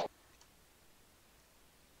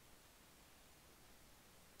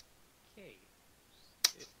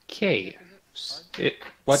 Okay.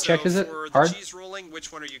 What check is it? For the Hard? cheese rolling,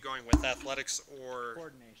 which one are you going with? Athletics or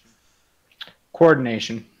Coordination?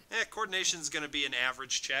 Coordination. Coordination is going to be an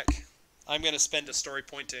average check. I'm going to spend a story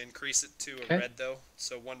point to increase it to a red, though.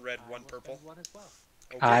 So 1 red, 1 purple.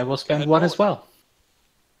 Okay. I will spend 1 as well.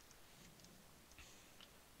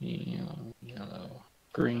 Yellow,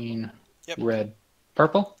 green, red,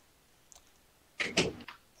 purple.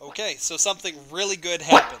 Okay, so something really good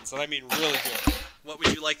happens, and I mean really good. What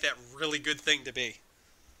would you like that really good thing to be?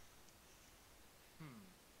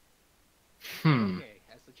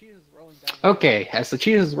 Okay, as the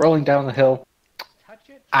cheese is rolling down the hill,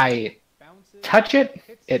 I touch it,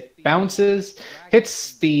 it bounces,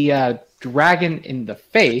 hits the dragon in the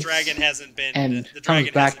face, the dragon hasn't been, and comes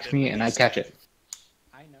back to me, and I catch it.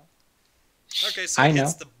 I know. Okay, so it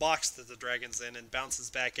hits the box that the dragon's in and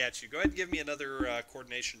bounces back at you. Go ahead and give me another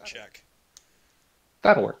coordination check.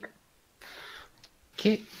 That'll work.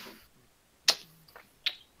 Okay.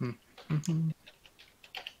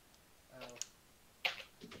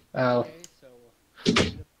 Oh.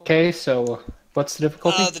 Okay, so what's the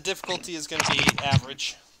difficulty? The difficulty is going to be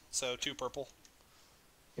average, so 2 purple.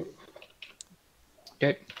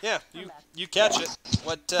 Okay. Yeah, you catch it.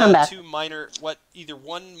 What either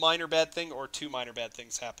 1 minor bad thing or 2 minor bad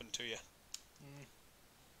things happen to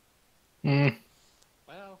you?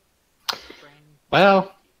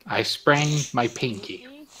 Well, I sprained my pinky.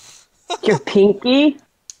 Your pinky?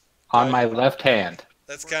 On my left hand.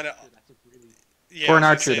 That's kind of... Yeah, for an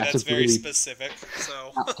archer, that's very specific.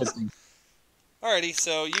 So, alrighty,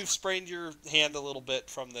 so you've sprained your hand a little bit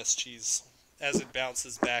from this cheese as it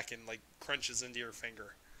bounces back and like crunches into your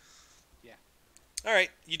finger. Yeah. All right,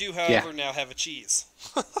 you do, however, now have a cheese.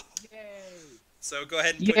 Yay! So go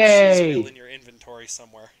ahead and put cheese wheel in your inventory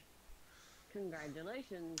somewhere.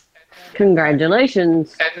 Congratulations!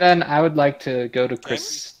 Congratulations! And then I would like to go to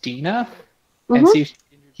Christina and see if she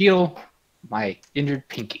can heal my injured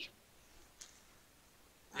pinky.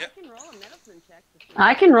 Yep.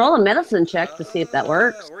 I can roll a medicine check to see if that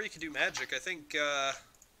works. Or you can do magic. I think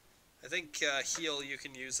heal, you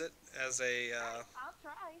can use it as a... I'll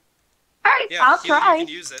try. Alright, I'll try. You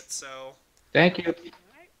can use it, so... Thank you.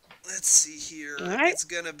 Let's see here. Right. It's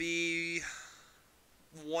gonna be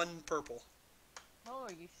 1 purple. Oh,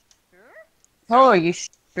 are you sure? Oh, are you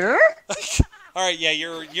sure? All right, yeah,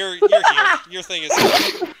 you're here. Your thing is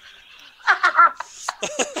here.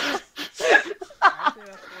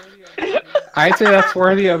 I'd say that's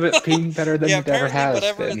worthy of it being better than Yeah, it ever apparently has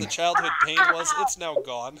whatever been. the childhood pain was, it's now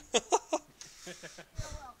gone.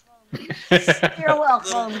 You're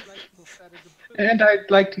welcome. And I'd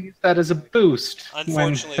like to use that as a boost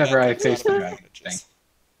Unfortunately, whenever I that comes face the out of dragon thing.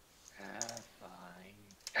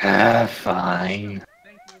 advantages. Fine.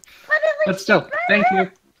 But still, thank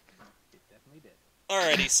you.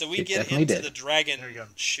 Alrighty, so we It get definitely into did. the dragon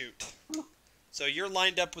shoot. So you're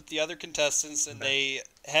lined up with the other contestants, and they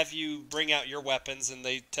have you bring out your weapons, and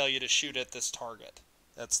they tell you to shoot at this target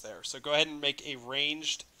that's there. So go ahead and make an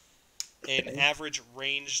average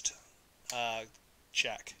ranged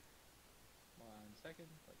check.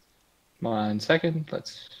 1 second.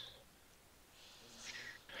 Let's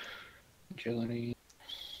agility.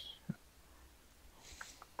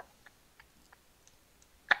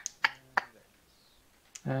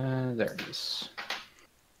 There it is.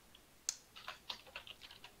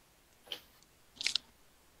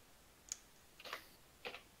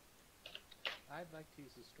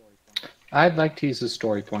 I'd like to use the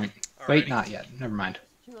story point. Wait, Alrighty. not yet. Never mind.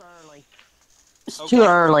 Too early. It's Okay. too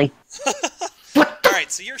early.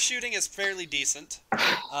 Alright, so your shooting is fairly decent.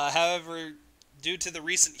 However, due to the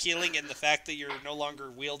recent healing and the fact that you're no longer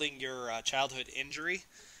wielding your childhood injury,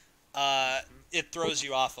 it throws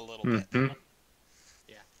you off a little bit.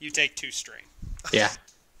 You take 2 strain. Yeah.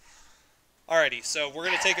 Alrighty, so we're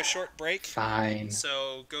going to take a short break. Fine.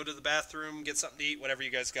 So go to the bathroom, get something to eat, whatever you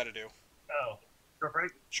guys got to do. Oh, short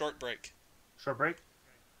break. Short break. Short break.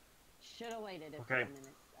 Should have waited a Okay. few minutes.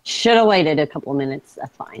 Should have waited a couple minutes.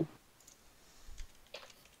 That's fine.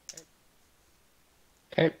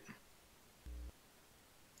 Okay.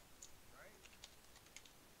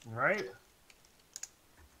 All right.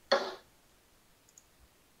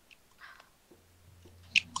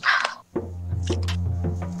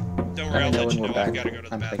 Don't worry, I'll Let me know let when you we're know back. I've got to go to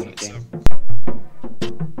the I'm bathroom. taking a So. game.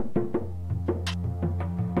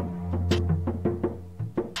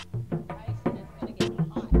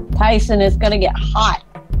 Tyson is going to get hot.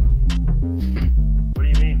 What do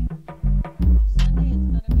you mean?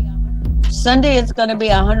 Sunday it's going to be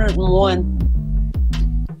 101.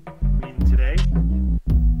 You mean today?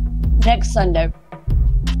 Next Sunday.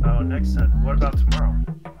 Oh, next Sunday. What about tomorrow?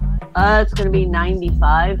 It's going to be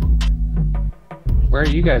 95. Where are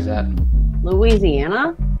you guys at?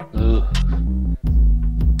 Louisiana. Ugh.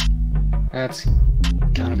 That's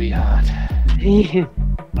gonna be hot.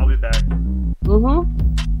 I'll be back.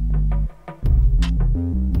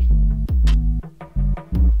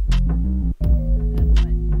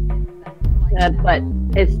 But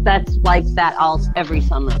that's like that all every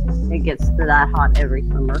summer. It gets to that hot every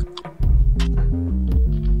summer.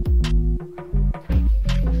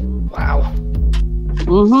 Wow.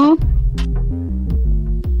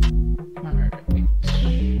 Alright. Let's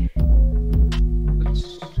see.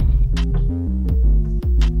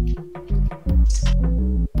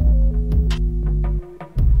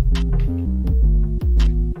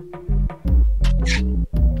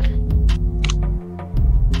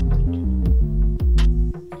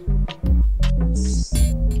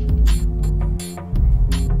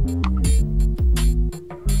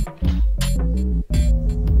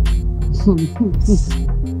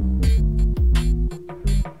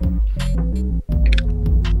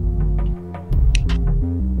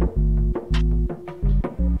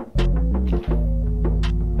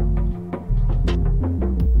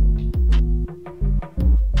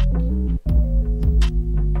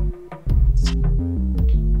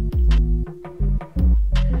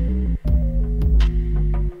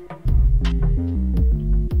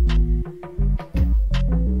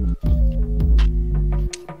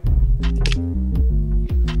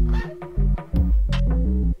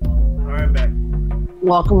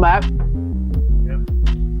 Welcome back. Yep.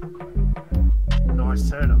 No, I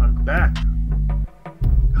said I'm back.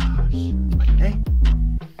 Gosh, my name.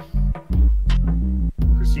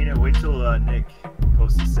 Christina, wait till Nick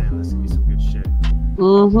posts this in. This is gonna be some good shit.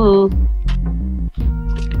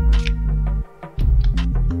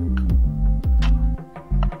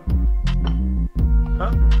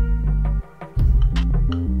 Huh?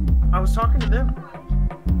 I was talking to them.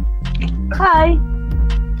 Hi.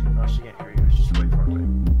 Oh, she can't hear you. She's way far away.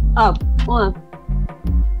 Oh, hold on.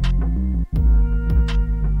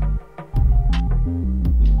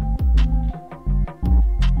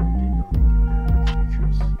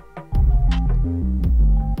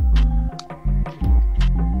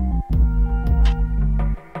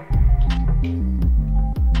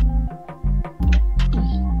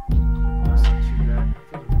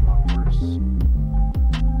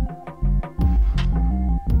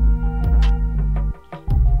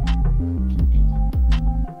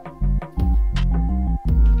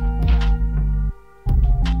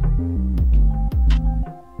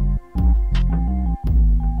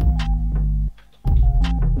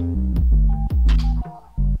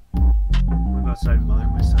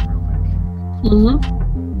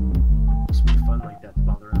 Mm-hmm. Must be fun like that to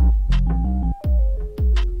bother around.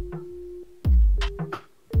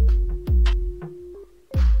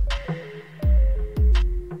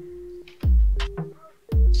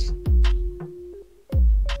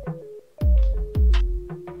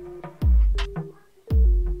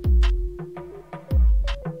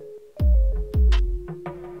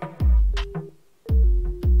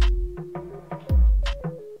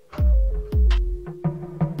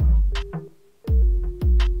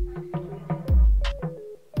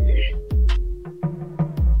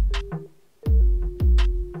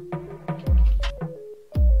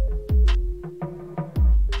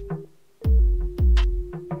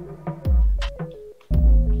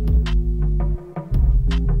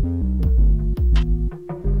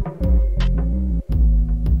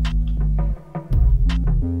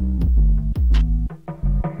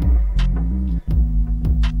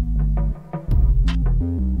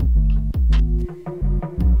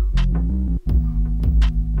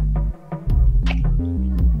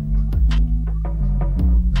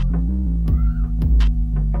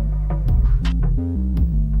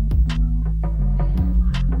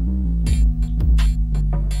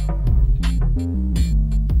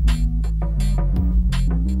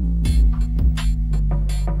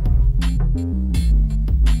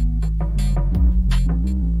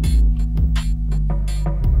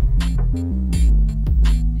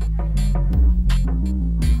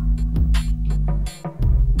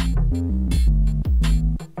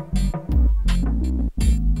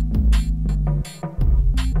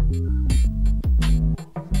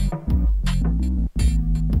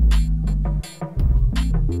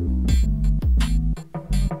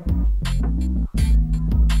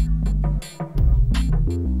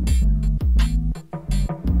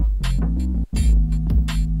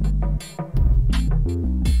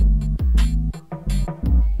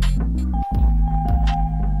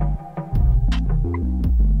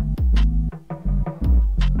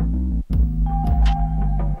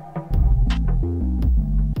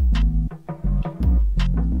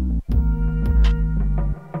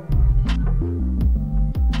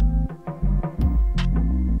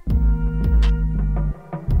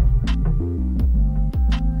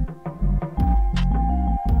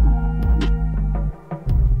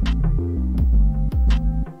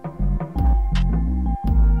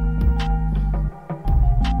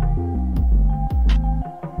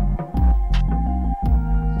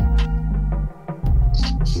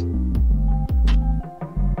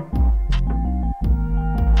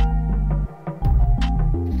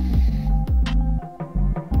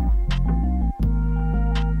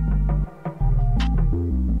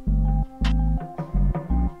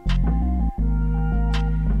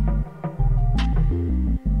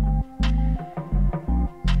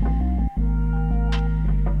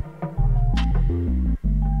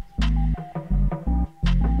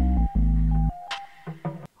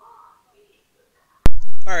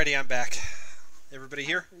 Alrighty, I'm back. Everybody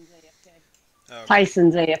here? Okay.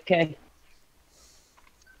 Tyson's AFK.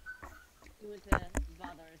 He went to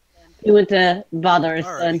bother us then. He went to bother us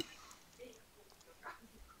Alrighty. then.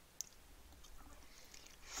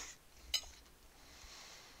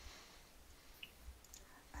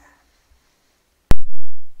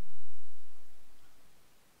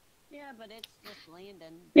 Yeah, but it's just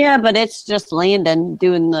Landon. Yeah, but it's just Landon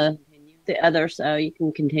doing the other, so you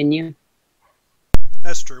can continue.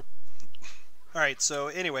 That's true. Alright, so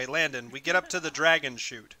anyway, Landon, we get up to the dragon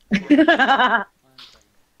chute.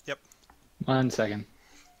 Yep. 1 second.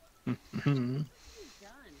 You're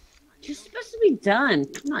supposed to be done.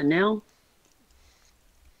 Come on now.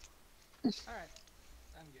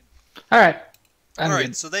 Alright.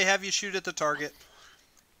 Alright, so they have you shoot at the target.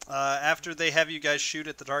 After they have you guys shoot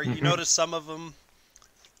at the target, you notice some of them,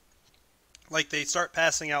 like they start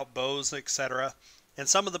passing out bows, etc. And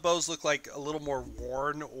some of the bows look like a little more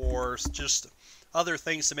worn or just other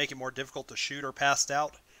things to make it more difficult to shoot or passed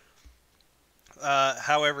out.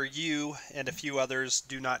 However, you and a few others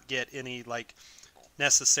do not get any, like,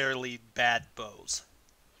 necessarily bad bows.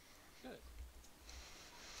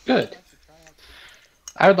 Good.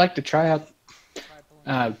 I would like to try out,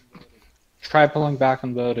 try pulling back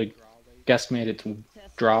on the bow to guesstimate its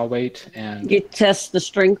draw weight and You test the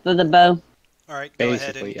strength of the bow. Alright, go ahead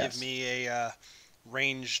and Basically, yes. give me a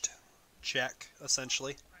ranged check,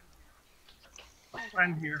 essentially.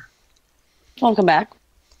 I'm here. Welcome back.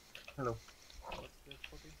 Hello.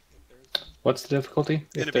 what's the difficulty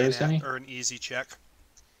if It'd be there's any? or an easy check.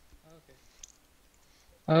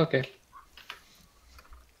 Okay.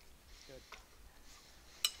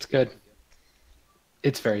 It's good.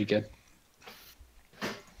 It's very good.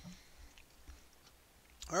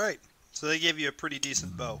 Alright, So they gave you a pretty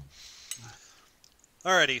decent bow.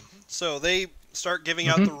 Alrighty, so they start giving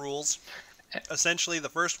out the rules. Essentially, the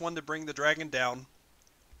first one to bring the dragon down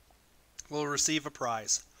will receive a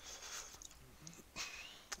prize.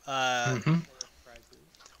 Does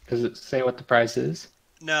it say what the prize is?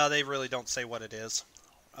 No, they really don't say what it is.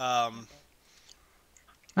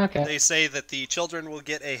 Okay. They say that the children will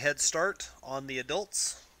get a head start on the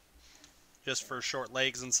adults, just for short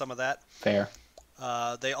legs and some of that. Fair.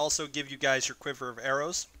 They also give you guys your quiver of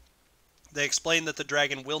arrows. They explain that the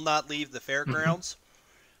dragon will not leave the fairgrounds,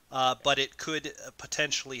 but it could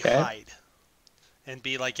potentially hide and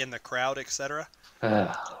be like in the crowd, etc.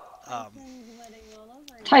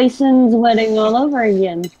 Tyson's wedding all over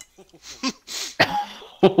again.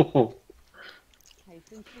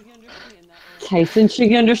 Tyson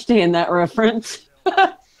should understand that reference.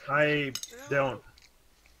 I don't.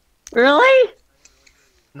 Really?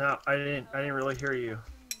 No, I didn't really hear you.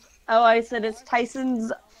 Oh, I said it's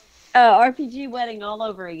Tyson's RPG wedding all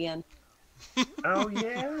over again. Oh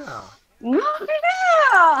yeah.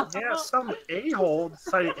 Yeah. Yeah, some a-hole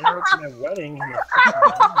decided to interrupt my wedding. In the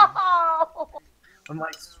I'm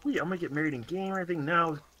like, sweet, I'm gonna get married in game and everything.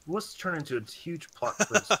 Now, let's turn into a huge plot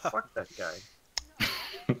twist. Fuck that guy.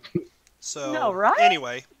 So, no, right?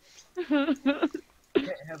 Anyway. Can't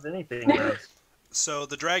have anything, guys. So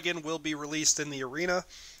the dragon will be released in the arena.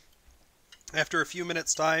 After a few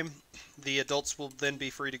minutes' time, the adults will then be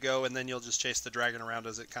free to go, and then you'll just chase the dragon around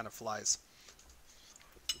as it kind of flies.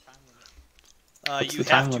 You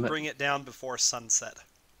have to bring it down before sunset.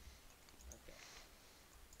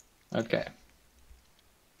 Okay.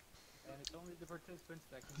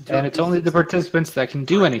 And it's only the participants that can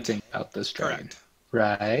do anything about this dragon. Correct.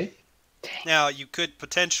 Right? Now, you could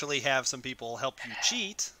potentially have some people help you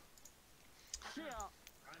cheat.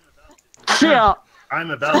 Yeah.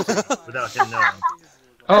 I'm about to, without him knowing.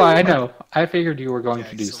 Oh, I know. I figured you were going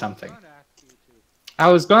to do something. I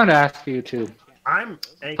was going to ask you to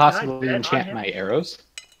possibly enchant my arrows.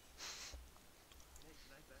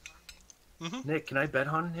 Nick, can I bet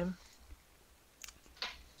on him?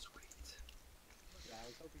 Sweet.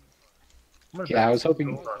 Yeah, I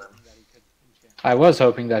was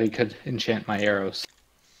hoping that he could enchant my arrows.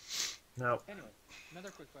 No.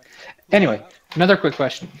 Anyway, another quick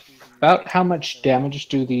question. About how much damage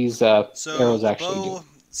do these arrows actually do?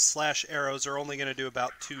 Bow/arrows are only going to do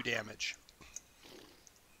about 2 damage.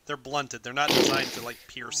 They're blunted. They're not designed to like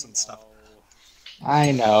pierce and stuff.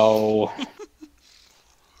 I know.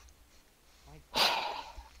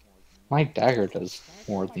 My dagger does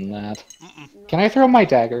more than that. Can I throw my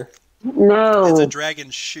dagger? No. It's a dragon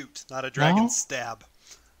shoot, not a dragon stab.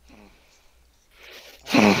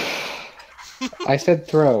 I said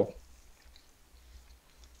throw.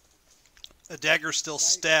 A dagger still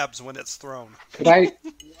stabs when it's thrown. Could I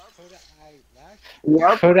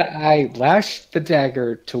lash the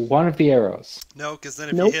dagger to one of the arrows? No, because then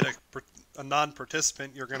if you hit a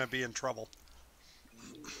non-participant, you're going to be in trouble.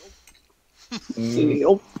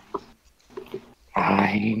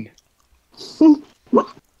 Fine.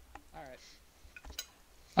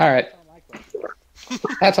 Alright.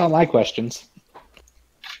 That's all my questions.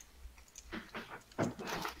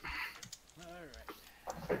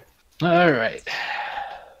 Alright.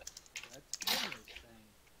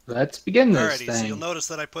 Let's begin this thing. So you'll notice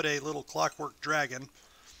that I put a little clockwork dragon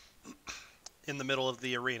in the middle of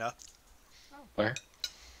the arena. Where?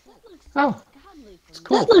 Oh, it's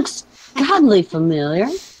cool. That looks godly familiar.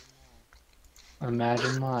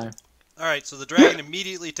 Imagine why. Alright, so the dragon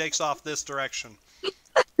immediately takes off this direction.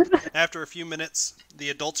 After a few minutes, the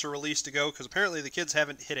adults are released to go, because apparently the kids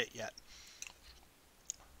haven't hit it yet.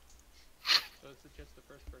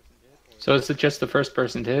 So is it just the first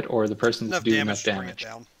person to hit, or the person to do enough damage?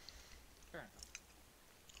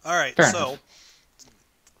 Alright, so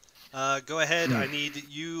go ahead. I need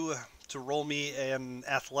you to roll me an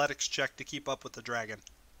athletics check to keep up with the dragon.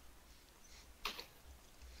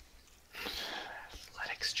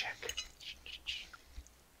 Athletics check.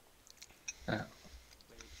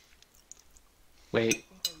 Wait.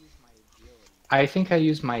 I think I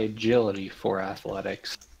used my agility for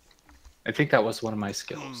athletics. I think that was one of my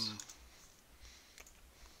skills.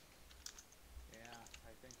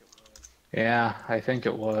 Yeah, I think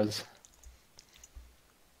it was.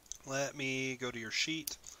 Let me go to your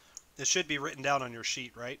sheet. It should be written down on your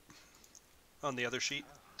sheet, right? On the other sheet?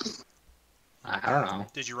 I don't know.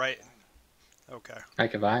 Did you write? Okay.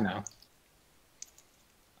 Heck if I know.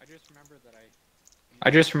 I just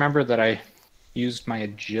remember that I used my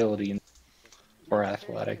agility for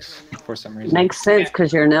athletics for some reason. Makes sense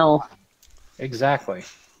because you're an elf. Exactly.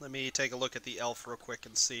 Let me take a look at the elf real quick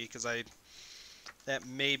and see, because I that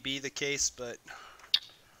may be the case, but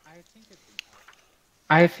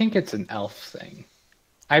I think it's an elf thing.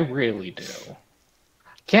 I really do.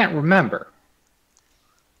 Can't remember.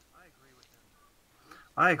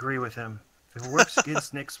 I agree with him. If it works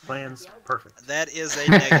against Nick's plans, perfect. that is a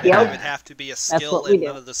negative. Yep. It would have to be a skill, what we and do.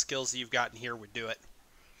 none of the skills that you've gotten here would do it.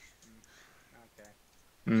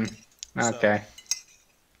 Okay.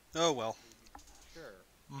 Oh well.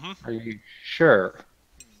 Mm-hmm. Are you sure?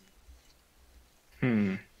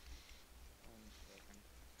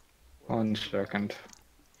 One second.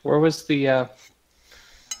 Where was the,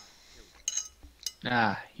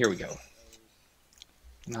 here we go.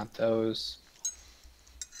 Not those.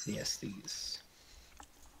 Yes, these.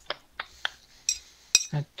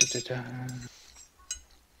 Da-da-da-da.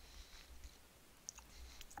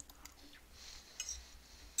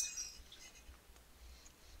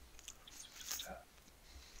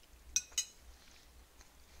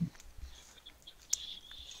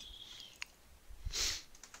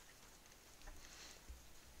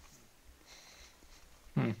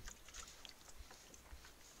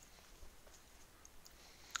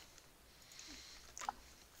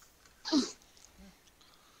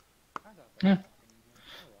 Yeah.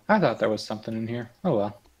 I thought there was something in here. Oh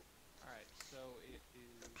well.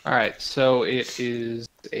 Alright, so it is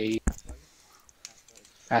a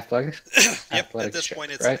athletics? Yep, Athletics at this check,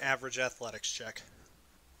 point it's right? an average athletics check.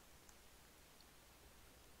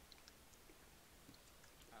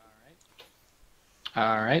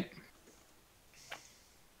 Alright.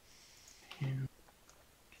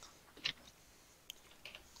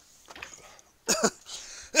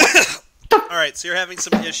 Alright, so you're having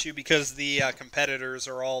some issue because the competitors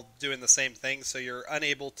are all doing the same thing, so you're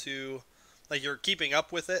unable to... Like, you're keeping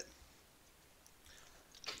up with it.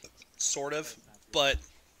 Sort of. But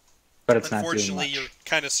it's not doing unfortunately, much. you're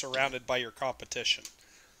kind of surrounded by your competition.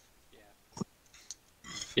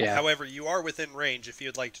 Yeah. However, you are within range if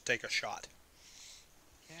you'd like to take a shot.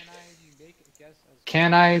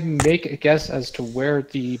 Can I make a guess as to where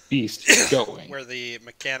the beast is going? Where the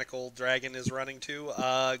mechanical dragon is running to.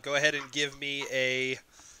 Go ahead and give me a...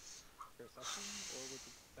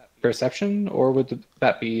 Perception, or would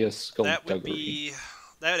that be a skullduggery?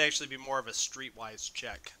 That would actually be more of a streetwise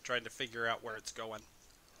check, trying to figure out where it's going.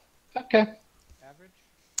 Okay.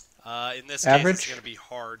 In this case, Average? it's going to be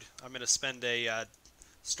hard. I'm going to spend a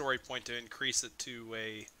story point to increase it to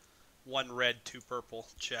a 1 red, 2 purple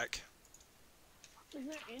check. Is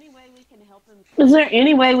there any way we can help him? Is there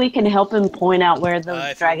any way we can help him point out where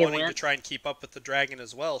the If dragon you're wanting went? to try and keep up with the dragon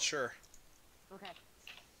as well, sure. Okay.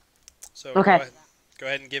 So Okay. Go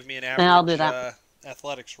ahead and give me an Then I'll do average that.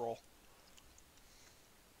 athletics roll.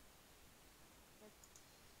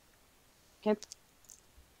 Okay.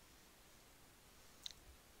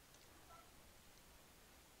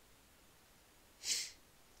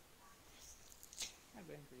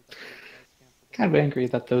 Kind of angry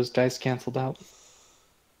that those dice canceled out.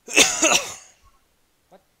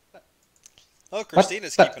 Oh,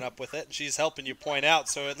 Christina's keeping up with it, and she's helping you point out,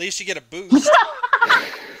 so at least you get a boost.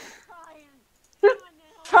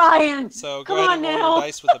 Trying. So go ahead and roll your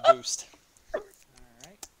dice with a boost.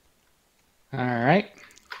 Alright.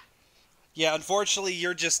 Yeah, unfortunately,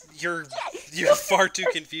 you're far too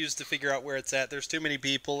confused to figure out where it's at. There's too many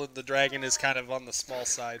people, and the dragon is kind of on the small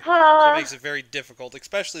side, so it makes it very difficult,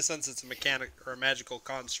 especially since it's a mechanic or a magical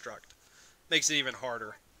construct. Makes it even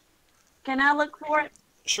harder. Can I look for it?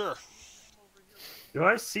 Sure. Do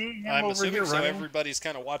I see him I'm over assuming here so. running? Everybody's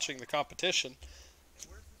kind of watching the competition.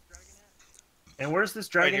 And where's this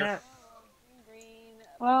dragon here. at?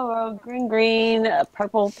 Whoa, green,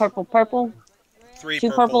 purple, purple. 3 Two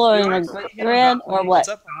purple. purple or a red or what? What's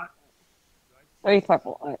up? 3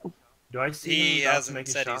 purple. All right. Do I see He him about to hasn't make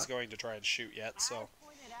a said he's shot? going to try and shoot yet, so...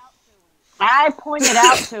 I pointed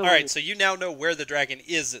out to him. Alright, so you now know where the dragon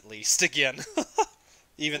is, at least, again.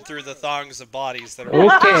 Even through the thongs of bodies that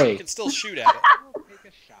are... Okay. You can still shoot at it.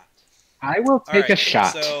 I will take a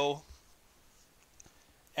shot. So,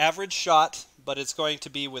 average shot, but it's going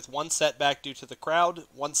to be with 1 setback due to the crowd,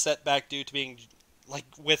 1 setback due to being, like,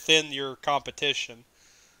 within your competition.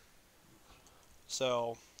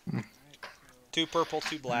 So, 2 purple,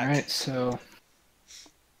 2 black. Alright, so...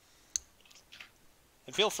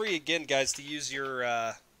 And feel free, again, guys, to use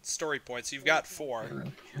your story points. You've got 4.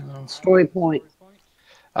 Story point.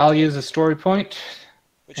 I'll use a story point.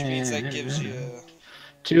 Which means that gives you...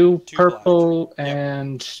 2 2 purple black. Yep.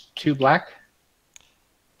 and 2 black.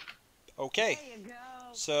 Okay.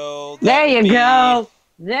 So that There would you be go.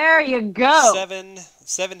 There you go.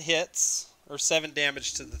 7 hits, or 7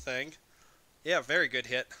 damage to the thing. Yeah, very good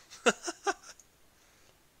hit.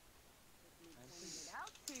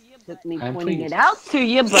 took me I'm pointing pleased. it out to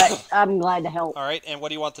you, but I'm glad to help. All right, and what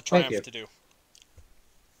do you want the Thank triumph you. to do?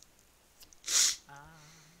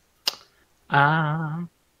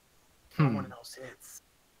 Someone else hits.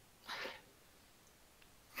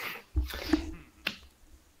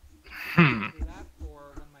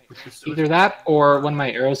 Either that or when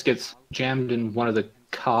my arrows gets jammed in one of the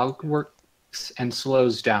cog works and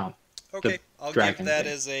slows down. Okay, The I'll give dragon that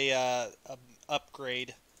thing. as a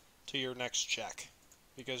upgrade to your next check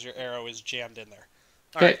because your arrow is jammed in there.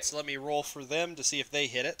 All Okay. right, so let me roll for them to see if they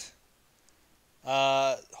hit it.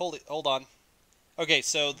 Hold on. Okay,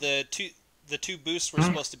 so the two boosts were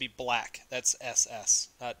supposed to be black. That's SS,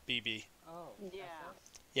 not BB. Yeah.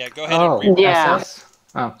 Yeah, go ahead and reroll. Yeah. SS?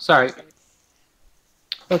 Oh, sorry.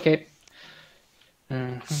 Okay.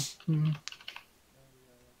 Mhm.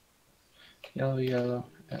 Yellow,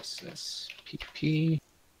 SS, PP.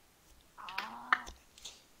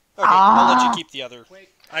 Okay, I'll let you keep the other.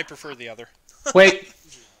 I prefer the other. Wait.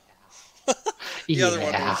 The other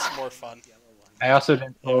one Yeah. was more fun. I also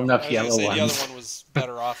didn't pull I enough was gonna yellow say the ones. other one was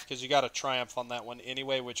better off because you got a triumph on that one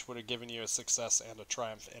anyway, which would have given you a success and a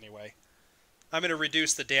triumph anyway. I'm gonna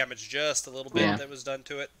reduce the damage just a little bit Yeah. that was done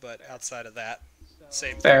to it, but outside of that,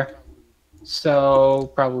 same thing. Fair. So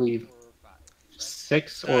probably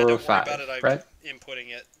 6 or Don't 5, worry about it. I'm right? inputting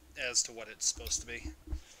it as to what it's supposed to be.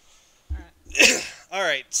 All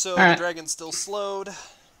right, so All right. the dragon's still slowed.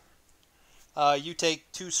 You take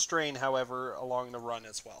 2 strain, however, along the run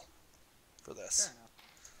as well for this.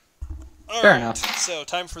 All Fair right, enough. so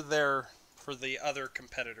time for the other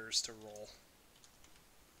competitors to roll.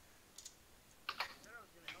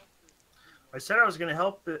 I said I was going to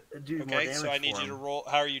help it do more Okay, damage so I need for you to him. roll.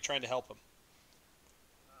 How are you trying to help him?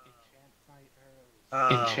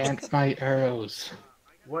 Enchant my arrows.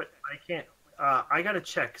 What? I can't. I got to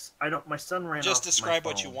check. I don't. My son ran Just off my describe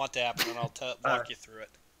what you phone. want to happen, and I'll walk you through it.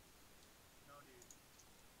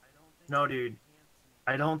 No, dude.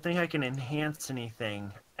 I don't think I can enhance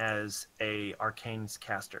anything as a arcane's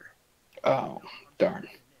caster. Oh, darn.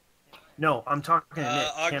 No, I'm talking to Nick. Can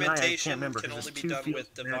I? I can't Augmentation remember can because only there's be 2 done fields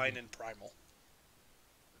with of divine magic. and primal.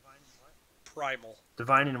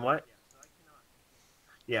 Divine and what?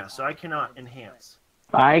 Yeah, so I cannot enhance.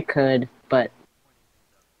 I could, but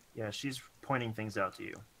Yeah, she's pointing things out to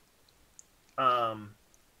you.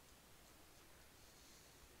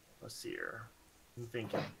 Let's see here. I'm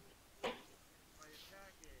thinking.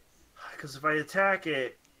 Because if I attack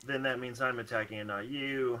it, then that means I'm attacking and not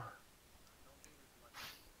you.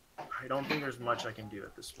 I don't think there's much I can do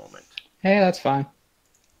at this moment. Hey, that's fine.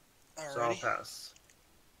 So I'll Alrighty. pass.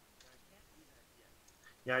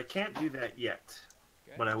 Yeah, I can't do that yet,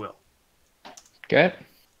 but I will. Good.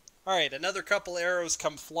 Alright, another couple arrows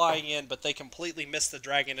come flying in, but they completely miss the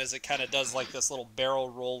dragon as it kind of does like this little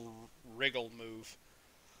barrel roll wriggle move.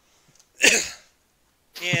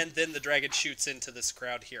 And then the dragon shoots into this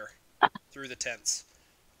crowd here, through the tents.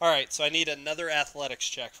 Alright, so I need another athletics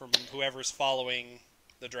check from whoever's following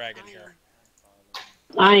the dragon here.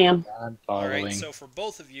 I am. I'm following. Alright, so for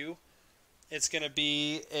both of you, it's going to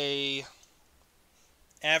be a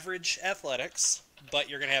average athletics, but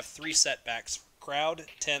you're going to have 3 setbacks. Crowd,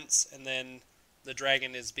 tents, and then the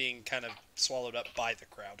dragon is being kind of swallowed up by the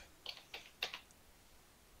crowd.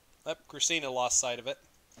 Christina lost sight of it.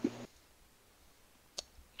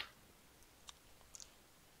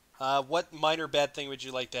 What minor bad thing would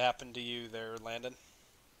you like to happen to you there, Landon?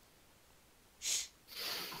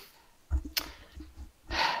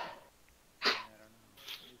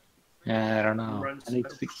 I don't know. Runs I need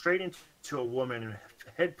to straight into a woman and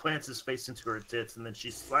head plants his face into her tits, and then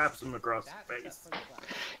she slaps him across the face.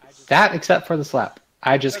 that except for the slap.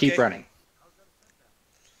 I just keep Okay. running.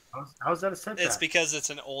 How's that a setback? It's because it's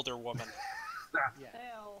an older woman.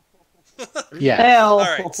 Yeah. Hell.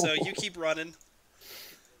 Alright, so you keep running.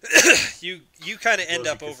 you kind of end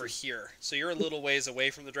up over here. So you're a little ways away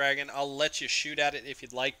from the dragon. I'll let you shoot at it if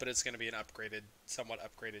you'd like, but it's going to be an somewhat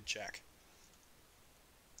upgraded check.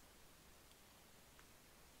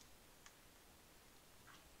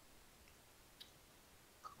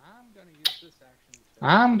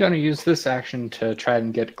 I'm going to use this action to try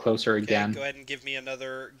and get closer Okay, again. go ahead and give me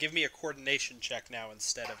a coordination check now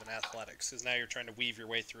instead of an athletics, because now you're trying to weave your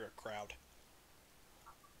way through a crowd.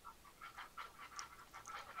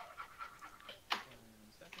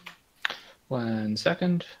 One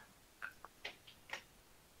second.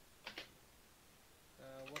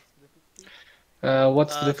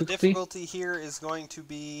 What's the The difficulty? difficulty here is going to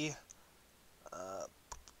be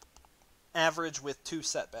average with 2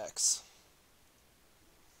 setbacks.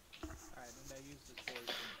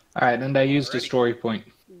 Alright, and I used a Alrighty. story point.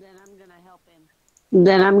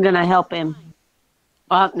 Then I'm gonna help him.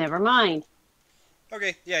 Never mind.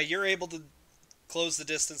 Okay, yeah, you're able to close the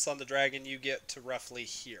distance on the dragon. You get to roughly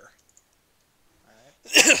here.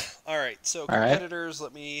 Alright, so competitors,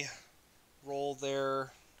 let me roll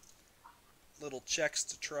their little checks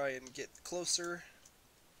to try and get closer.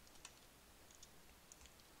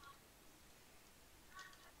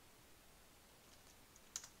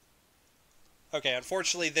 Okay,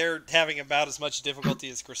 unfortunately, they're having about as much difficulty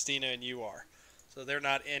as Christina and you are. So they're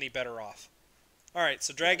not any better off. Alright,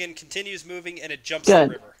 so dragon continues moving and it jumps the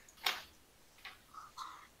river.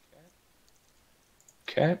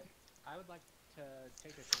 Okay.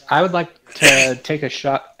 I would like to take a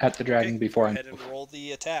shot at the dragon before I move. Go ahead and roll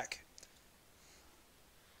the attack.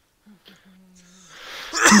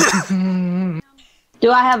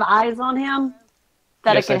 Do I have eyes on him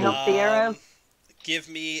that Yes, I I can do. help the arrow? Give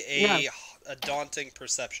me a daunting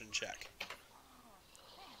perception check.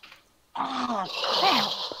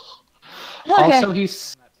 Also,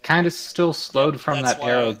 he's kind of still slowed from That's that why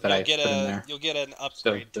arrow that I you'll put get in there. You'll get an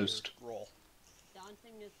upgrade So, to roll.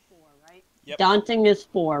 Daunting is 4, right? Yep. Daunting is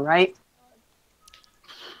 4, right?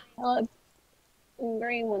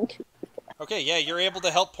 Green 1, 2. Okay, yeah, you're able to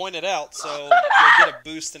help point it out, so you'll get a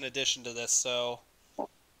boost in addition to this, so...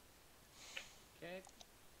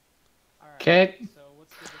 Okay.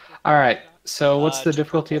 Alright, so what's the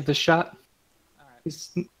difficulty of the shot?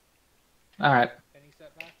 Alright.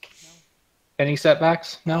 Any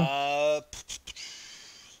setbacks? No?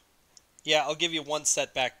 Yeah, I'll give you 1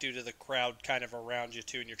 setback due to the crowd kind of around you,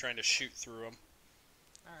 too, and you're trying to shoot through them.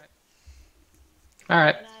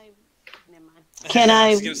 Alright. Can I? I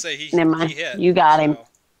was going to say, he hit. You got him.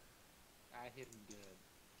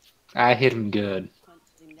 I hit him good.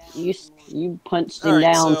 You punched him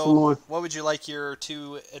down some more. What would you like your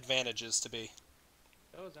 2 advantages to be?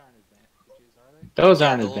 Those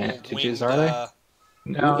aren't advantages, are they?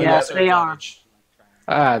 No. Yes, they are.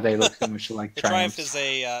 They look so much like the triumphs. triumph is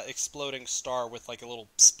a exploding star with like a little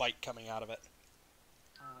spike coming out of it.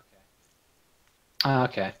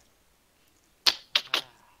 Okay.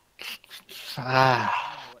 I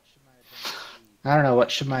don't know, what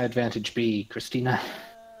should my advantage be, Christina?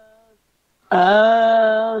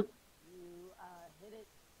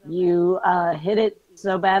 You hit it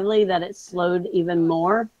so badly that it slowed even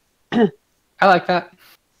more. I like that.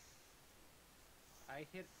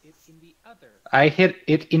 I hit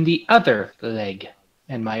it in the other leg,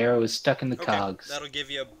 and my arrow is stuck in the cogs. That'll give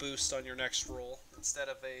you a boost on your next roll instead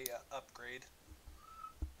of a upgrade.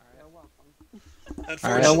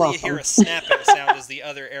 Unfortunately, you hear a snapping sound as the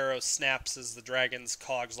other arrow snaps as the dragon's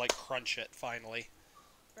cogs like crunch it finally.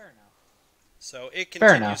 Fair enough. So it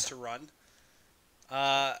continues to run.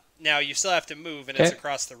 Now you still have to move, and it's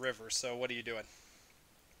across the river. So what are you doing?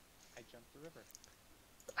 I jumped the river.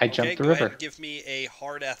 I jumped the go river. Ahead and give me a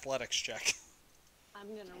hard athletics check. I'm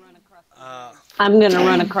gonna run across the bridge. I'm gonna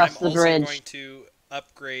run across the bridge. I'm also going to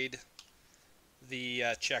upgrade the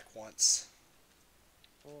check once.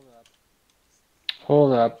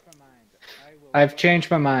 Hold up. I've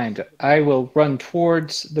changed my mind. I will run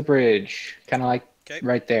towards the bridge. Kind of like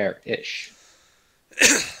right there-ish.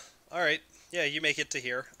 Alright. Yeah, you make it to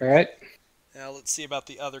here. Alright. Now let's see about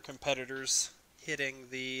the other competitors hitting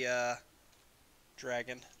the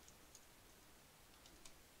dragon.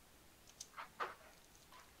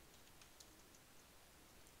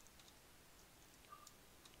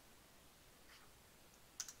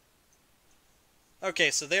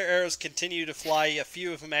 Okay, so their arrows continue to fly. A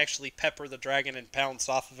few of them actually pepper the dragon and bounce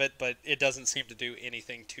off of it, but it doesn't seem to do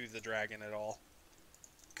anything to the dragon at all.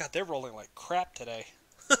 God, they're rolling like crap today.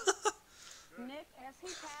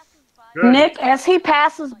 Nick, as he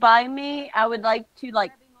passes by me, I would like to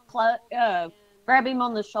grab him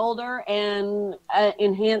on the shoulder and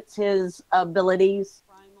enhance his abilities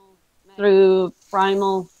through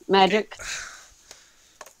primal magic. Okay.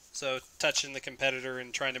 So touching the competitor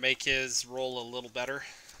and trying to make his roll a little better.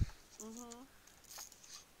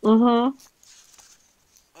 Mm-hmm.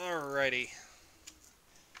 Alrighty.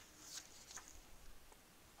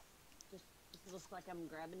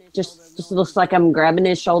 Just looks like I'm grabbing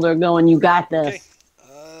his shoulder, going, "You got this."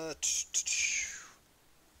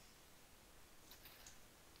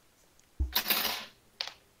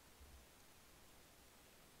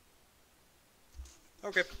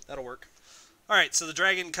 Okay, that'll work. Alright, so the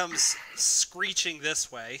dragon comes screeching this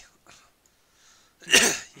way.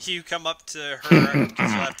 You come up to her,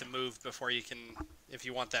 because you'll have to move before you can, if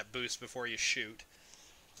you want that boost before you shoot.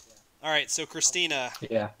 Alright, so Christina.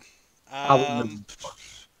 Yeah. I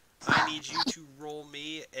need you to roll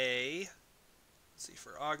me a... Let's see,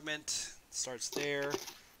 for augment, starts there.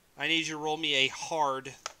 I need you to roll me a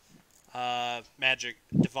hard magic,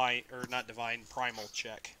 divine, or not divine, primal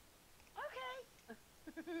check.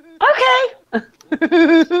 Okay.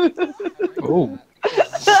 Oh,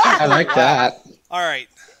 I like that. All right.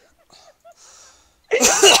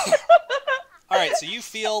 All right. So you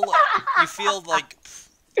feel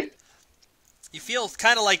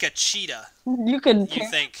kind of like a cheetah. You can. You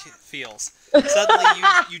think feels. Suddenly,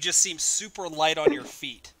 you just seem super light on your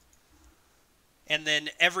feet, and then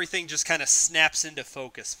everything just kind of snaps into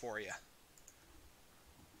focus for you.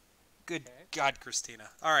 Good God, Christina.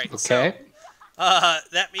 All right. Okay. So,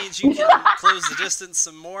 that means you can close the distance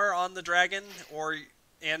some more on the dragon, or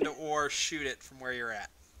shoot it from where you're at.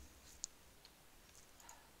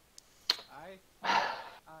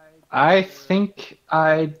 I think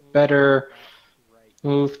I'd better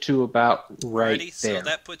move to about right Alrighty, there. so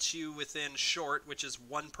that puts you within short, which is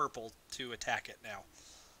 1 purple to attack it now.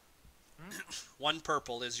 1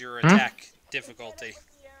 purple is your attack difficulty.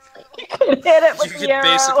 You can hit it with You the can arrow.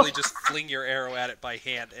 basically just fling your arrow at it by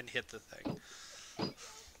hand and hit the thing.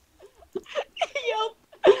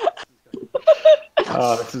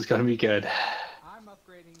 Oh, this is going to be good.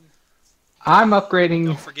 I'm upgrading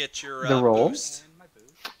Don't forget your the roll. boost.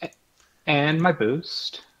 And my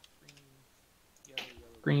boost.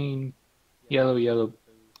 Green, yellow, yellow,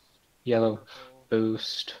 yellow,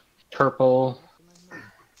 boost, purple.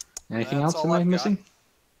 Anything That's else all am I I've missing?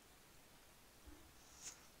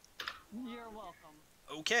 You're welcome.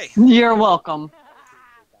 Okay. You're welcome.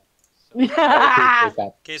 I appreciate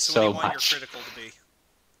that Okay, so what do so you want much. your critical to be?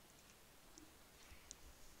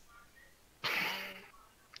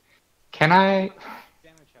 Can I?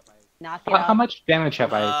 Knock it How out. much damage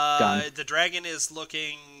have I done? The dragon is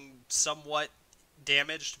looking somewhat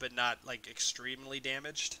damaged, but not like extremely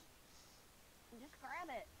damaged. Just grab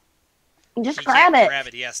it. Just He grab can't it. grab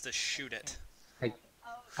it. He has to shoot it.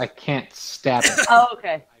 I can't stab it. Oh,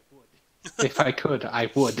 okay. If I could, I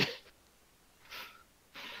would.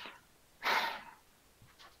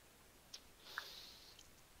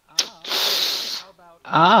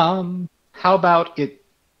 How about it?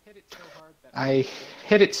 I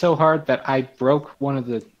hit it so hard that I broke one of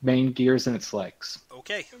the main gears in its legs.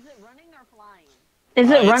 Okay. Is it running or flying? Is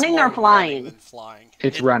it It's running more or running flying? than flying.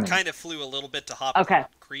 It's it running. Kind of flew a little bit to hop Okay. the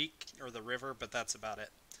creek or the river, but that's about it.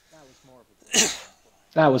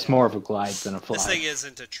 That was more of a glide than a fly. This thing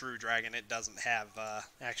isn't a true dragon. It doesn't have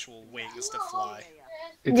actual wings to fly.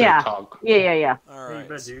 It's Yeah. a cog. Yeah. All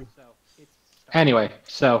right. Anyway,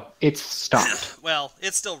 so it's stopped. Well,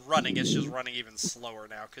 it's still running. It's just running even slower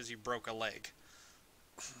now because you broke a leg.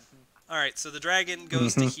 All right, so the dragon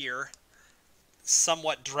goes to here,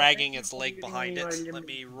 somewhat dragging its leg behind it. Let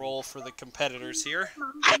me roll for the competitors here.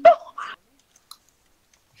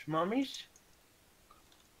 Mummies?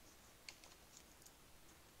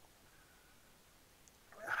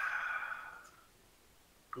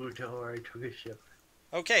 Good, I took a ship.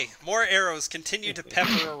 Okay, more arrows continue to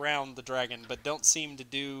pepper around the dragon, but don't seem to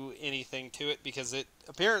do anything to it because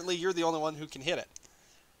apparently you're the only one who can hit it.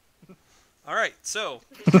 All right, so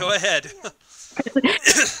go ahead.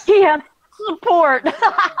 He had support.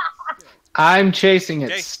 I'm chasing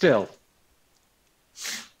it Okay. still.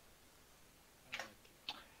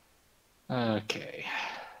 Okay.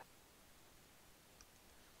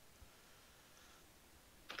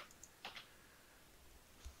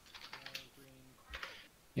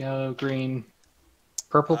 Yellow, green,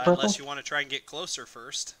 purple, purple. Unless you want to try and get closer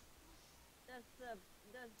first.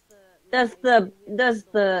 Does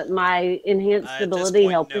my enhanced At this ability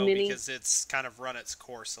point, help no, him any? because it's kind of run its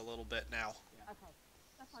course a little bit now.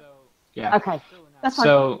 Yeah. Okay, that's fine.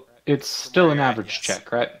 So it's still where an you're at, average yes.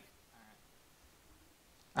 check, right?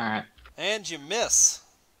 All right. And you miss.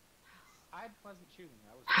 I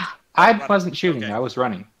running. wasn't shooting. Okay. I was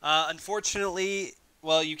running. Unfortunately,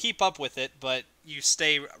 well, you keep up with it, but you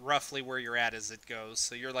stay roughly where you're at as it goes.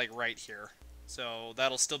 So you're like right here. So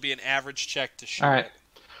that'll still be an average check to shoot All right. it.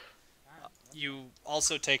 You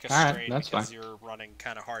also take a All right, strain that's because fine. you're running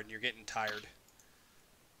kind of hard and you're getting tired.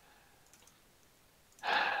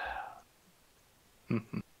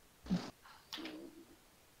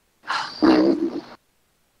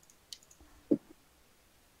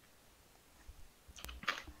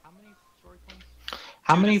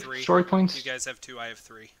 How 2 to many 3. story points? You guys have 2, I have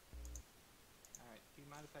 3.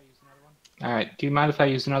 All right. Do you mind if I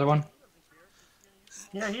use another one?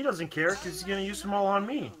 Yeah, he doesn't care because he's going to use them all on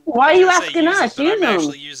me. Why are you I was gonna say asking use it, us? but Use I'm them.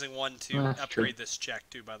 actually using one to That's upgrade true. this check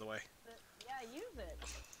too, by the way. Yeah, use it.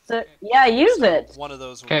 So, yeah, use it. One of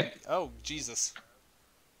those. Okay. Oh, Jesus.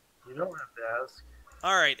 You don't have to ask.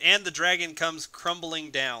 All right, and the dragon comes crumbling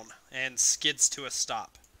down and skids to a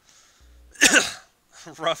stop.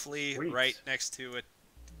 Roughly Sweet. right next to it,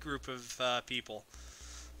 group of people.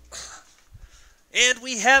 And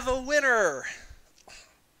we have a winner!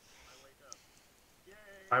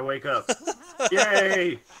 I wake up.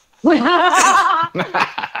 Yay!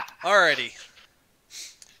 Alrighty.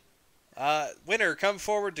 Winner, come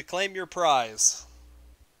forward to claim your prize.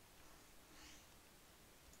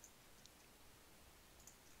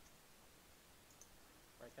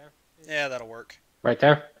 Right there? Yeah, that'll work. Right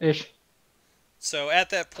there-ish. So at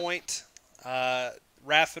that point,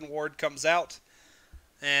 Raffin Ward comes out,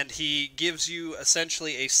 and he gives you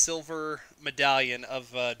essentially a silver medallion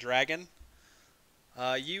of dragon.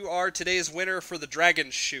 You are today's winner for the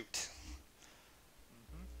Dragon Shoot.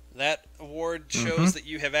 That award shows that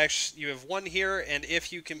you have won here, and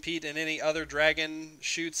if you compete in any other dragon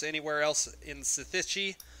shoots anywhere else in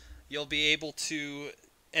Sithichi, you'll be able to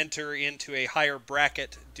enter into a higher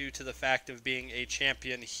bracket due to the fact of being a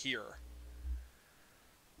champion here.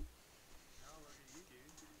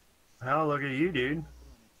 Oh, look at you, dude.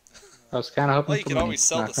 I was kind of hoping Well, you for can money, always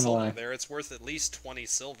sell not the gonna silver lie. there. It's worth at least 20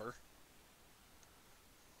 silver.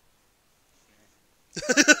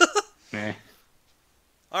 Nah.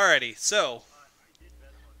 Alrighty, so.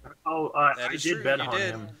 Oh, That I is did true, bet you on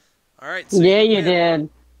did. him. Alright, so Yeah, you win. did.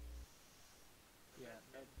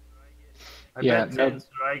 I Yeah, bet no. 10, so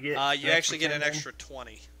I get You actually get an 10. extra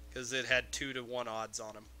 20, because it had 2-to-1 odds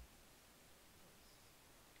on him.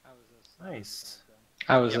 Nice.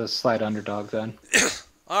 I was a slight underdog then.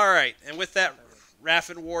 Alright, and with that,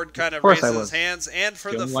 Raffin Ward kind of course I raises his was. hands, and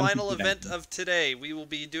for the Doing one final competing. event of today, we will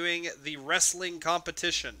be doing the wrestling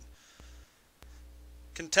competition.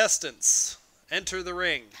 Contestants, enter the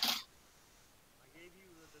ring.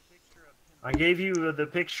 I gave you the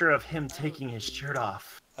picture of him taking his shirt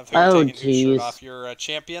off. Of who Oh, taking his shirt jeez. off? Your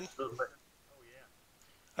champion?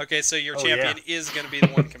 Okay, so your Oh, champion is going to be the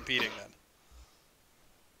one competing then.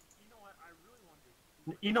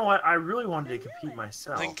 You know what? I really wanted to compete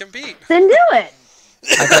myself. Then compete. Then do it.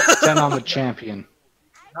 I got 10 on the champion.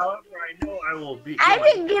 However, I know I will be. I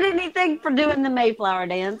didn't get anything for doing the Mayflower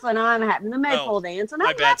dance, and I'm having the Maypole dance, and I'm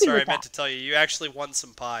My bad, happy sorry, I with meant that. to tell you, you actually won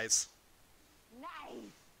some pies. Nice.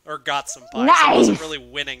 Or got some pies. Nice. I wasn't really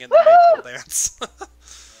winning in the Maypole dance.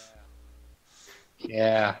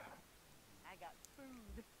 Yeah. I got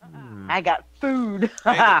food. I got food.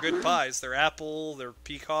 Hey, they're good pies. They're apple, they're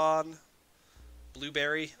pecan,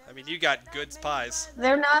 blueberry. I mean, you got good pies.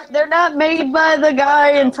 They're not made by the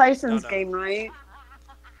guy in No, Tyson's no. game, right?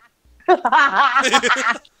 I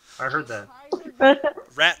heard that.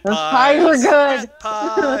 Rat Those pies. pies are good. Rat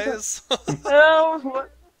pies. Oh,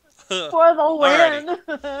 for the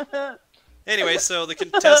win. Anyway, so the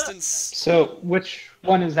contestants. So, which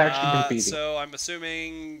one is actually competing? So I'm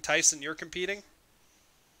assuming Tyson, you're competing.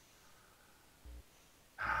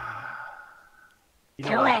 You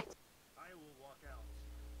know Do what? it.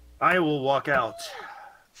 I will walk out.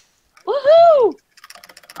 Woohoo!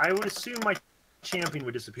 I would assume my champion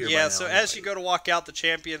would disappear. by Yeah. now So anyway. as you go to walk out, the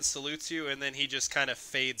champion salutes you, and then he just kind of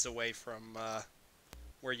fades away from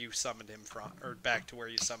where you summoned him from, or back to where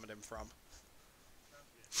you summoned him from.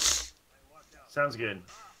 Sounds good.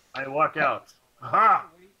 I walk out. Aha!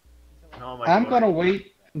 Oh my I'm God. going to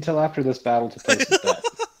wait until after this battle to place a bet.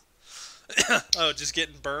 Oh, just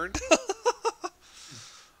getting burned.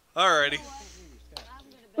 Alrighty.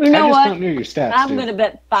 You know I just what? don't know your stats, I'm dude. going to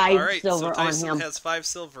bet 5 All right. So silver on Tyson him. has 5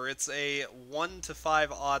 silver. It's a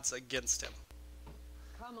 1-to-5 odds against him.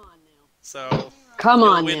 Come on now. So. Come He'll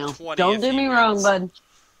on win now. 20 Don't if do he me wrong, wins. bud.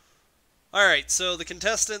 All right, so the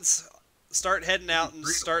contestants start heading out and 3-1.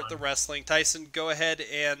 start the wrestling. Tyson, go ahead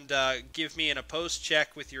and give me an opposed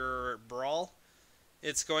check with your brawl.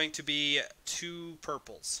 It's going to be 2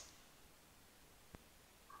 purples.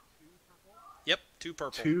 Yep, 2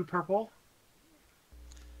 purple. 2 purple.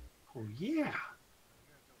 Oh yeah.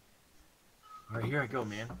 All right, here I go,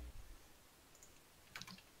 man.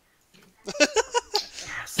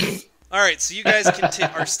 Yes. All right, so you guys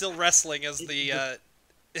are still wrestling as the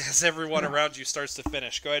as everyone around you starts to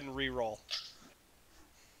finish. Go ahead and re-roll.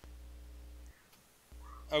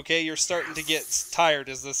 Okay, you're starting to get tired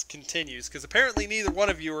as this continues, because apparently neither one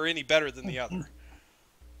of you are any better than the other.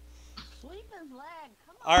 Sleep is lag.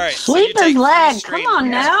 Come on. All right, Sleep so you is take 3 lag. strain Come on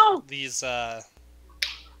from now. These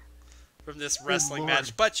from this wrestling Lord.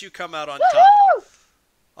 match, but you come out on top. Woohoo!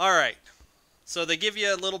 All right, so they give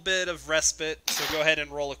you a little bit of respite. So go ahead and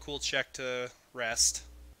roll a cool check to rest.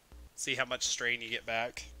 See how much strain you get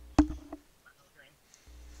back.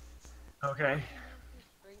 Okay.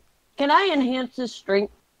 Can I enhance his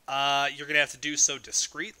strength? You're gonna have to do so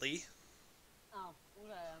discreetly. Oh,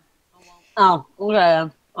 okay. I won't. Oh,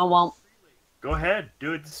 okay. I won't. Go ahead.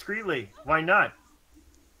 Do it discreetly. Why not?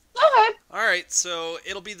 Okay. All right, so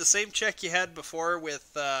it'll be the same check you had before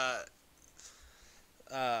with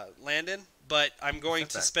Landon, but I'm going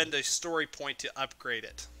to spend a story point to upgrade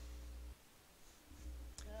it.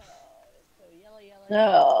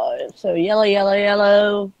 Oh, so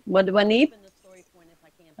yellow. What do I need?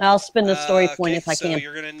 I'll spend a story point if I so can.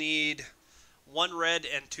 you're going to need 1 red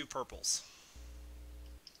and 2 purples.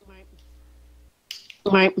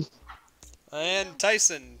 All right. And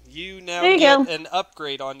Tyson, you now There you get go. an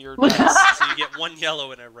upgrade on your dice, so you get 1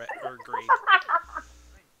 yellow and a red or green.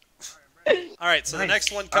 All right, so the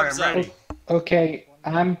next one comes up. Okay,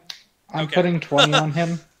 I'm Okay. putting 20 on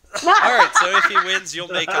him. All right, so if he wins, you'll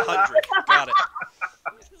make 100. Got it.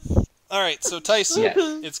 All right, so Tyson, Yes.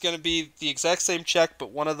 it's going to be the exact same check, but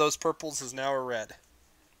one of those purples is now a red.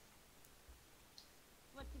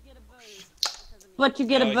 But you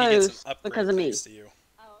get No, a he gets boost an upgrade because of me. thanks to you.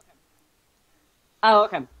 Oh,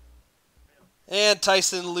 okay. And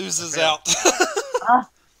Tyson loses out. You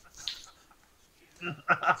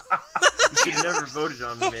should have never voted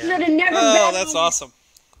on me, man. Should have never Oh, bet that's me. awesome.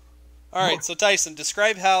 All right, so Tyson,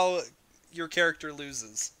 describe how your character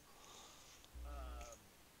loses.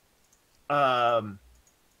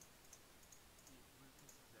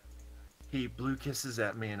 He blew kisses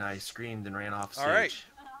at me, and I screamed and ran off stage. All right.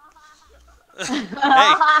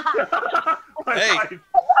 Hey.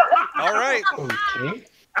 All right. Okay.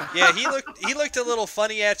 Yeah, he looked a little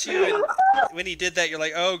funny at you, and when he did that, you're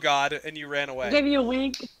like, "Oh God," and you ran away. Give you a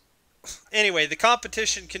wink. Anyway, the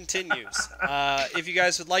competition continues. If you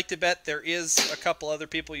guys would like to bet, there is a couple other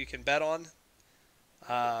people you can bet on.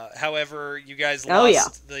 However, you guys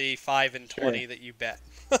lost the 5 and 20 that you bet.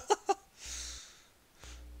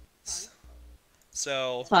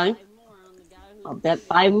 So Fine. I'll bet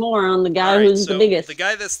 5 more on the guy all right, who's so the biggest. the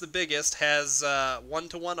guy that's the biggest has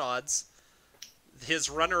 1-to-1 odds. His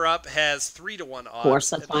runner-up has 3-to-1 odds. Of course,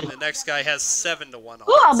 that's and then fine. the next guy has 7-to-1 odds.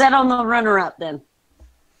 Oh, I'll bet on the runner-up then.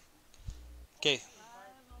 Okay.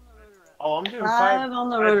 Oh, I'm doing 5 on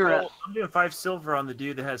the runner-up. I'm doing 5 silver on the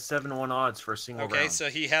dude that has 7-to-1 odds for a single Okay, round. so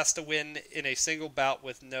he has to win in a single bout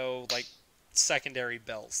with no secondary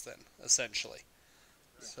bells then, essentially.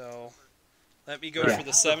 So let me go for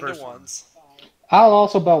the 7-to-1s. I'll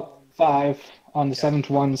also bet 5 on the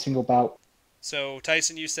 7-to-1 single bout. So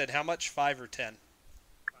Tyson, you said how much? 5 or 10?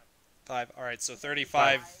 5. All right, so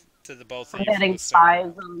 35 to the both of I'm you. betting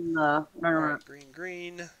 5 on the runner-up.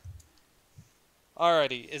 Green.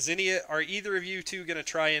 Alrighty, are either of you two gonna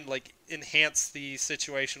try and enhance the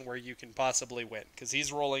situation where you can possibly win? Because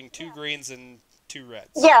he's rolling 2 greens and 2 reds.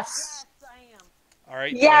 Yes. All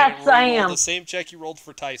right. Yes, I am. The same check you rolled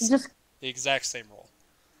for Tyson. Just The exact same roll.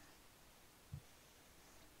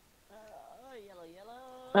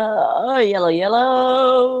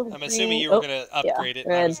 yellow. I'm assuming you green. were gonna upgrade it.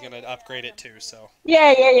 And I was gonna upgrade it too. So.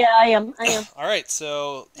 Yeah, I am. All right,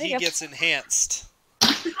 so There he you go. gets enhanced.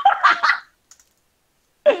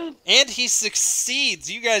 And he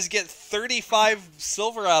succeeds. You guys get 35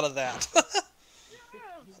 silver out of that.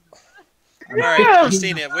 All right,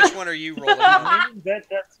 Christina, which one are you rolling on? Landon, you bet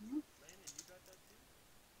that too?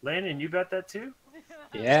 Landon, you bet that too?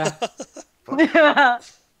 Yeah.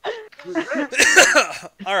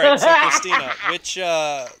 All right, so Christina,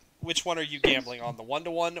 which one are you gambling on? The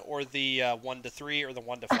 1-to-1 or the 1-to-3 or the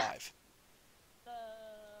 1-to-5?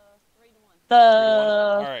 The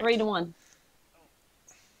All right. 3-to-1.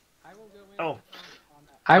 Oh,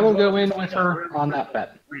 I will go in with her on that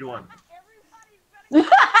bet. 3-to-1.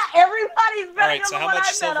 Everybody's betting All right, on so the how one much I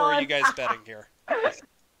bet silver are on. you guys betting here? I'm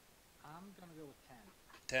gonna go with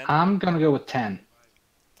 10. 10? I'm gonna go with 10.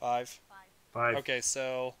 5? 5. Okay,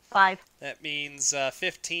 so 5. that means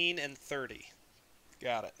 15 and 30.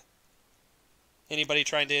 Got it. Anybody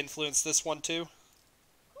trying to influence this one too?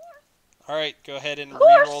 All right, go ahead and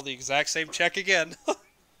re-roll the exact same check again.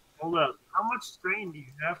 Hold up. How much strain do you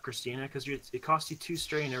have, Christina? Because it costs you 2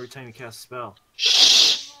 strain every time you cast a spell.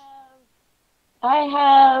 I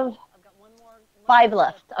have 5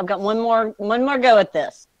 left. I've got one more go at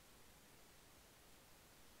this.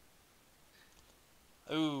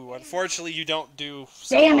 Ooh, unfortunately you don't do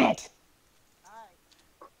so Damn hot. it!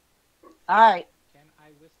 All right.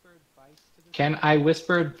 Can I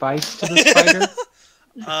whisper advice to the spider?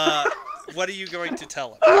 What are you going to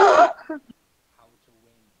tell him?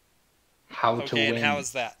 How to Okay, win. and how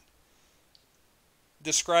is that?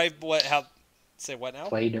 Describe say what now?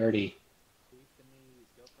 Play dirty.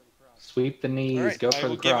 Sweep the knees, All right, go I for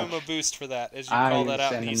will the give crush. him a boost for that, as you call that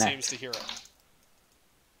out, and he seems to hear it.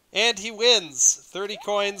 And he wins! 30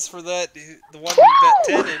 coins for that, the one who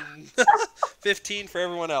bet 10, and 15 for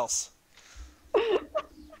everyone else.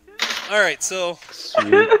 Alright, so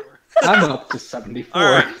Sweet. I'm up to 74.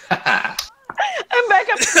 All right. I'm back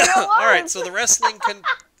up to 101. All right, so the wrestling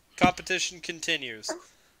competition continues.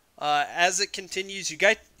 As it continues, you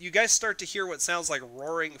guys start to hear what sounds like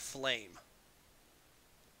roaring flame.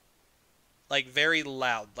 Like very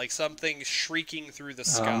loud, like something shrieking through the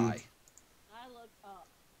sky.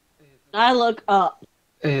 I look up.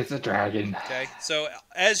 It's a dragon. Okay, so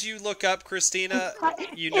as you look up, Christina,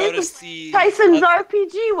 you notice the... Tyson's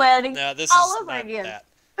RPG wedding No, this all is over not again. that.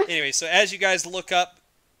 Anyway, so as you guys look up,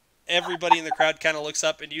 everybody in the crowd kind of looks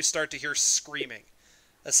up, and you start to hear screaming.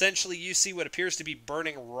 Essentially, you see what appears to be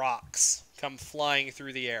burning rocks come flying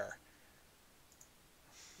through the air.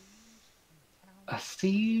 A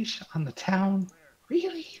siege on the town?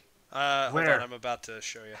 Really? Hold on, I'm about to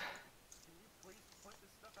show you.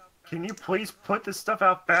 Can you please put this stuff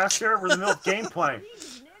out faster? We're in the middle of gameplay.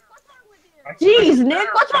 Jeez,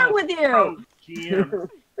 Nick, what's wrong with you? GM.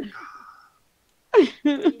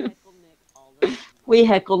 We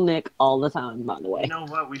heckle Nick all the time, by the way. You know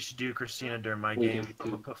what we should do, Christina, during my game?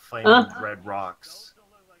 We'll put flaming red rocks.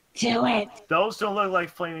 Do it. Those don't look like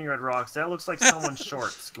flaming red rocks. That looks like someone's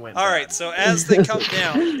shorts went All bad. right, so as they come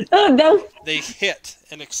down, No. they hit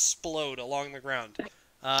and explode along the ground.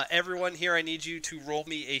 Everyone here, I need you to roll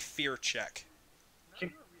me a fear check.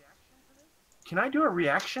 Can I do a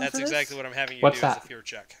reaction That's to this? exactly what I'm having you What's do as that? a fear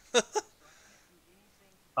check.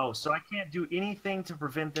 Oh, so I can't do anything to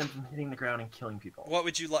prevent them from hitting the ground and killing people. What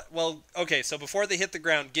would you like? Well, okay, so before they hit the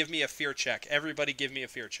ground, give me a fear check. Everybody give me a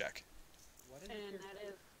fear check.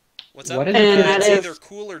 What's up? What is And it? that It's is either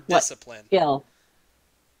cool or discipline. skill.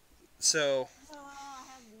 So,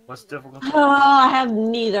 What's difficult? Oh, I have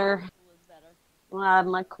neither.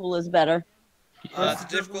 My cool is better. the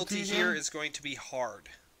difficulty here is going to be hard.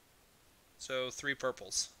 So 3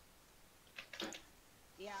 purples.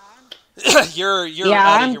 you're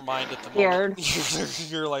out of your mind at the moment.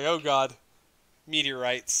 You're like, oh god,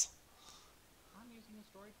 meteorites.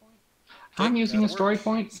 I'm using a story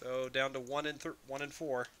point. So down to 1 and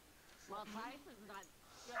 4.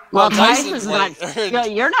 Well, Tyson's Tyson's not.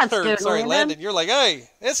 like, You're not or, scared, sorry, Landon. Landon. You're like, hey,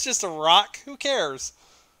 it's just a rock. Who cares?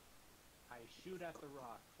 I shoot at the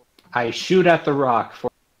rock. I shoot at the rock.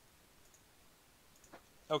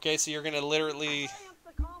 Okay, so you're gonna literally.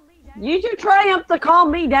 You should triumph to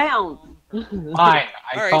calm me down. Fine. All I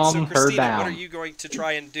right, calm so her Christina, down. what are you going to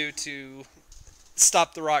try and do to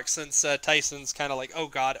stop the rock? Since Tyson's kind of like, oh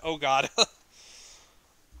god, oh god.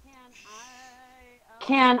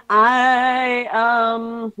 Can I,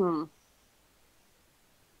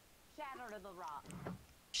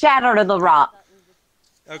 Shatter to the rock.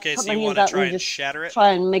 Okay, Put so my you hands want to up try and and just shatter it? Try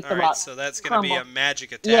and make the All right, rock so that's going to be a crumble.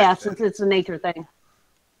 magic attack. Yeah, then. since it's a nature thing.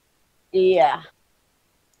 Yeah.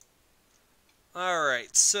 All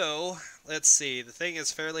right, so let's see. The thing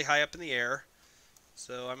is fairly high up in the air,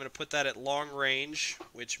 so I'm going to put that at long range,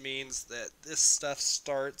 which means that this stuff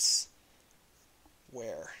starts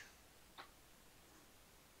where?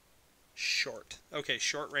 Short. Okay,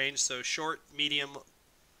 short range. So short, medium,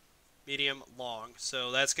 long.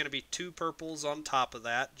 So that's going to be 2 purples on top of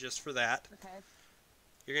that, just for that. Okay.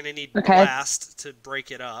 You're going to need Okay. blast to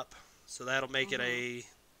break it up, so that'll make it a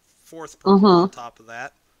 4th purple on top of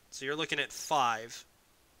that. So you're looking at 5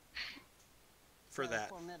 for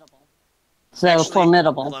that. So Actually,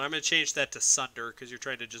 formidable. Hold on, I'm going to change that to sunder because you're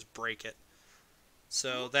trying to just break it.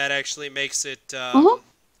 So that actually makes it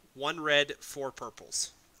 1 red, 4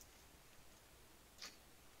 purples.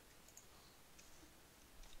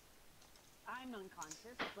 I'm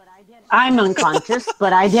unconscious,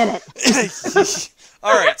 but I did it.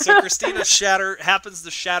 All right, so Christina happens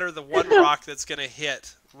to shatter the 1 rock that's going to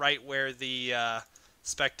hit right where the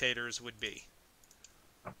spectators would be.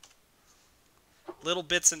 Little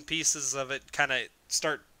bits and pieces of it kind of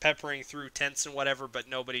start peppering through tents and whatever, but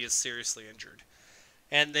nobody is seriously injured.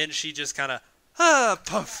 And then she just kind of,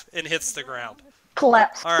 puff, and hits the ground.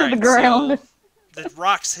 Collapsed All to right, the ground. so the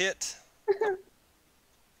rocks hit.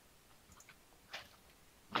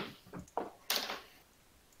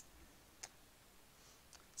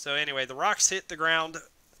 So anyway, the rocks hit the ground.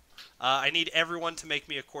 I need everyone to make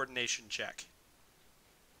me a coordination check.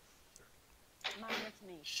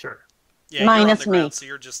 Sure. Yeah, Minus you're on the ground, me. so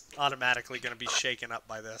you're just automatically going to be shaken up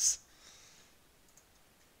by this.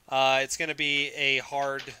 It's going to be a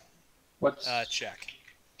hard check.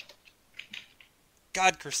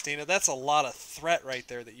 God, Christina, that's a lot of threat right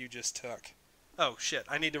there that you just took. Oh shit!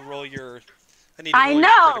 I need to roll your. I your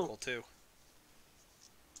know! critical too.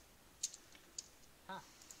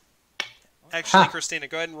 Actually, Christina,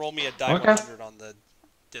 go ahead and roll me a die 100 on the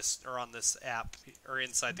on this app or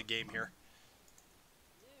inside the game here.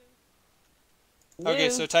 Okay,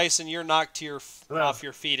 so Tyson, you're knocked off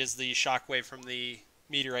your feet as the shockwave from the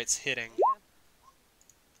meteorites hitting.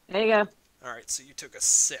 There you go. All right, so you took a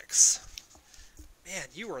 6. Man,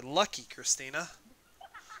 you were lucky, Christina.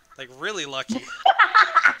 Like, really lucky.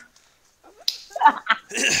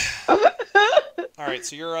 All right,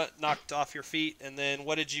 so you're knocked off your feet, and then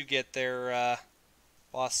what did you get there,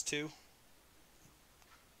 Boss 2?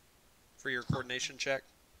 For your coordination check?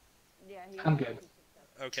 I'm good.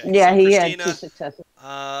 Okay. Yeah, so he Christina, had 2 successes.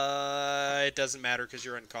 it doesn't matter because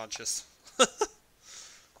you're unconscious.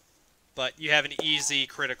 But you have an easy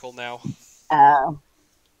critical now. Oh.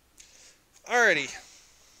 Alrighty.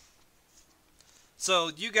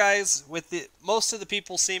 So you guys, most of the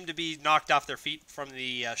people seem to be knocked off their feet from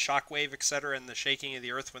the shockwave, etc., and the shaking of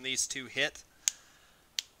the earth when these two hit.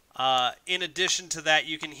 In addition to that,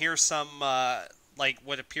 you can hear some like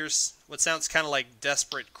what sounds kind of like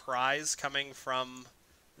desperate cries coming from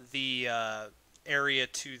the area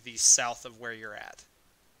to the south of where you're at.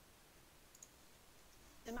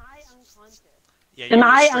 Am I unconscious? Yeah, Am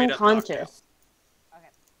I straight up knocked unconscious?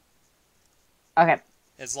 out. Okay.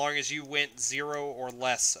 As long as you went 0 or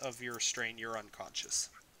less of your strain, you're unconscious.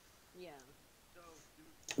 Yeah.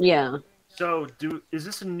 Yeah. So, is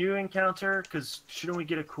this a new encounter? Because shouldn't we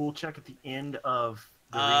get a cool check at the end of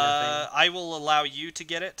the arena thing? I will allow you to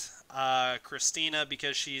get it. Christina,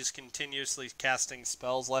 because she's continuously casting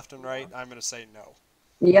spells left and right, I'm going to say no.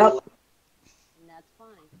 Yep. And that's fine.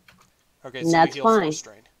 Okay, so That's you heal full fine.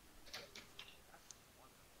 strain.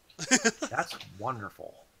 That's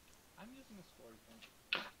wonderful.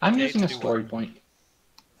 I'm Okay, using to a do story what? point.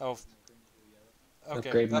 Oh. Okay,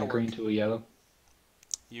 Upgrade my that'll green work. to a yellow.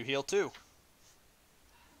 You heal too.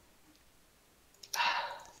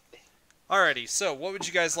 Alrighty, so what would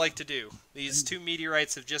you guys like to do? These 2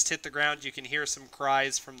 meteorites have just hit the ground. You can hear some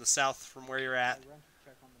cries from the south from where you're at.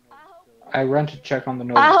 I run to check on the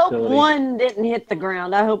I hope nobility. one didn't hit the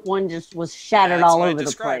ground. I hope one just was shattered That's all what I over the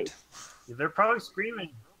described. place. Yeah, they're probably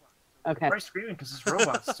screaming. Okay. They're probably screaming because this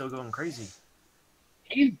robot's still going crazy.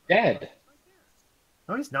 He's dead.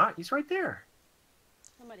 No, he's not. He's right there.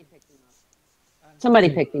 Somebody picked him up. Somebody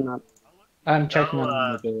picked him up. I'm checking on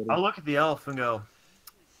the nobility. I'll look at the elf and go,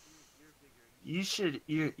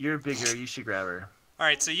 you're bigger, you should grab her.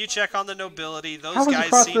 Alright, so you check on the nobility. Those How was guys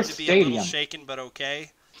across seem the to be a little stadium? shaken, but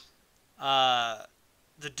okay.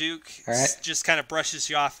 The Duke Alright. just kind of brushes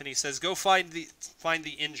you off and he says, go find the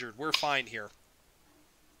injured. We're fine here.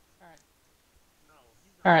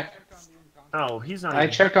 Alright. Oh, he's not. I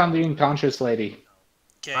check on the unconscious lady.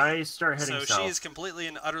 Okay. I start heading So south. she is completely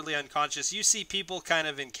and utterly unconscious. You see people kind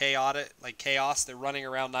of in chaos. They're running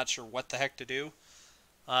around not sure what the heck to do.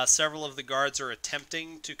 Several of the guards are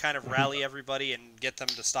attempting to kind of rally everybody and get them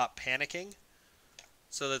to stop panicking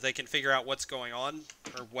so that they can figure out what's going on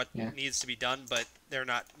or what needs to be done, but they're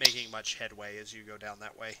not making much headway as you go down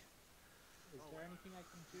that way.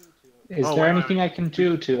 Is there anything I can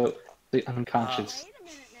do to the unconscious?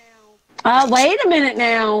 Wait a minute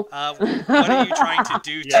now. What are you trying to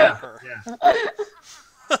do to her? Yeah.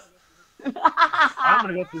 I'm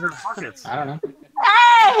gonna go through her pockets. I don't know.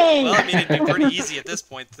 Hey! Well, I mean, it'd be pretty easy at this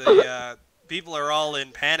point. The people are all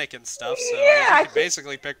in panic and stuff, so Yeah, you can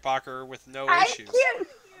basically pickpocket her with no issues.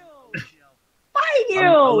 Fight you!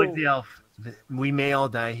 I'll look at the elf. We may all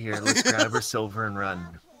die here. Let's grab her silver and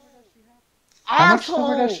run. How much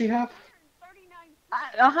silver does she have?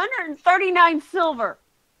 139 silver.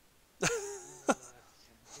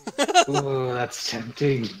 Ooh, that's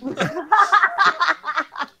tempting.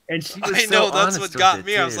 And she was I so know, that's honest what with got it,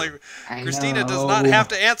 me. I was too. like, Christina does not have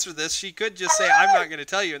to answer this. She could just say, I'm not going to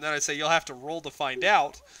tell you. And then I say, you'll have to roll to find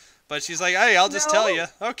out. But she's like, hey, I'll just tell you.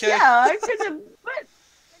 Okay. Yeah, I could have. But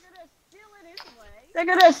they're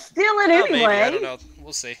gonna steal it Well, anyway. maybe. I don't know.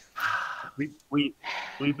 We'll see. We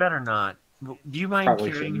better not. Do you mind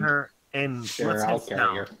Probably carrying shouldn't. her? And Sure, let's I'll head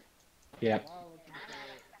carry her. south. Yeah.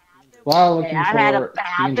 While looking I had a for the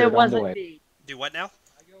bath. It injured on the wasn't way. me. Do what now?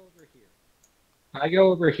 I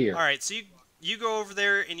go over here. All right, so you go over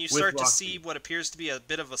there and you start to Rocky. see what appears to be a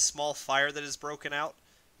bit of a small fire that has broken out,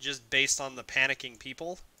 just based on the panicking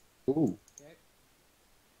people. Ooh.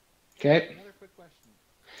 Okay.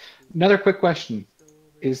 Another quick question.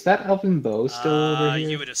 Is that elven bow still over here?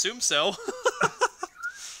 You would assume so.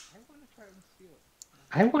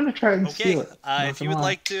 I want to try and Okay, steal it. if you would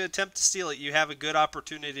like to attempt to steal it, you have a good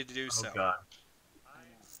opportunity to do so. Oh God.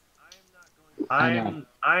 I know.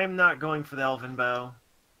 I'm not going for the elven bow.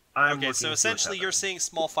 I'm Okay, looking so to essentially what's you're happening. seeing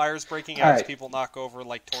small fires breaking out as Alright. people knock over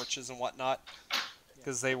like torches and whatnot,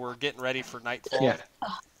 because they were getting ready for nightfall. Yeah.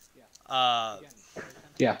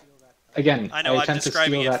 Yeah, Again, I know, I'm attempt to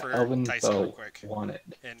describing steal it that for elven Tyson real bow quick. wanted.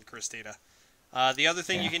 and Christina. The other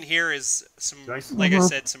thing you can hear is some, Nice. like I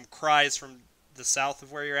said, some cries from the south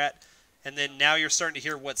of where you're at, and then now you're starting to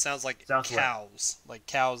hear what sounds like Southwest. cows, like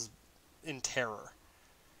cows in terror.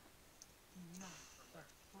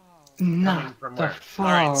 Coming from where? All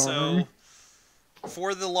right, so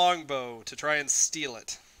for the longbow to try and steal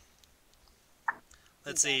it.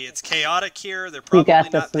 Let's see, it's chaotic here. They're probably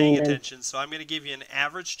got not this, paying Lyndon. attention, so I'm going to give you an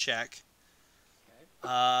average check.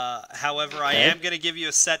 However, I am going to give you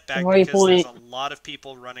a setback Story because there's a point. lot of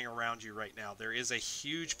people running around you right now. There is a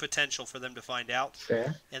huge potential for them to find out.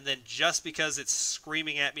 Fair. And then just because it's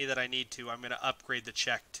screaming at me that I need to, I'm going to upgrade the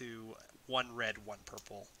check to 1 red, 1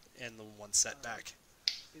 purple, and the 1 setback.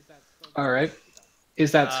 All right.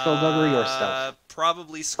 Is that skullduggery or stealth?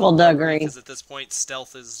 Probably Skullduggery. skullduggery, because at this point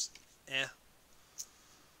stealth is eh.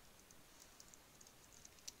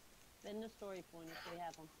 Spend the story point if we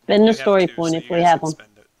have them. Spend the You have story 2, point so if you we guys have can them.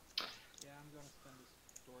 spend it.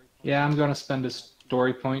 Yeah, I'm gonna spend a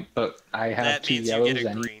story point, but I have That 2 means you yellows. get a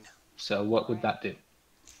I need- green. So what would that do?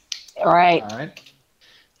 All right. All right.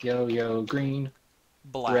 Yellow, green,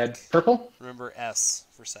 Black. red, purple. Remember S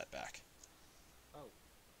for setback. Oh.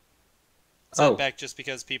 Setback just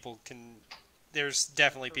because people can... There's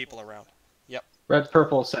definitely people around. Yep. Red,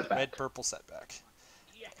 purple, setback. Red, purple, setback.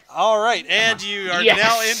 All right, and you are Yes!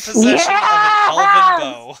 now in possession of an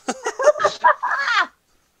elven bow.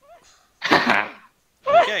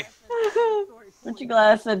 Okay. Aren't you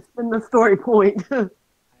glad I said spend the story point?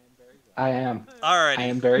 I am. Alrighty. I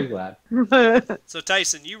am very glad. So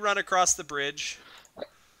Tyson, you run across the bridge,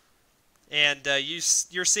 and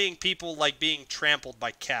you're seeing people like being trampled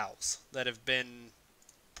by cows that have been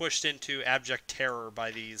pushed into abject terror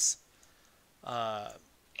by these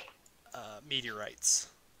meteorites.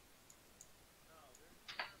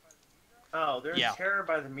 Oh, they're Yeah. in terror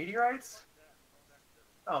by the meteorites?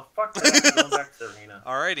 Oh, fuck that. I'm going back to the arena.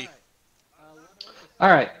 Alrighty. All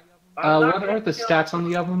right. I'm not What gonna are the kill- stats on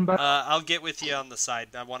the oven bow? I'll get with you on the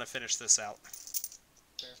side. I want to finish this out.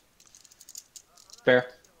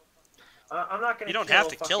 Fair. I'm not going to You don't kill have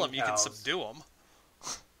to kill them. fucking You can cows. subdue them.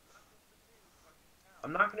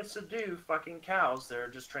 I'm not going to subdue fucking cows. They're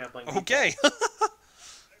just trampling people. Okay.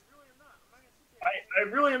 I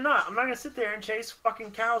really am not. I'm not going to sit there and chase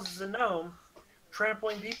fucking cows as a gnome,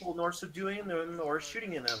 trampling people, nor subduing them, or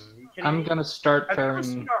shooting in them. You kidding I'm me? gonna start Have you ever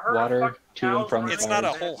seen throwing a herd of water fucking to and cows from. running It's not a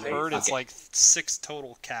around? whole herd. It's Okay. like 6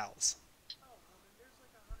 total cows.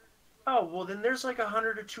 Oh, well, then there's like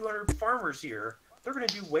 100 to 200 farmers here. They're going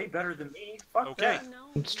to do way better than me. Fuck Okay. that.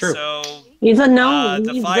 It's true. So He's a gnome.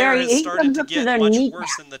 the He's fire very. has He started comes to up to get their much knee.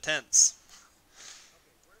 worse in the tents.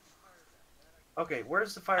 Okay,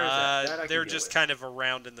 where's the fires at? That I can They're deal just with. kind of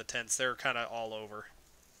around in the tents. They're kind of all over.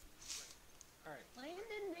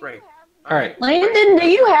 Great. All right. Landon, do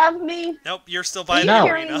you have me? Nope, you're still Are by you the No.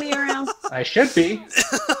 carrying arena. me around? I should be.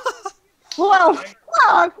 Well,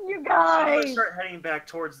 fuck you I'm guys. gonna start heading back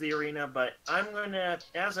towards the arena, but I'm gonna,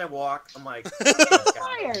 as I walk, I'm like,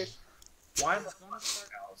 Fires. why the fuck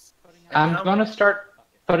cows? I'm gonna start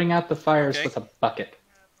putting out the fires Okay. with a bucket.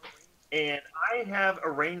 And I have a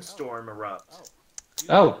rainstorm erupt.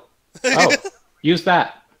 Oh. Oh. Use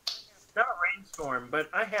that. Not a rainstorm, but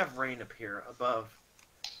I have rain up here above.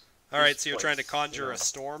 All right, this so you're trying to place, conjure you know. a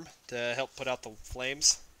storm to help put out the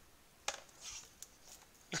flames.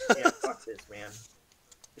 Yeah, fuck this, man.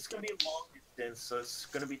 It's gonna be a long distance, so it's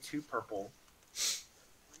gonna be 2 purple.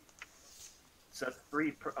 So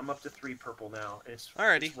I'm up to 3 purple now. And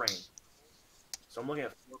Alrighty. It's rain. So I'm looking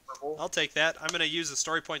at 4 purple. I'll take that. I'm going to use a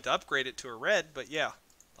story point to upgrade it to a red, but yeah,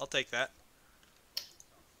 I'll take that.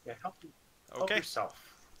 Yeah, help Okay. yourself.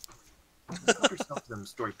 Help yourself to them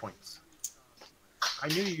story points. I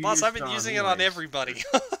knew you. Boss, used I've been them using it on anyways. everybody.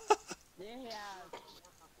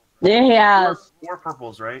 There he has. 4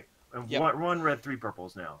 purples, right? And Yep. one red, 3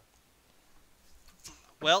 purples now.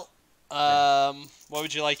 Well, what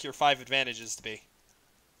would you like your 5 advantages to be?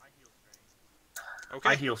 I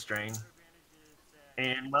Okay. heal strain.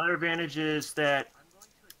 And my other advantage is that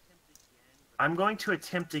I'm going to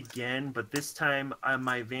attempt again, but this time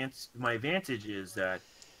my advantage is that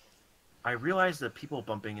I realize that people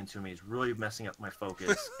bumping into me is really messing up my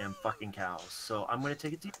focus and fucking cows. So I'm going to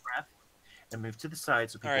take a deep breath and move to the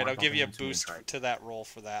side so people All right, I'll aren't give you a bumping into me and boost try- to that roll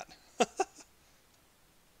for that.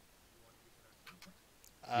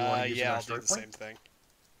 wanna use Yeah, another I'll do story the point? same thing.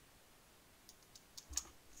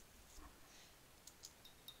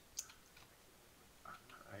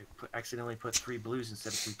 accidentally put 3 blues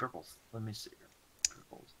instead of 3 purples. Let me see.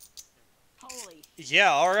 Purples. Holy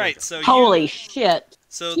Yeah, all right. So Holy shit.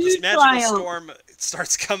 So Huge this magical triumph. storm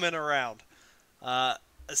starts coming around.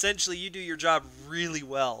 essentially you do your job really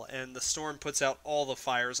well, and the storm puts out all the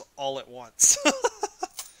fires all at once.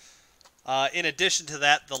 In addition to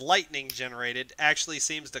that, the lightning generated actually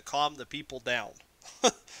seems to calm the people down.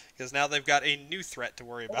 Because now they've got a new threat to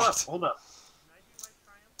worry about. Hold up.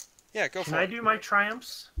 Yeah, go for it. Can I do my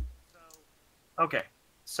triumphs? Okay.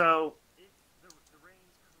 So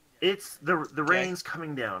it's the rain's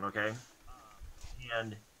coming down, okay?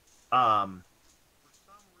 And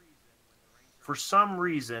for some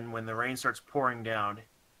reason when the rain starts pouring down,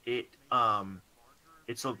 it's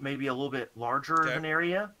maybe a little bit larger of an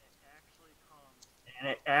area. And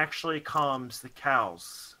it actually calms the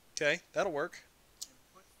cows. Okay, that'll work.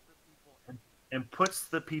 And puts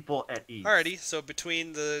the people at ease. Alrighty, so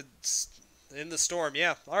in the storm,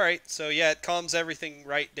 yeah. Alright, so yeah, it calms everything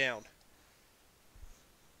right down.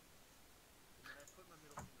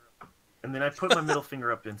 And then I put my middle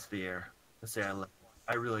finger up into the air and say,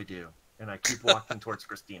 I really do. And I keep walking towards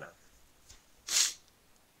Christina.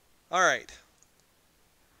 Alright.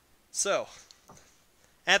 So,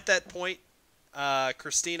 at that point,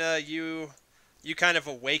 Christina, you kind of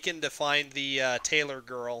awaken to find the Taylor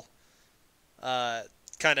girl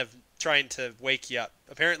kind of trying to wake you up.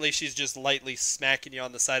 Apparently she's just lightly smacking you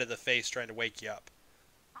on the side of the face trying to wake you up.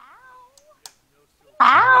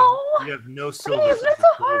 Ow! You have no silver. Please, that's so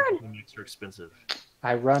hard. Extra expensive.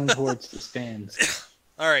 I run towards the stands.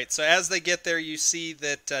 Alright, so as they get there, you see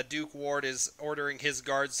that Duke Ward is ordering his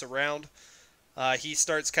guards around. He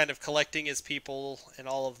starts kind of collecting his people and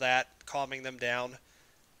all of that, calming them down.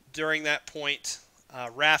 During that point,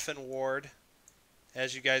 Raffin Ward,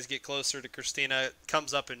 as you guys get closer to Christina,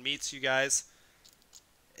 comes up and meets you guys.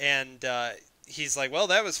 And he's like, well,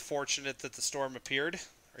 that was fortunate that the storm appeared.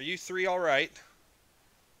 Are you three all right?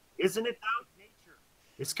 Isn't it, though?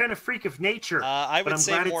 It's kind of freak of nature. I would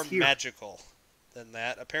say more here. magical than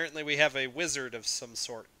that. Apparently we have a wizard of some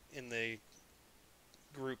sort in the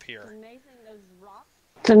group here.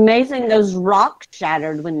 It's amazing those rocks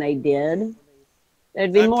shattered when they did.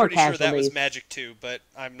 There'd be more I'm pretty sure that casualties. was magic too, but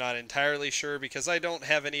I'm not entirely sure because I don't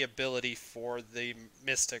have any ability for the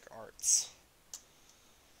mystic arts.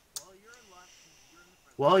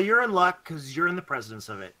 Well, you're in luck because you're in the presence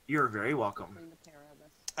of it. You're very welcome.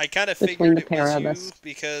 I kind of figured it was you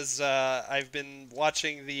because I've been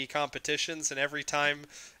watching the competitions, and every time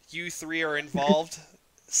you three are involved,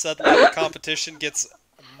 suddenly the competition gets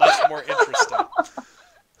much more interesting.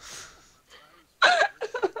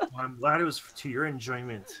 Well, I'm glad it was to your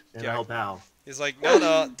enjoyment, and I'll bow. He's like,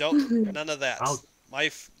 no, don't, none of that.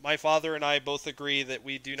 My father and I both agree that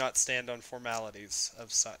we do not stand on formalities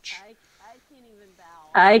of such. I can't even bow.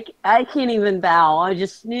 I can't even bow. I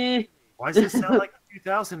just Why does this sound like the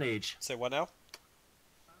 2000 age? Say what now?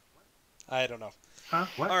 I don't know. Huh?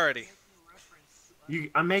 What? Alrighty.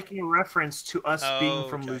 I'm making a reference to us being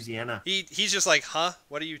from Louisiana. He's just like, huh?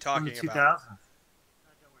 What are you talking from the 2000s.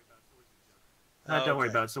 about? Don't worry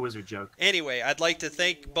about it. It's a wizard joke. Anyway, I'd like to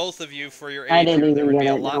thank both of you for your aid. There would be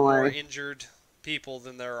a lot more injured people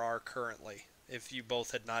than there are currently if you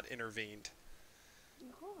both had not intervened.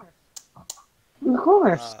 Of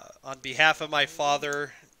course. On behalf of my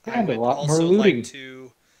father, I would also like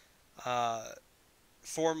to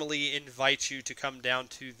formally invite you to come down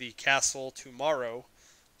to the castle tomorrow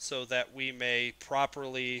so that we may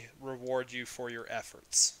properly reward you for your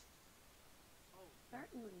efforts.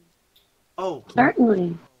 Certainly. Oh,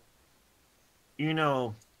 certainly. You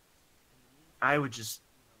know, I would just,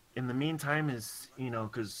 in the meantime,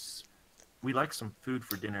 because we like some food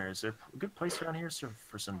for dinner. Is there a good place around here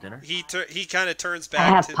for some dinner? He kind of turns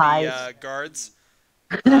back to the guards.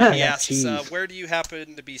 He asks, where do you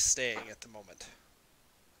happen to be staying at the moment?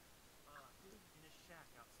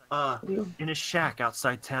 In a shack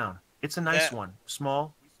outside town. It's a nice one.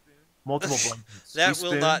 Small, multiple blankets. That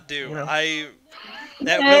will not do.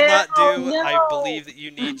 That will not do. No. I believe that you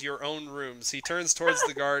need your own rooms. He turns towards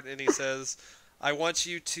the guard and he says, I want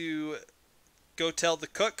you to go tell the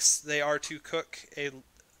cooks they are to cook a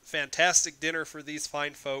fantastic dinner for these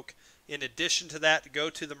fine folk. In addition to that, go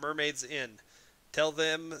to the Mermaid's Inn. Tell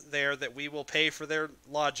them there that we will pay for their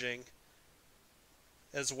lodging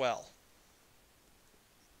as well.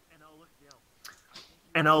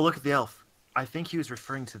 And I'll look at the elf. I think he was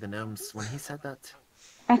referring to the gnomes when he said that.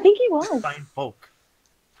 I think he was. Fine folk.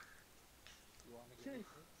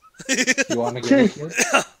 You want to get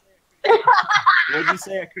it? What did you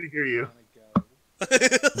say? I couldn't hear you.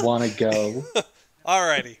 Want to go?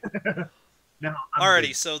 Alrighty. No,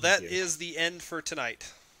 alrighty, so that is the end for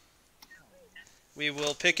tonight. We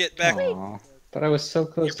will pick it back. Aww, but I was so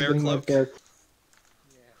close to getting my bear.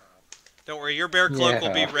 Don't worry, your bear cloak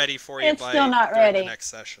will be ready for you by still not ready. The next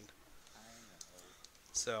session.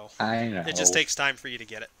 So I know. it just takes time for you to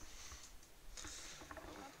get it.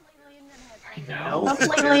 No.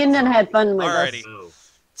 Hopefully Landon had fun with us. Alrighty. Oh.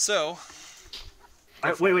 So,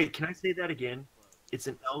 Wait. Can I say that again? It's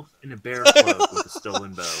an elf in a bear cloak with a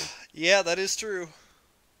stolen bow. yeah, that is true.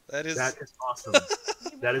 That is awesome.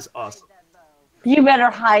 That is awesome. You better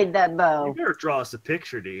hide that You bow. better draw us a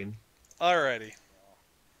picture, Dean. alrighty.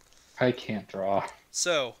 I can't draw.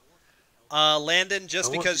 So, Landon, I just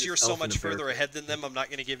want because this you're so elf in much a bear further coat. ahead than them, I'm not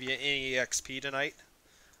going to give you any XP tonight.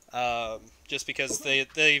 Just because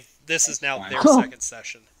this is now their second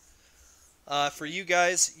session. For you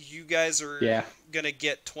guys are going to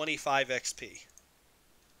get 25 XP.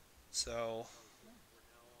 So,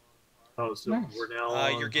 so Nice. we're now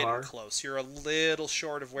on you're getting par? close. You're a little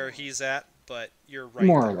short of where he's at, but you're right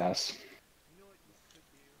More there. or less.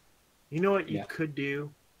 You know what you Yeah. could do?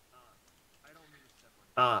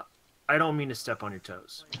 I don't mean to step on your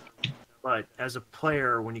toes, but as a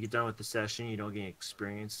player, when you get done with the session, you don't gain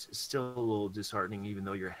experience. It's still a little disheartening, even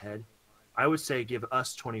though you're ahead. I would say give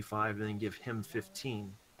us 25 and then give him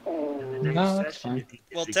 15. And the next No, that's session, fine. if he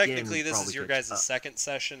did Well, it again, technically, we'd this probably is your catch guys' up. second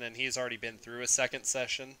session, and he's already been through a second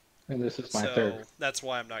session. And this is my So third. that's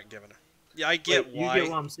why I'm not giving it. Yeah, I get Wait, why. You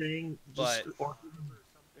get what I'm saying?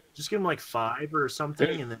 Just give him like 5 or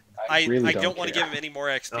something, and then I really don't want to care. give him any more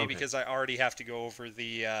XP Okay. because I already have to go over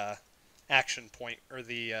the action point or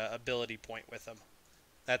the ability point with him.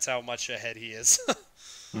 That's how much ahead he is.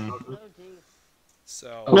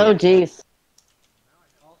 So Oh, No, yeah. geez.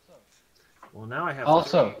 well, now I have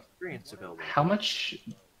Also, 30 experience available. How much?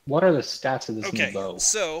 What are the stats of this okay, new bow?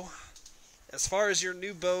 so as far as your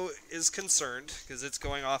new bow is concerned, because it's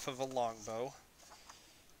going off of a longbow,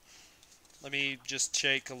 let me just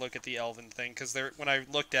take a look at the elven thing, because when I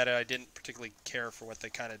looked at it, I didn't particularly care for what they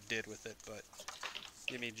kind of did with it, but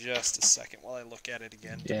give me just a second while I look at it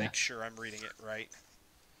again to make sure I'm reading it right.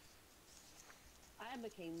 I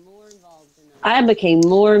became more involved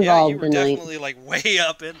in Yeah, you were tonight. definitely like way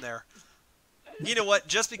up in there. You know what?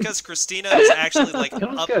 Just because Christina is actually like That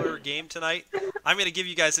was up good. her game tonight, I'm going to give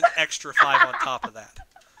you guys an extra 5 on top of that.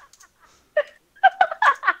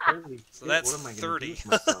 Holy So shit, that's what am I gonna 30. do with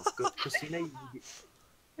myself? Go, Christina, you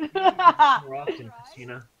get more often,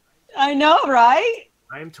 Christina. I know, right?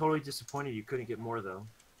 I am totally disappointed you couldn't get more, though.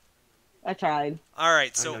 I tried. All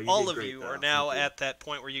right, I so know, you all did of great, you though. are now Thank you. at that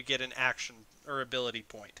point where you get an action or ability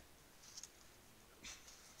point.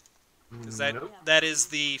 Because Nope. that is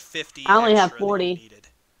the 50 I only have extra that you 40. needed.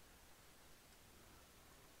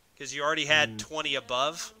 Because you already had 20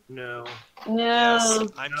 above. No. Yes, No.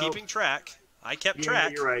 I'm No. keeping track. I kept Yeah,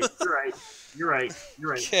 track. you're right. You're right. You're right. You're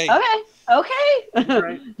right. Okay. Okay. Okay. You're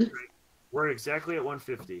right. You're right. We're exactly at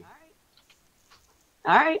 150.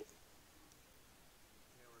 All right.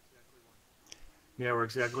 Yeah, we're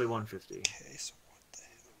exactly 150. Okay, so what the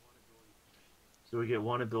hell? So we get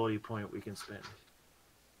 1 ability point we can spend.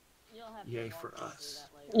 Yay for us.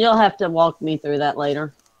 You'll have to walk me through that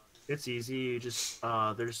later. It's easy. You just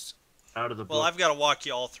there's out of the book. Well, I've got to walk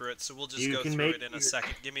you all through it, so we'll just You go can through make it in a your-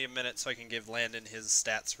 second. Give me a minute so I can give Landon his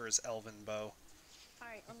stats for his elven bow.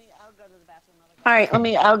 I'll go to the bathroom. All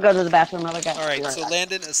right. I'll go to the bathroom. Other guy. All right, so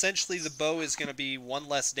Landon, essentially the bow is going to be 1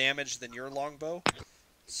 less damage than your longbow.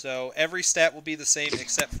 So every stat will be the same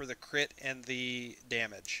except for the crit and the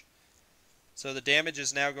damage. So the damage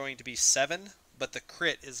is now going to be 7, but the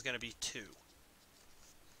crit is going to be 2.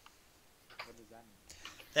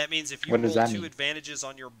 That means if you What does roll that 2 mean? advantages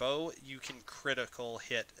on your bow, you can critical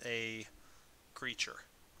hit a creature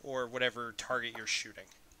or whatever target you're shooting.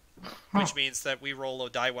 Which means that we roll a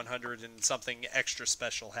die 100 and something extra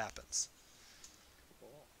special happens.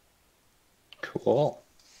 Cool.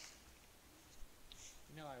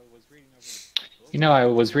 I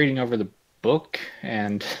was reading over the book,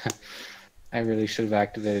 and I really should have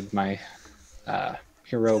activated my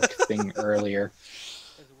heroic thing earlier.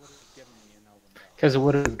 Because it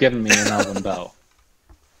would have given me an elven bow.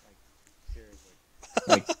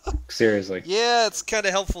 Like, seriously. Yeah, it's kind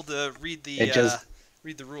of helpful to read the It just-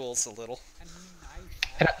 read the rules a little.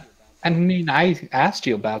 I mean, I asked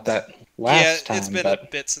you about that last time, it's been but a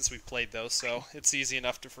bit since we've played though, so it's easy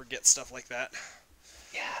enough to forget stuff like that.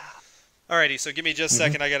 yeah, Alrighty, so give me just a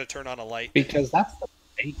second. I got to turn on a light. because that's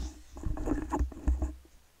the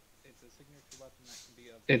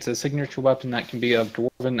It's a signature weapon that can be of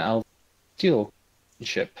dwarven, elven, steel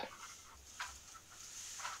ship.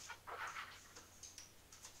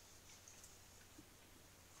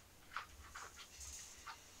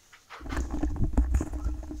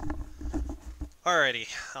 Alrighty,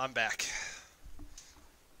 I'm back.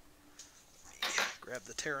 Grab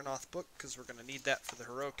the Terranoth book because we're going to need that for the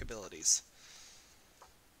heroic abilities.